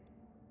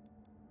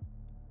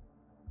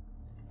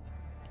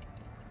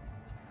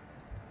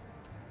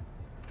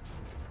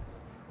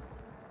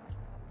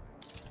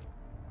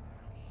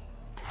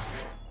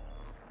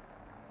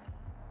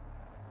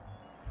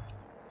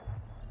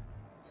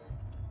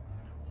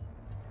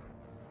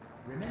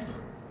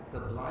 Remember, the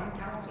Blind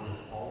Council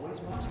is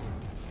always watching.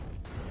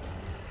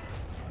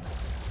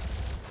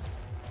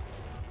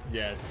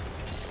 Yes.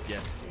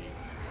 Yes,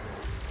 please.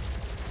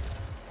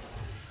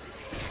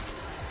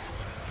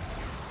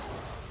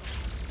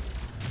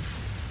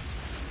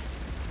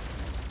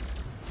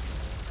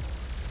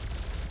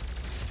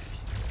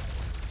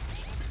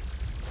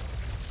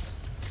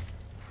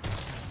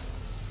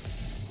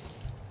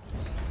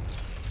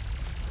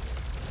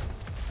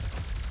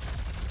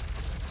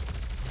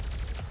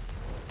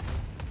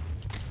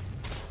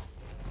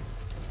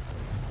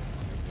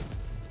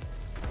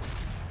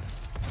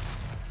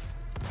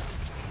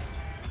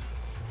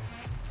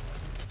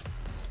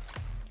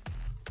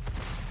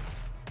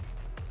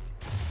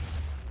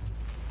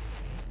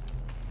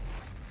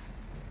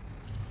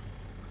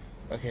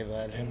 Okay,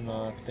 lad, heading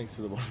off. Thanks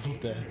for the wonderful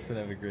deaths, and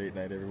have a great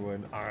night,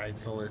 everyone. Alright,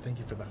 Solar, thank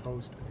you for the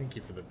host. Thank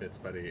you for the bits,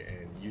 buddy,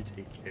 and you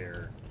take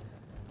care.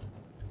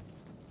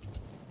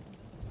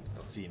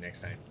 I'll see you next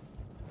time.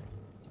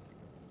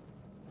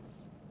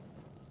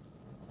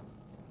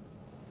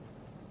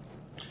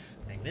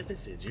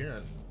 Magnificent, you're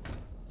on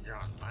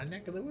my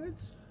neck of the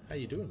woods? How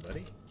you doing,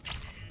 buddy?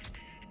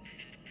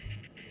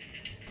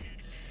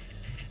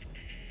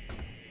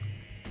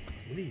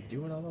 What are you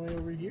doing all the way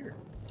over here?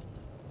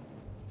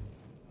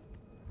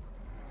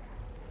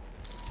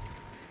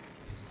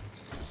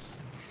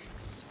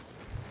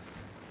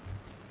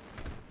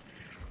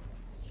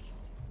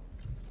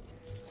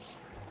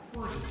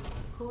 Warning,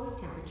 core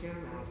temperature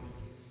rising.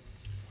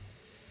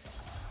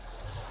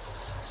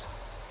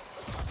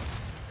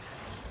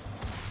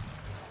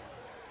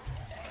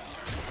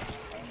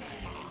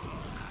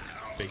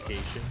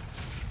 Vacation.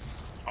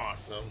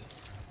 Awesome.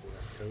 The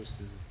West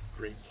Coast is a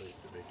great place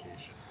to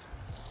vacation.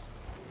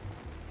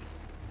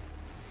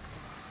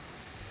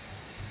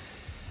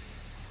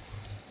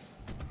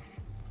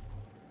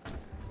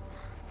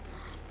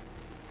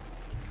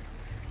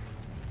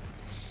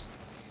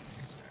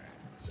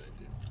 So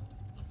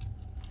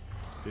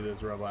do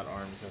those robot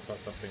arms. I thought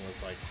something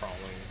was like crawling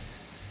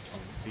on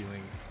the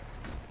ceiling.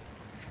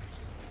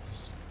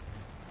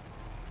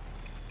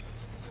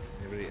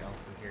 Anybody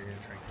else in here gonna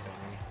try and kill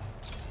me?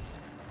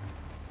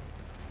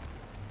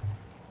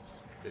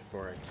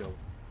 Before I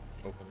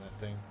open that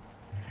thing.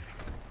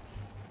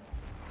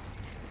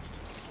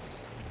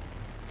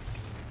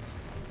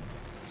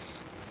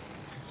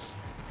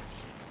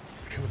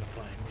 He's coming to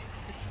find me.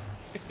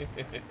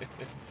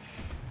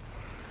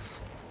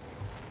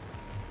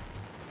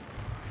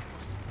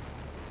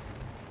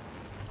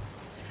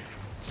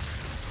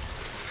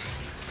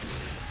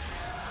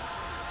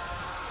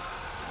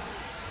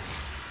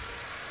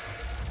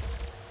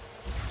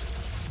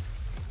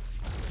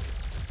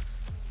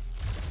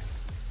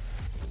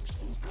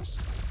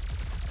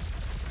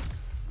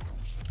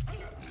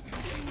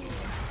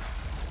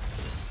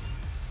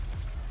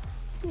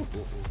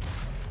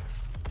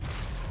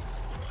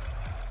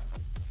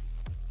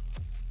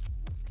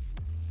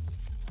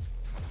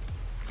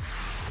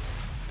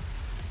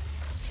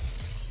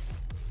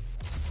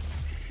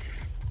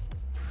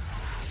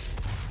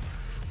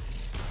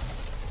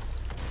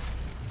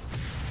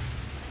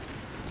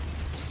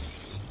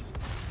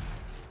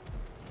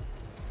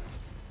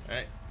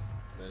 Alright,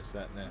 there's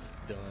that nest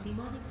done.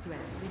 Demonic threat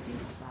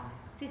reduced by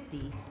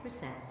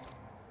 50%.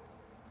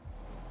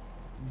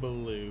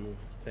 Blue,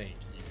 thank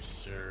you,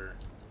 sir.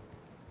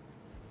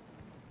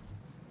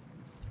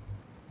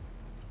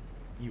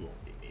 You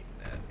won't be needing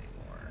that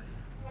anymore.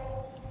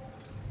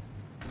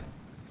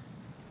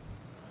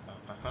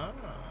 Ha.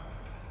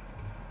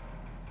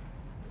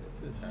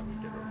 This is how we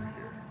get over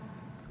here.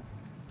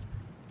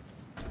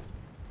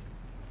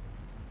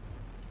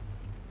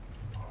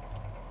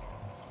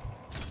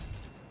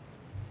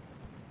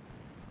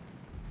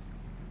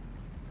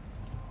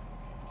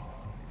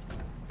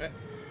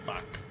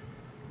 Fuck.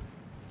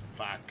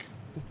 Fuck.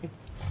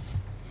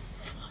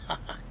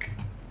 Fuck.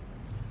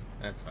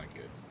 That's not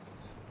good.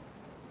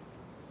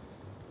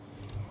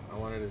 I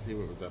wanted to see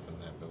what was up in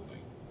that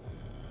building.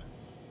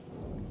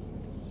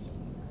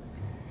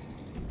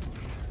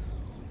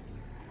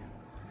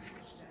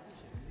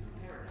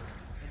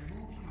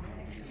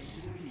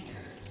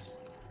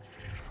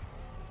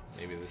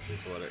 Maybe this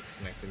is what it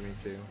connected me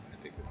to. I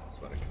think this is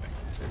what it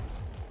connected to.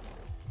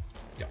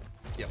 Yep.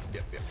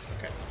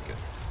 Okay, good.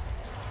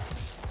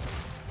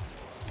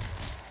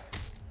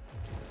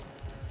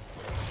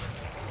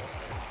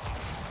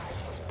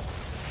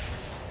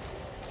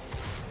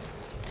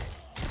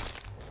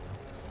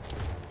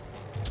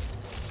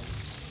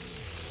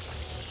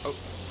 Oh,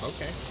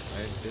 okay. I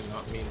did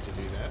not mean to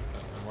do that,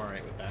 but I'm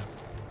alright with that.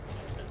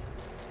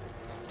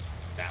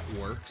 That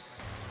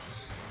works.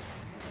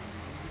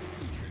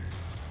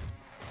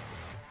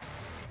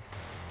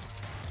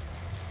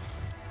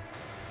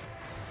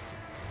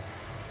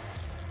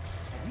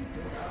 Have you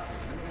filled out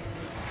the UAC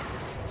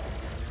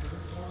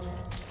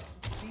format?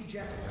 See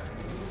Jessica and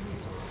Human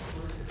Resources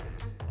for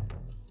assistance.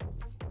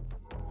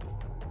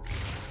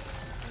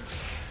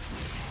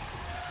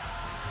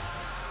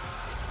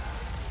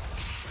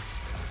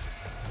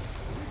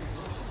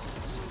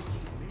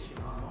 UAC's mission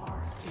on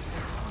Mars is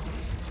the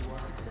foundation to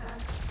our success.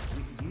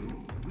 With you,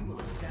 we will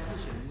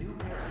establish a new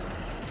paradigm.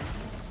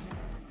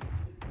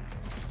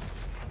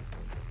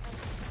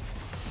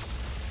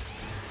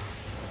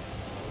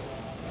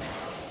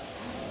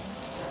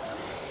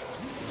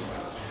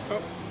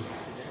 Oh.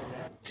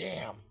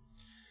 Damn.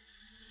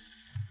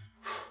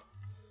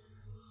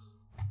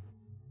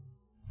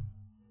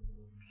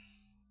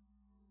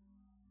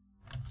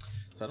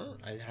 So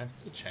I have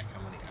to check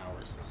how many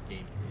hours this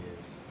game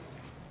is.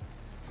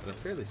 But I'm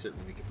fairly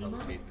certain we could probably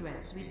Demonic beat this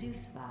threats week.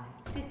 reduced by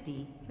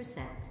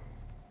 50%.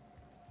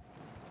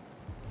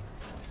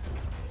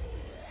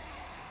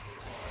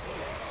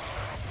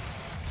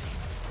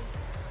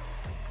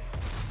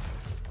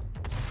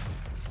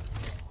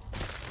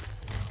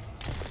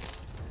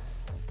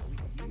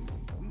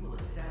 We will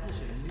establish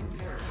a new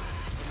paradigm.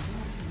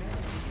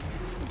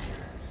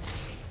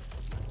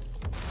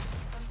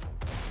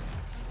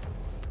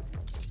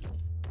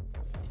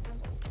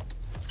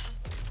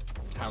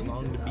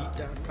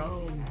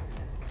 howlongtobeat.com.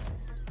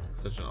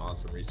 Such an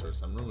awesome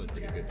resource. I'm normally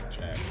pretty good to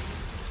chat.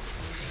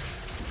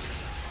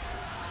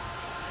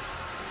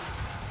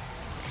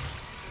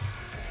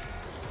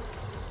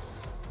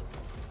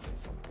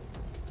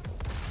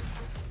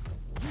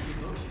 Your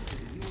devotion to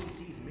the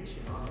UAC's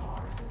mission on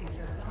Mars is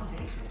the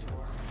foundation to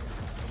our success.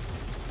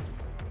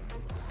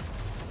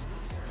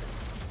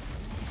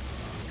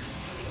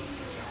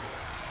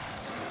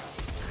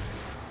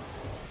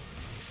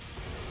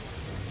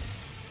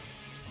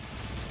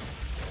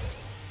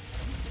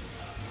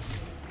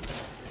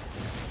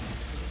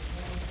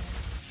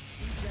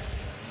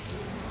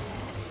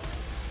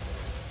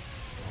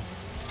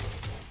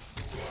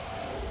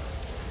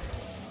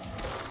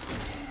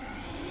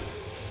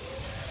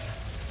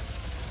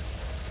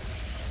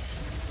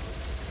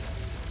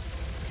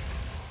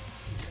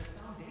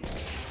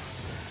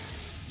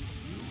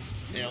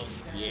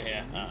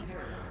 Yeah,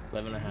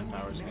 11.5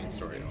 hours main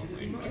story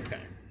only. Okay.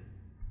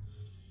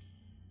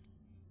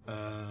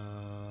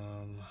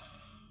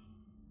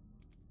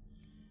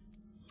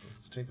 So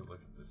let's take a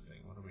look at this thing.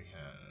 What do we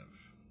have?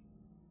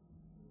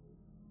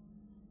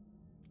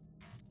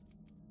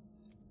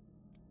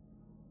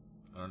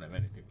 I don't have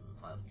anything for the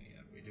plasma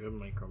yet. We do have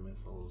micro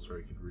missiles, or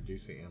we could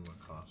reduce the ammo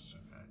cost.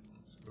 Okay,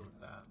 let's go with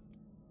that.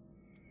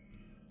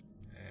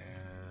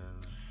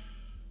 And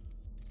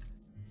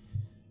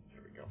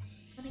there we go.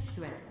 Sonic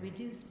threat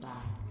reduced by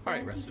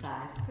Alright, rested.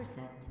 75%.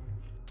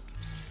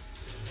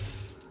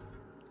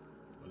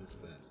 What is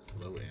this?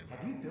 Low ammo.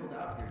 Have you filled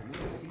out your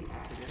UAC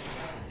accidental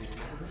weapon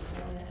dismemberment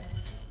plan yet?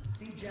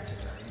 See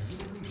Jessica in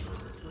Human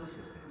Resources for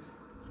assistance.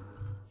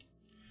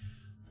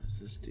 What does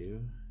this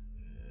do?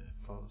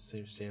 Follow the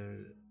same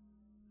standard.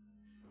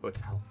 Oh,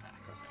 it's health pack.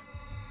 Okay.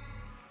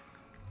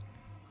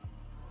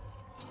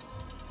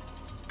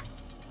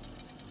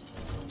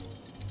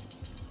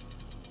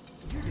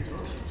 Your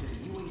devotion to the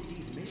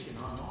UAC's mission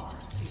on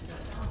Mars is the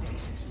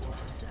foundation to our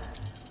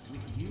success.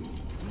 With you,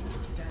 we will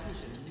establish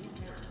a new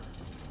paradigm.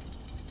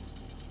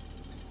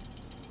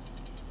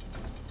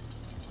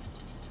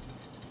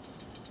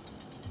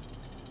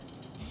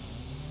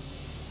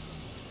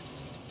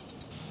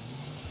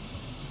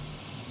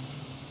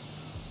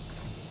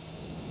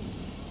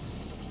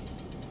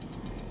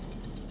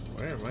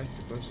 Where am I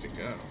supposed to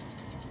go?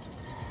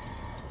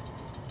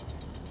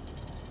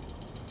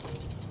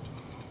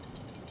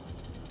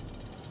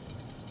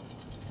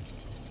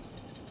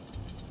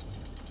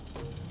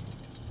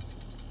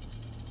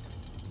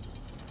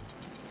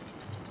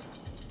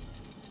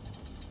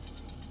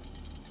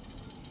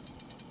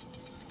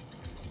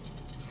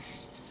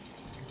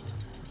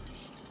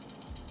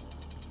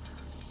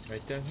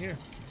 Right down here.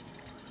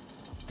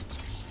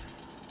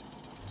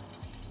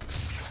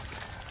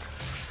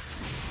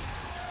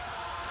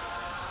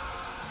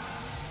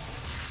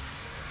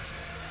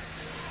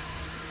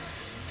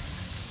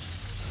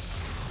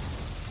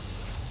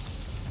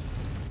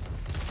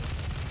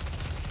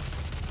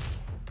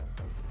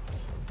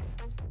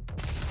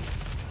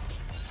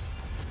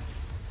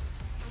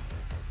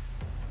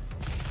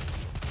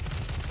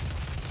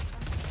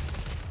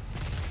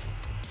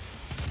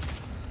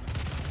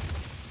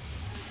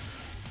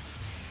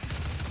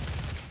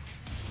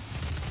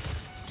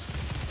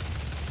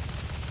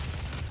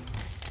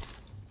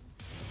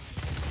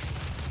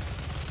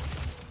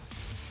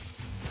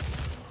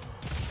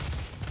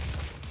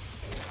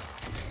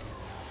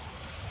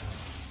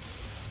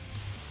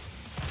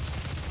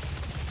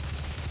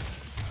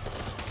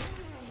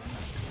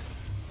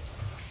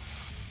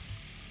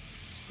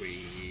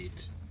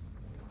 Sweet.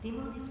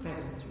 Demonic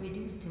presence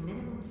reduced to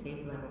minimum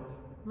safe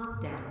levels.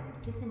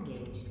 Lockdown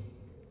disengaged.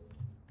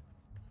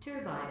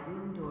 Turbine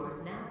room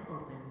doors now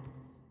open.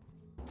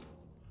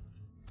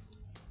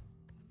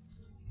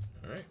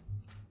 Alright.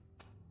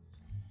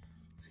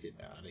 Let's get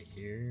out of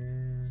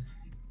here.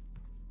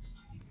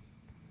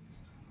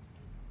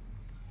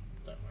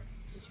 That way.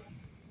 This way.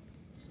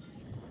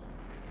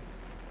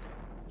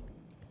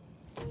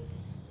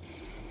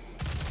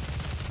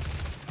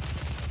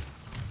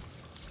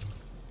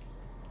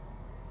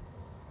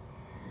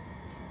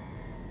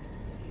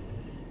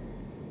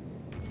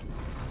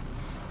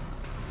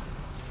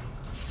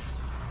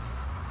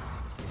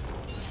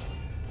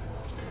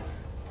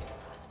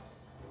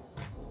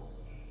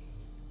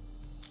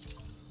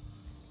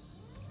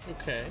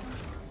 Okay.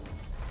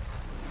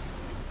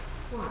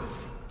 Warning.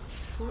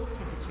 Core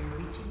temperature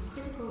reaching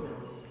critical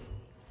levels.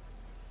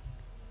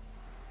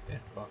 Yeah,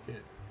 fuck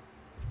it.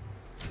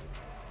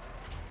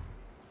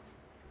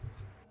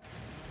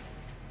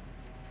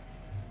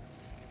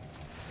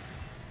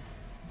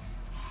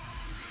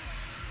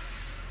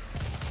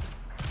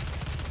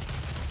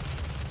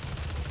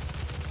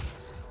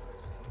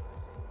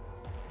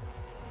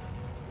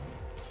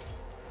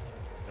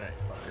 Right,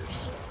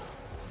 fuckers.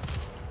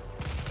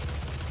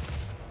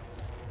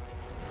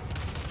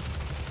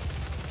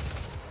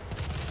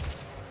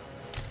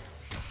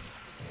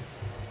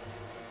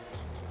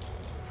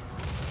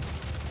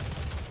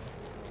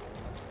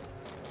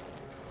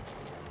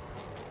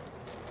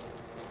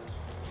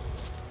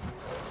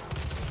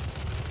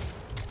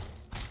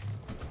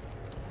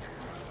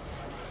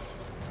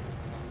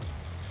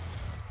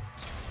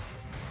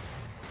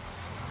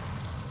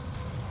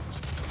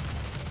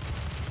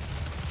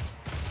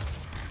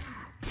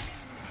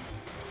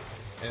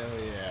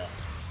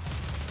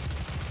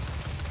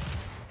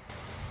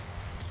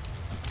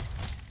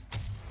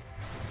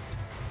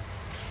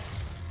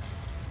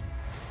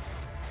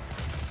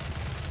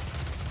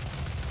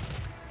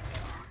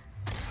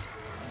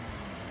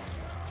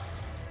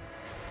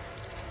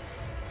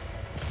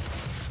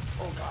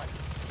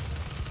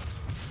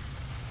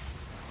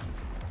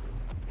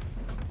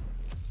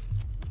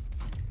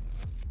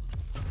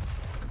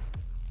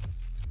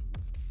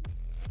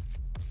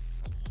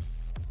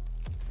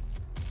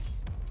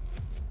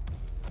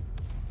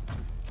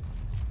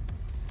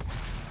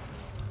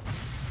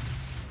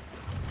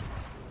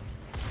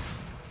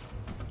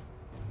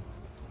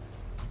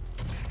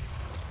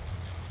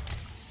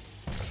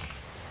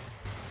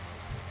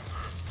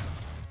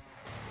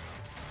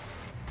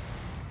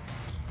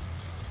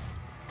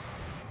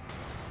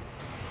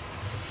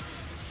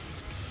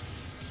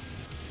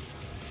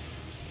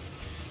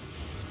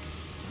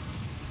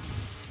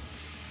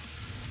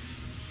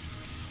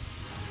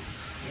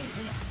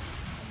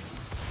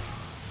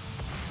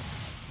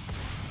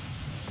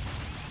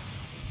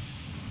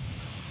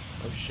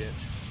 Oh shit.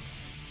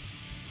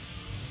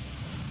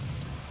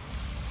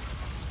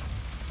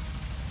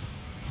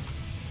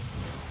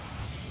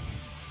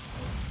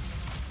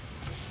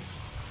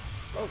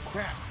 Oh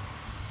crap.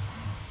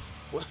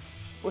 What?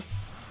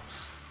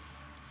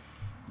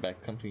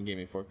 Back company gave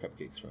me 4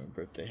 cupcakes for my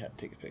birthday. Had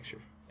to take a picture.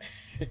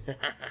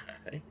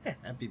 Yeah,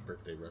 happy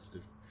birthday,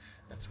 Rusted.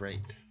 That's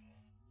right.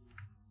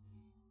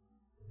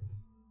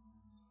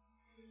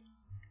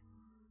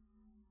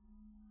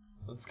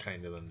 That's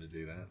kind of them to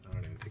do that. I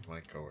don't even think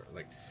my coworker.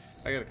 Like,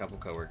 I got a couple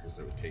coworkers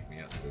that would take me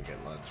out to go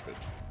get lunch, but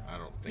I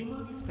don't think.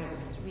 Demonic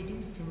presence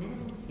reduced to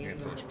minimum safe I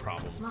had so much levels.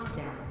 problems.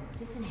 Lockdown.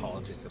 Disengaged.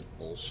 Politics and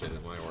bullshit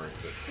at my work,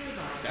 but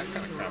that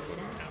kind of crap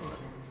wouldn't happen.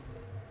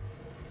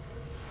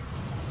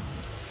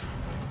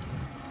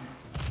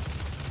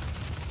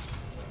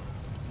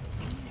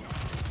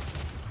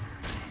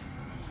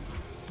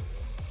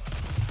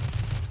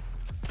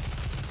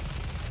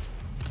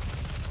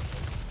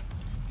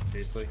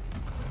 Seriously?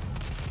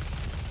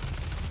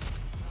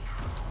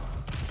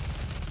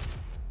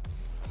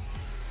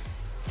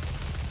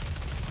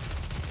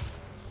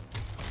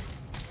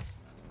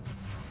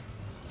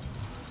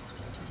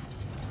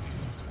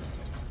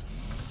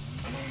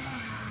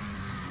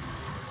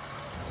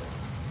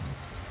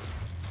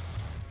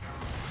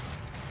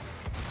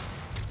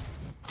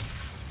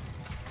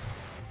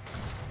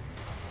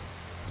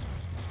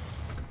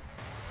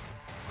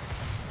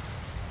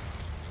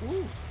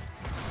 Woo!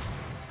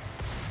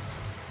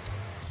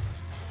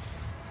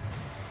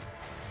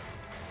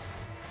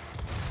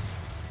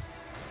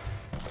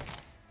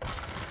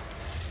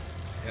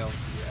 Hell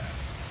yeah.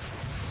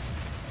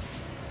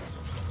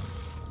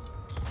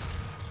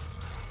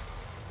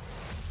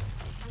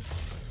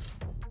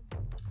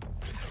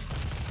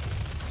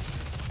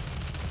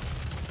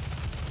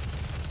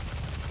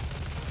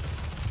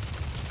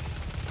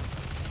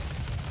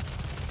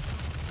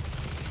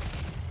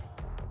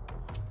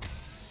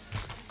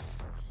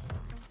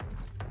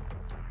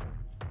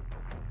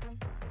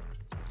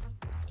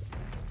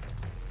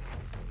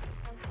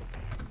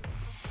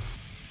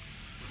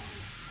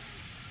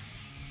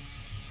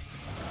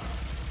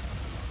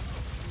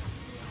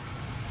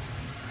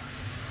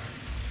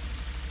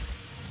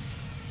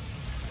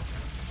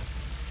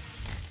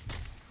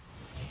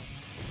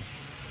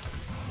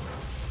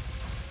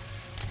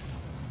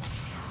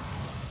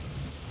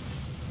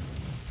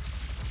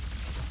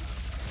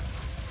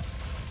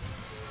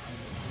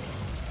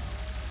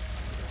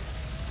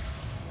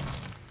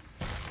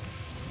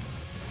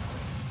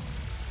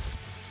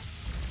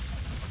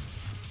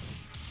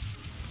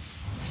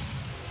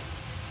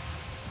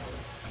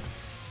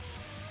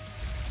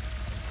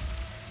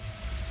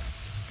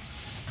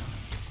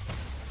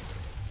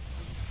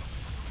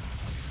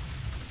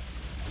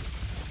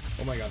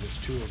 Oh my god, there's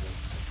 2 of them.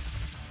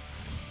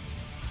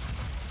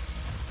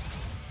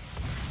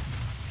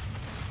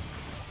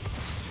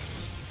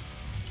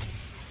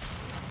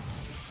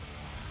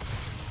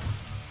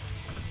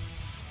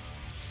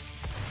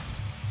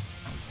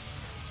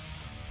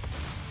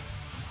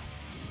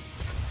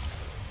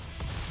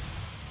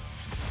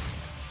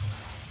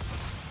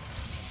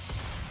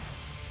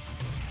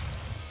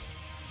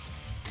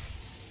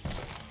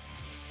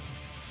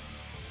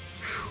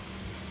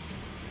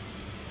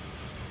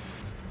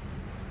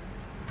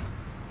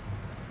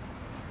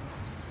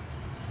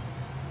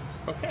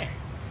 Okay.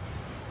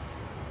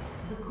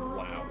 The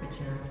core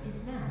temperature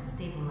is now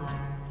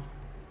stabilized.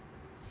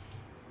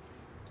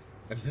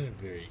 I'm in a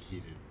very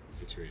heated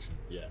situation.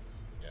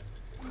 Yes. Yes.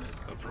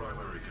 A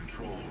primary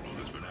control room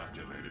has been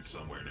activated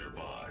somewhere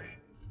nearby.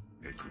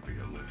 It could be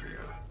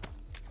Olivia.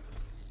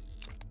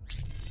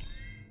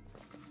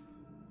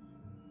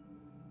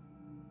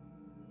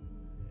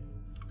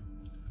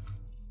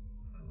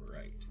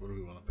 Alright, what do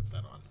we want to put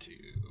that on to?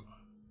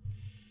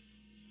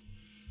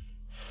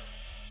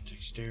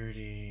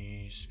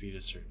 Dexterity, speed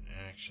of certain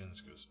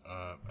actions goes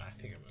up. I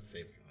think I'm going to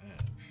save for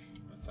that.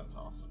 That sounds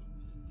awesome.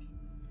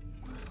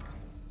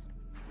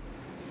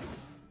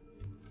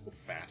 Go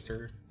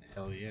faster?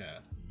 Hell yeah.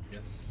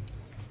 Yes.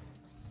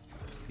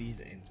 Please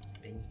and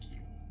thank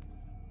you.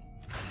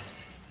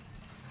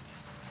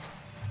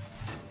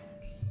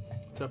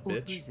 What's up,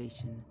 bitch?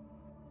 Authorization.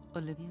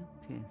 Olivia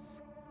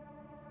Pierce.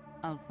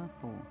 Alpha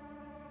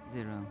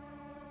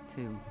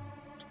 402.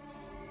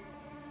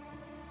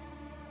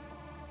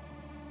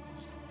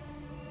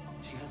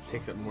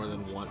 Takes up more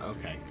than 1.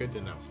 Okay, good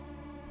to know.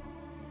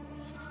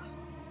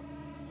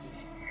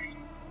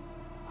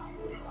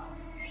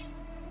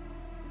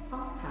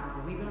 All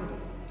power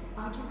rerouted to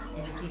Argent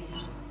Energy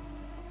Tower.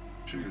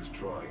 She is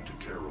trying to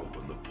tear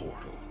open the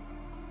portal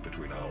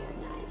between our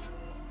world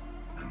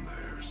and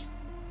theirs.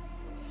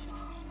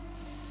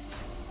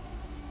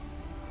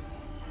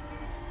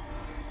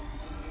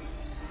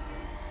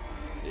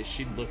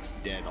 She looks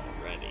dead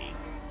already.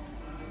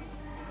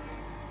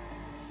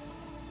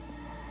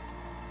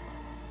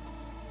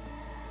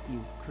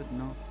 You could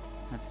not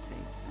have saved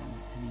them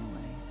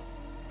anyway.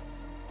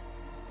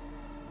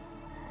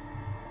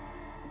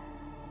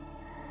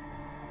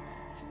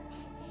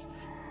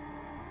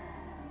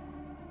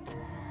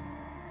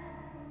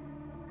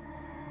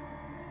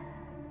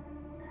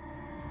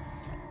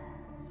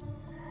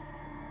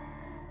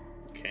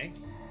 Okay.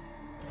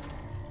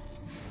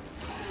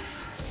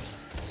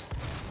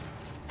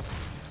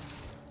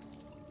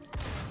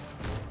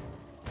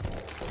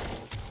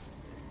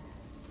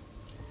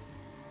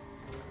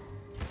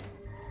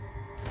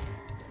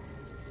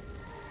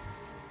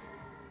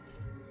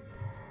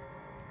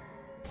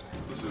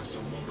 The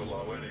system won't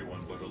allow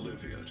anyone but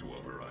Olivia to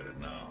override it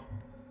now.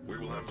 We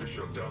will have to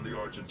shut down the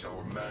Argent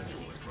Tower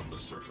manually from the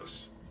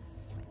surface.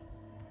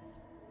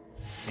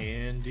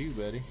 Can do,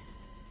 buddy.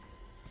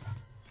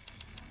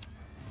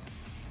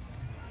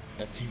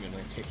 That demon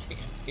might take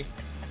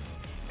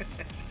hands.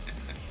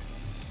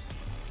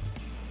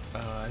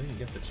 I didn't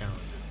get the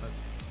challenges.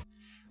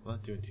 I'm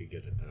not doing too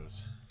good at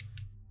those.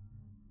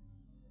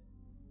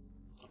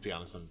 I'll be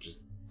honest, I'm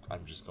just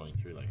going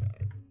through like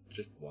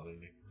just wanting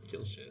to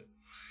kill shit.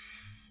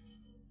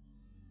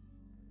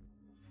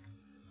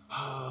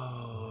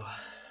 Oh,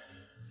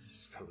 this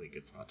is probably a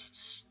good spot to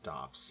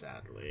stop.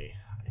 Sadly,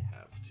 I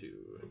have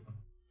to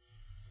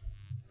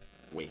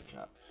wake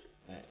up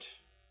at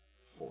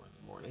 4 in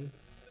the morning.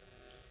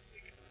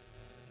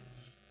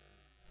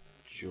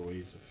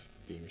 Joys of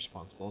being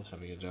responsible and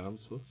having a job.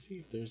 So let's see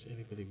if there's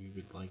anybody we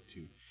would like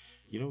to.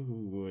 You know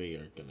who we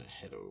are gonna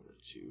head over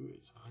to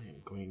is I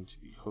am going to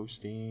be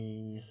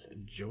hosting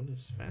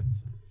Jonas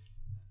Fatson.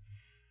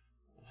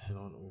 I'll head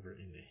on over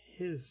into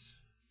his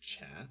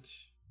chat.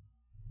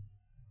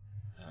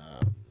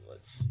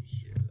 Let's see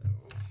here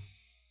though.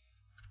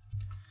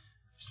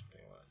 There's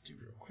something I want to do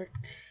real quick.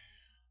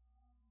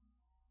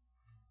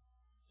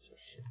 So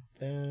hit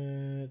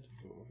that.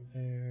 Go over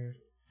there.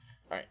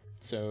 Alright,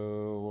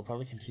 so we'll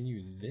probably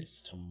continue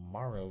this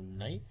tomorrow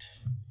night.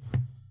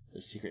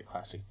 The secret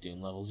classic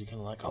Dune levels you can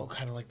like. Oh,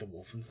 kind of like the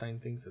Wolfenstein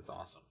things. That's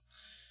awesome.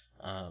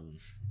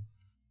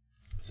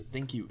 So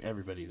thank you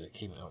everybody that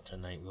came out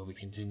tonight. We'll be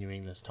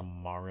continuing this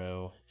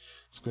tomorrow.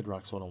 Squid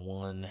Rocks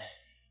 101.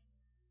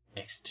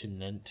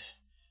 Extinent.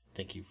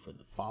 Thank you for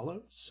the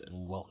follows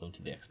and welcome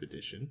to the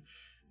expedition.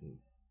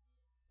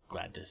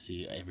 Glad to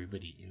see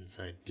everybody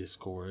inside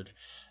Discord.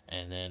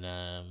 And then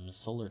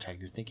Solar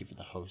Tiger, thank you for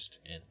the host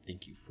and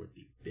thank you for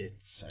the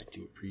bits. I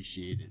do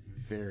appreciate it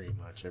very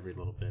much. Every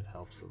little bit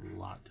helps a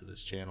lot to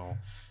this channel.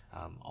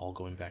 All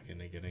going back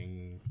into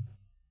getting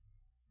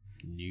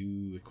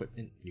new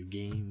equipment, new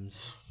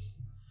games.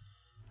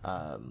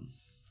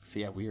 So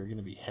yeah, we are going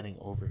to be heading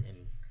over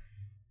and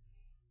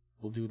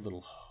we'll do a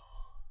little.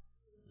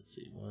 Let's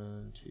see,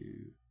 1,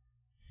 2.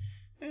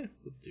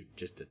 We'll do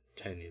just a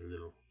tiny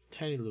little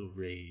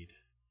raid.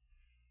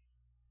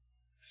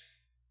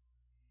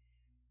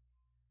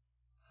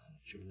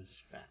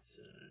 Jonas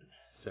Fatson.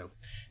 So,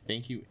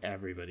 thank you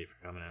everybody for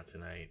coming out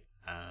tonight.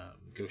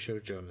 Go show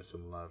Jonas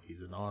some love.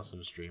 He's an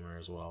awesome streamer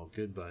as well.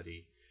 Good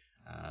buddy.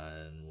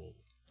 And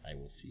I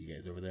will see you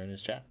guys over there in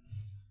his chat.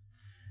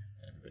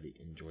 Everybody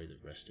enjoy the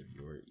rest of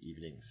your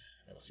evenings.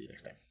 I will see you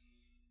next time.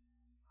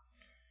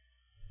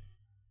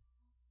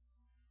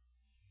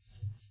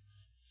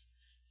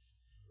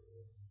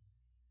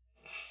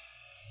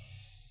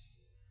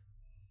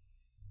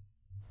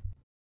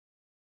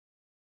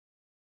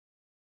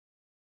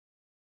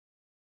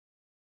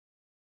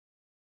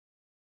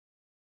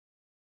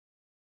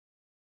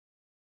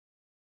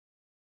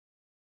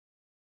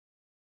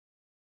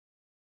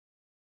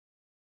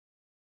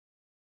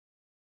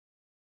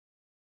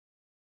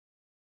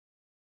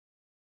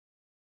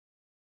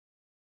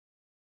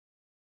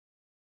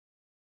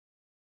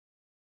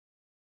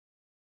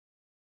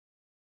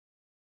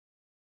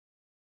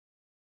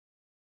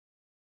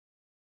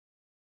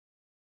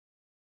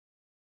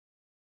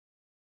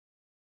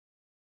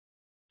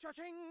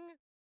 Cha-ching!